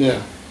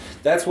 Yeah.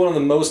 That's one of the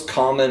most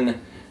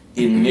common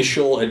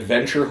initial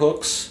adventure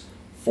hooks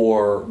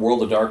for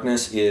World of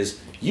Darkness is,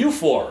 you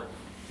four,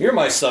 you're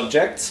my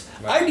subjects.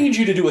 Right. I need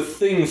you to do a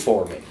thing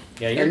for me.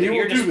 Yeah,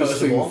 you're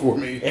disposable for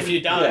me. If you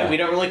die, we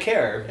don't really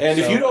care. And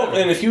so, if you don't,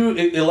 and if you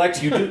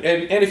elect, you do,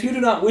 and if you do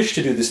not wish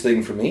to do this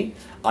thing for me,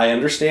 I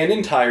understand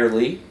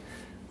entirely.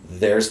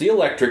 There's the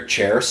electric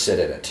chair. Sit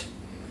in it.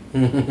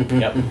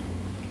 Yep.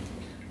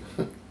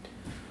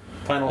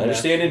 Final. I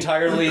understand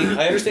entirely.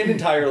 I understand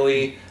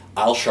entirely.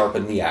 I'll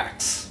sharpen the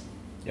axe.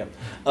 Yep.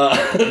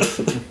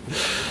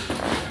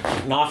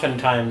 And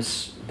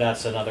oftentimes,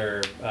 that's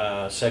another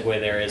segue.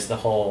 There is the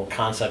whole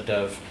concept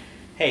of,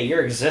 hey,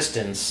 your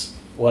existence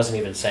wasn't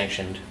even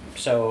sanctioned.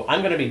 So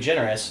I'm going to be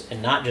generous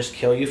and not just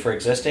kill you for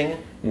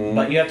existing,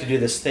 but you have to do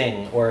this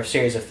thing or a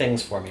series of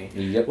things for me.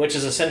 Yep. Which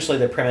is essentially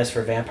the premise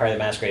for Vampire the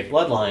Masquerade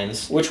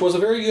Bloodlines. Which was a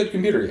very good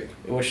computer game.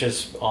 Which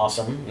is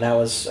awesome. And that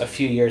was a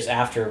few years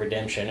after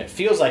Redemption. It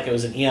feels like it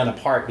was an eon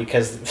apart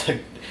because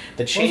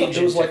the change...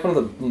 It was like one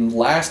of the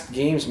last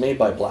games made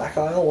by Black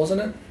Isle,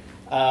 wasn't it?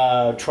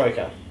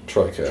 Troika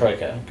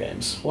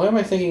games. Why am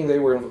I thinking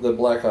that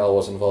Black Isle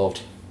was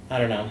involved? I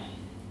don't know.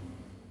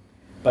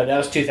 But that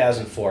was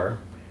 2004.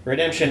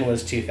 Redemption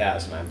was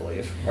 2000, I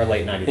believe, or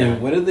late 99.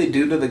 And what did they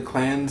do to the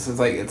clans? It's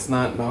like it's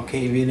not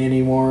Malkavian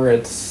anymore.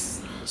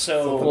 It's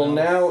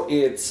now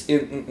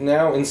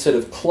now instead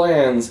of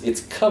clans,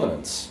 it's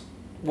covenants.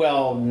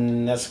 Well,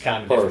 that's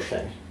kind of a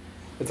different thing.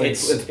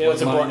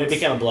 It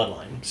became a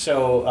bloodline.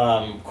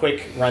 So,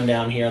 quick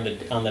rundown here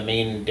on the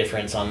main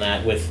difference on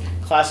that with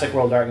Classic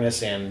World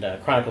Darkness and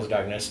Chronicles of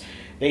Darkness.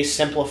 They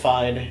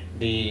simplified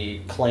the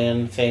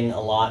clan thing a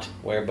lot,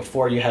 where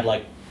before you had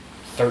like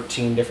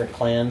 13 different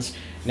clans.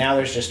 Now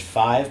there's just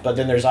 5, but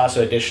then there's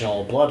also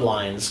additional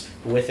bloodlines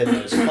within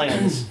those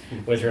clans,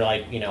 which are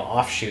like,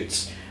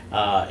 offshoots.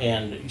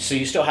 And so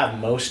you still have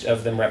most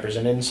of them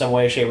represented in some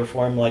way, shape, or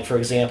form. Like, for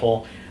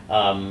example,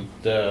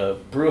 the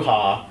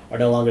Brujah are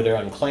no longer their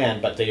own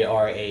clan, but they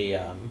are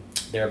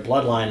they're a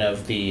bloodline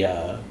of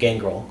the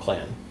Gangrel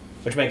clan.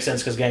 Which makes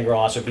sense because Gangrel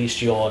also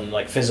bestial and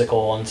like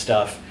physical and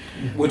stuff.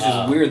 Which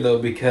is weird though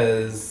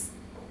because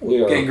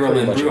Gangrel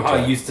and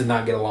Brujah used to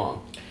not get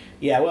along.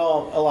 Yeah,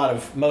 well,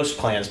 most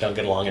clans don't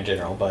get along in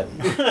general, but...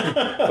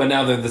 but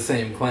now they're the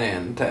same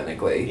clan,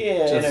 technically.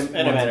 Yeah, just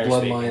in a manner of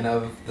bloodline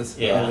of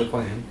the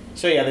clan.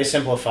 So yeah, they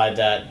simplified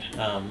that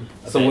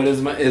so what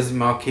is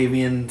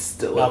Malkavian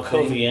still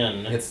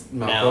Malkovian. It's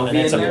Malkovian now, and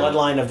it's a now?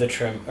 bloodline of the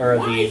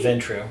the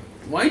Ventru.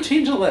 Why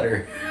change a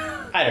letter?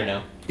 I don't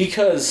know.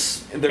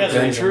 Because they're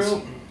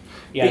Ventru?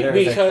 Yeah,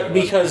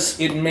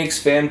 because it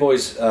makes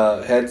fanboys'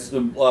 heads,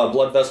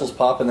 blood vessels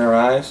pop in their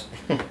eyes.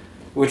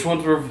 Which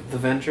ones were the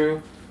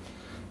Ventru?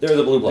 They're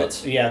the Blue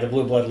Bloods. Yeah, the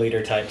Blue Blood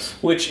leader types.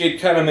 Which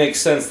it kind of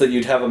makes sense that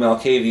you'd have a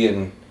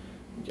Malkavian.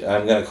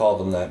 I'm going to call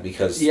them that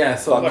because... Yeah,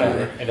 so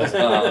whatever. It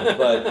doesn't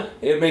but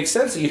it makes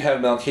sense that you'd have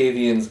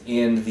Malkavians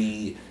in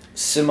the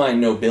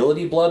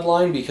semi-nobility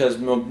bloodline because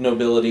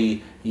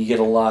nobility, you get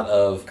a lot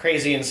of...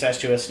 Crazy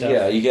incestuous stuff.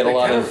 Yeah, you get a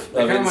lot of incest.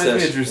 That kind of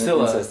reminds me of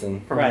Drusilla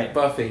from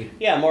Buffy.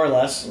 Yeah, more or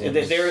less.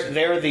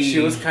 They're the... She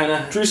was kind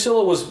of...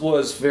 Drusilla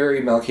was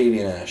very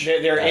Malkavian-ish.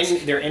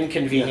 They're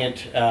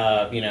inconvenient,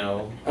 I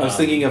was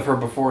thinking of her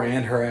before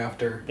and her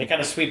after. They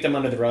kind of sweep them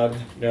under the rug.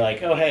 They're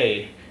like, oh,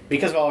 hey,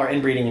 because of all our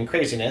inbreeding and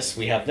craziness,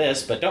 we have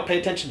this, but don't pay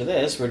attention to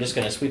this. We're just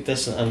going to sweep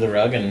this under the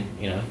rug and,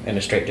 in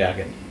a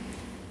straitjacket.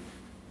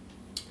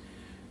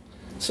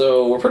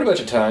 So, we're pretty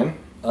much at time.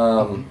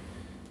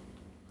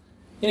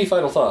 Any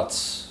final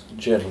thoughts,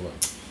 gentlemen?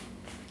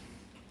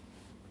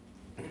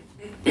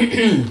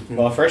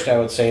 Well, first I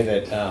would say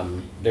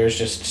that there's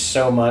just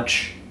so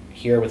much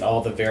here with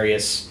all the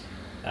various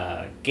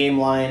game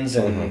lines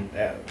and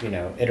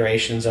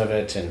iterations of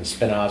it and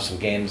spin-offs and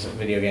games,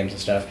 video games and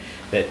stuff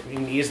that you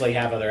can easily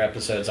have other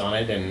episodes on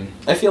it. And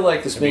I feel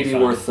like this may be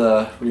worth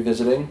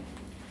revisiting.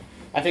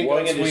 I think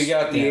once we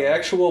got the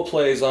actual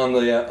plays on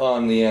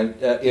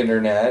the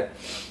internet.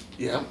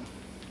 Yeah.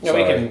 No,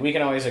 we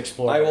can always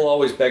explore. I will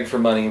always beg for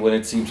money when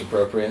it seems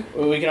appropriate.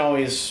 We can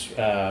always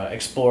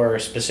explore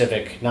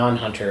specific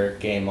non-hunter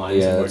game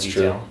lines in more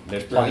detail. True.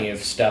 There's plenty of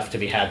stuff to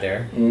be had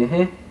there.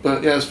 Mm-hmm.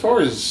 But yeah, as far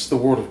as the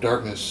World of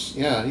Darkness,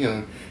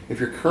 if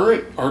your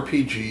current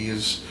RPG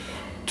is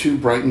too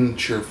bright and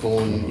cheerful,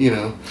 and you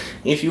know.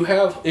 If you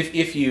have,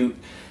 if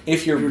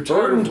you're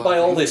burdened by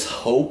all this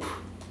hope,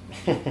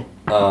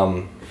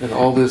 and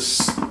all this,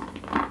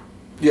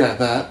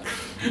 that.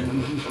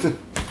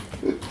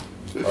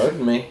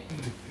 Pardon me.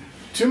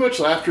 Too much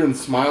laughter and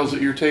smiles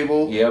at your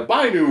table. Yep.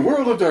 Buy new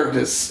World of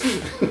Darkness.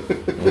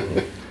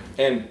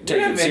 And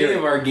take have any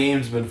of our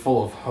games been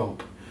full of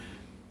hope?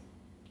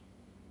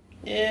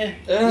 Yeah.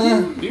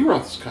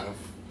 Eroth's kind of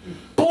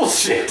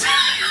bullshit.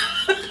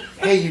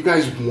 Hey, you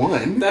guys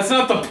won. That's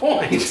not the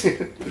point.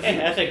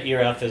 Yeah, I think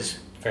Eroth is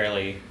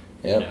fairly.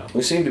 Yeah, You know,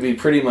 we seem to be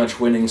pretty much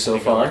winning so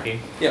far. lucky.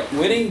 Yeah,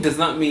 winning does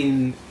not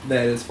mean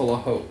that it's full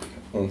of hope.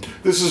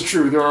 This is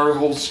true. There are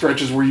whole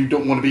stretches where you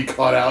don't want to be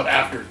caught out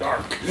after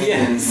dark.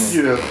 Yes.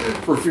 You know,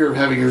 for fear of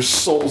having your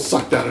soul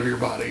sucked out of your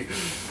body.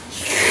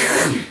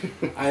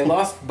 I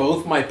lost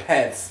both my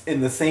pets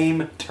in the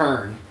same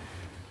turn.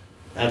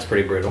 That's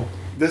pretty brutal.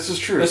 This is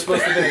true. This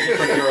must have been a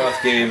different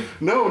Eroth game.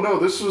 No,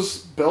 this was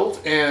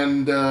Belt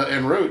and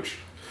Roach.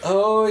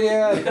 Oh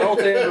yeah,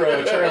 Belt and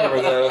Roach. I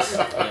remember those.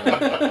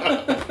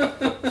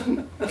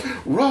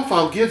 Rough,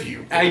 I'll give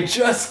you. I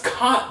just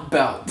caught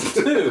Belt,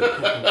 too.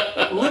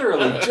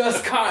 Literally,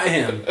 just caught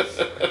him.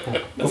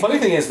 The funny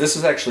thing is, this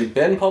has actually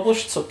been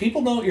published, so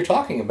people know what you're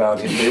talking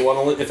about if they want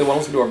to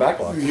listen to our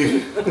backlog.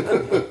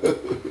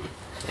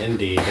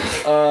 Indeed.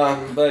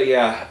 But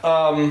yeah,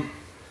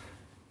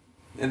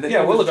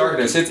 Will of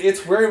Darkness. It's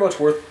very much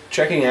worth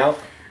checking out.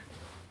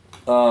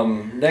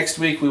 Next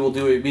week we will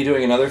be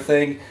doing another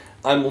thing.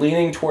 I'm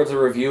leaning towards a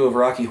review of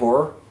Rocky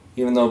Horror,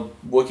 even though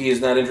Wookiee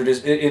is not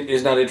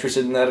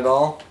interested in that at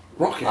all.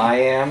 Rocky. I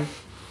am.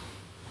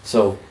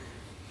 So,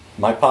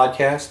 my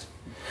podcast.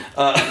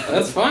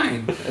 That's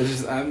fine.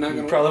 I'm not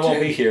going to Probably won't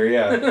be here,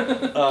 yeah.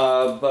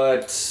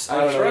 But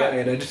I don't know.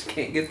 tried. I just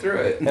can't get through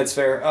it. That's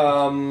fair.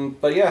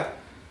 But yeah,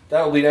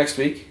 that will be next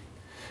week.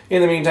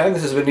 In the meantime,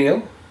 this has been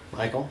Neil.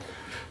 Michael?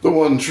 The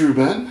one true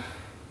Ben.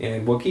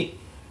 And Wookiee.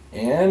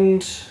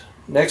 And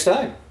next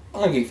time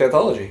on Geek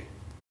Pathology.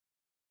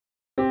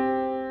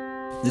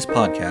 This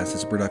podcast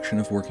is a production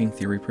of Working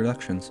Theory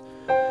Productions.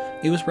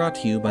 It was brought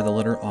to you by the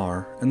letter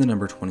R and the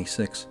number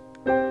 26.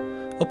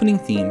 Opening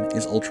theme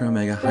is Ultra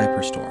Mega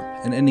Hyperstorm,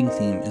 and ending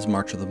theme is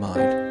March of the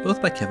Mind,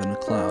 both by Kevin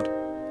MacLeod.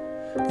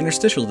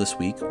 Interstitial this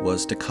week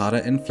was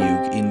Toccata and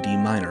Fugue in D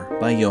minor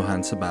by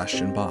Johann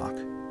Sebastian Bach.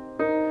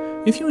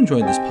 If you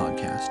enjoyed this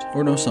podcast,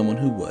 or know someone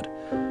who would,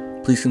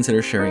 please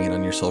consider sharing it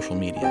on your social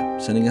media,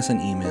 sending us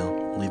an email,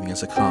 leaving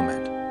us a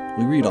comment.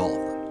 We read all of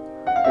them.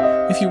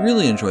 If you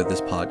really enjoyed this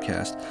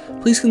podcast,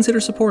 please consider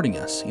supporting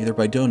us, either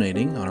by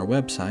donating on our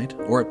website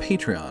or at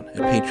Patreon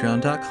at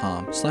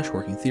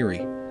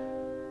patreon.com/workingtheory.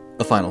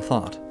 A final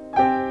thought.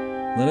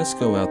 Let us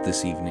go out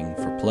this evening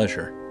for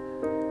pleasure.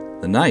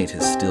 The night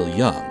is still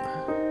young,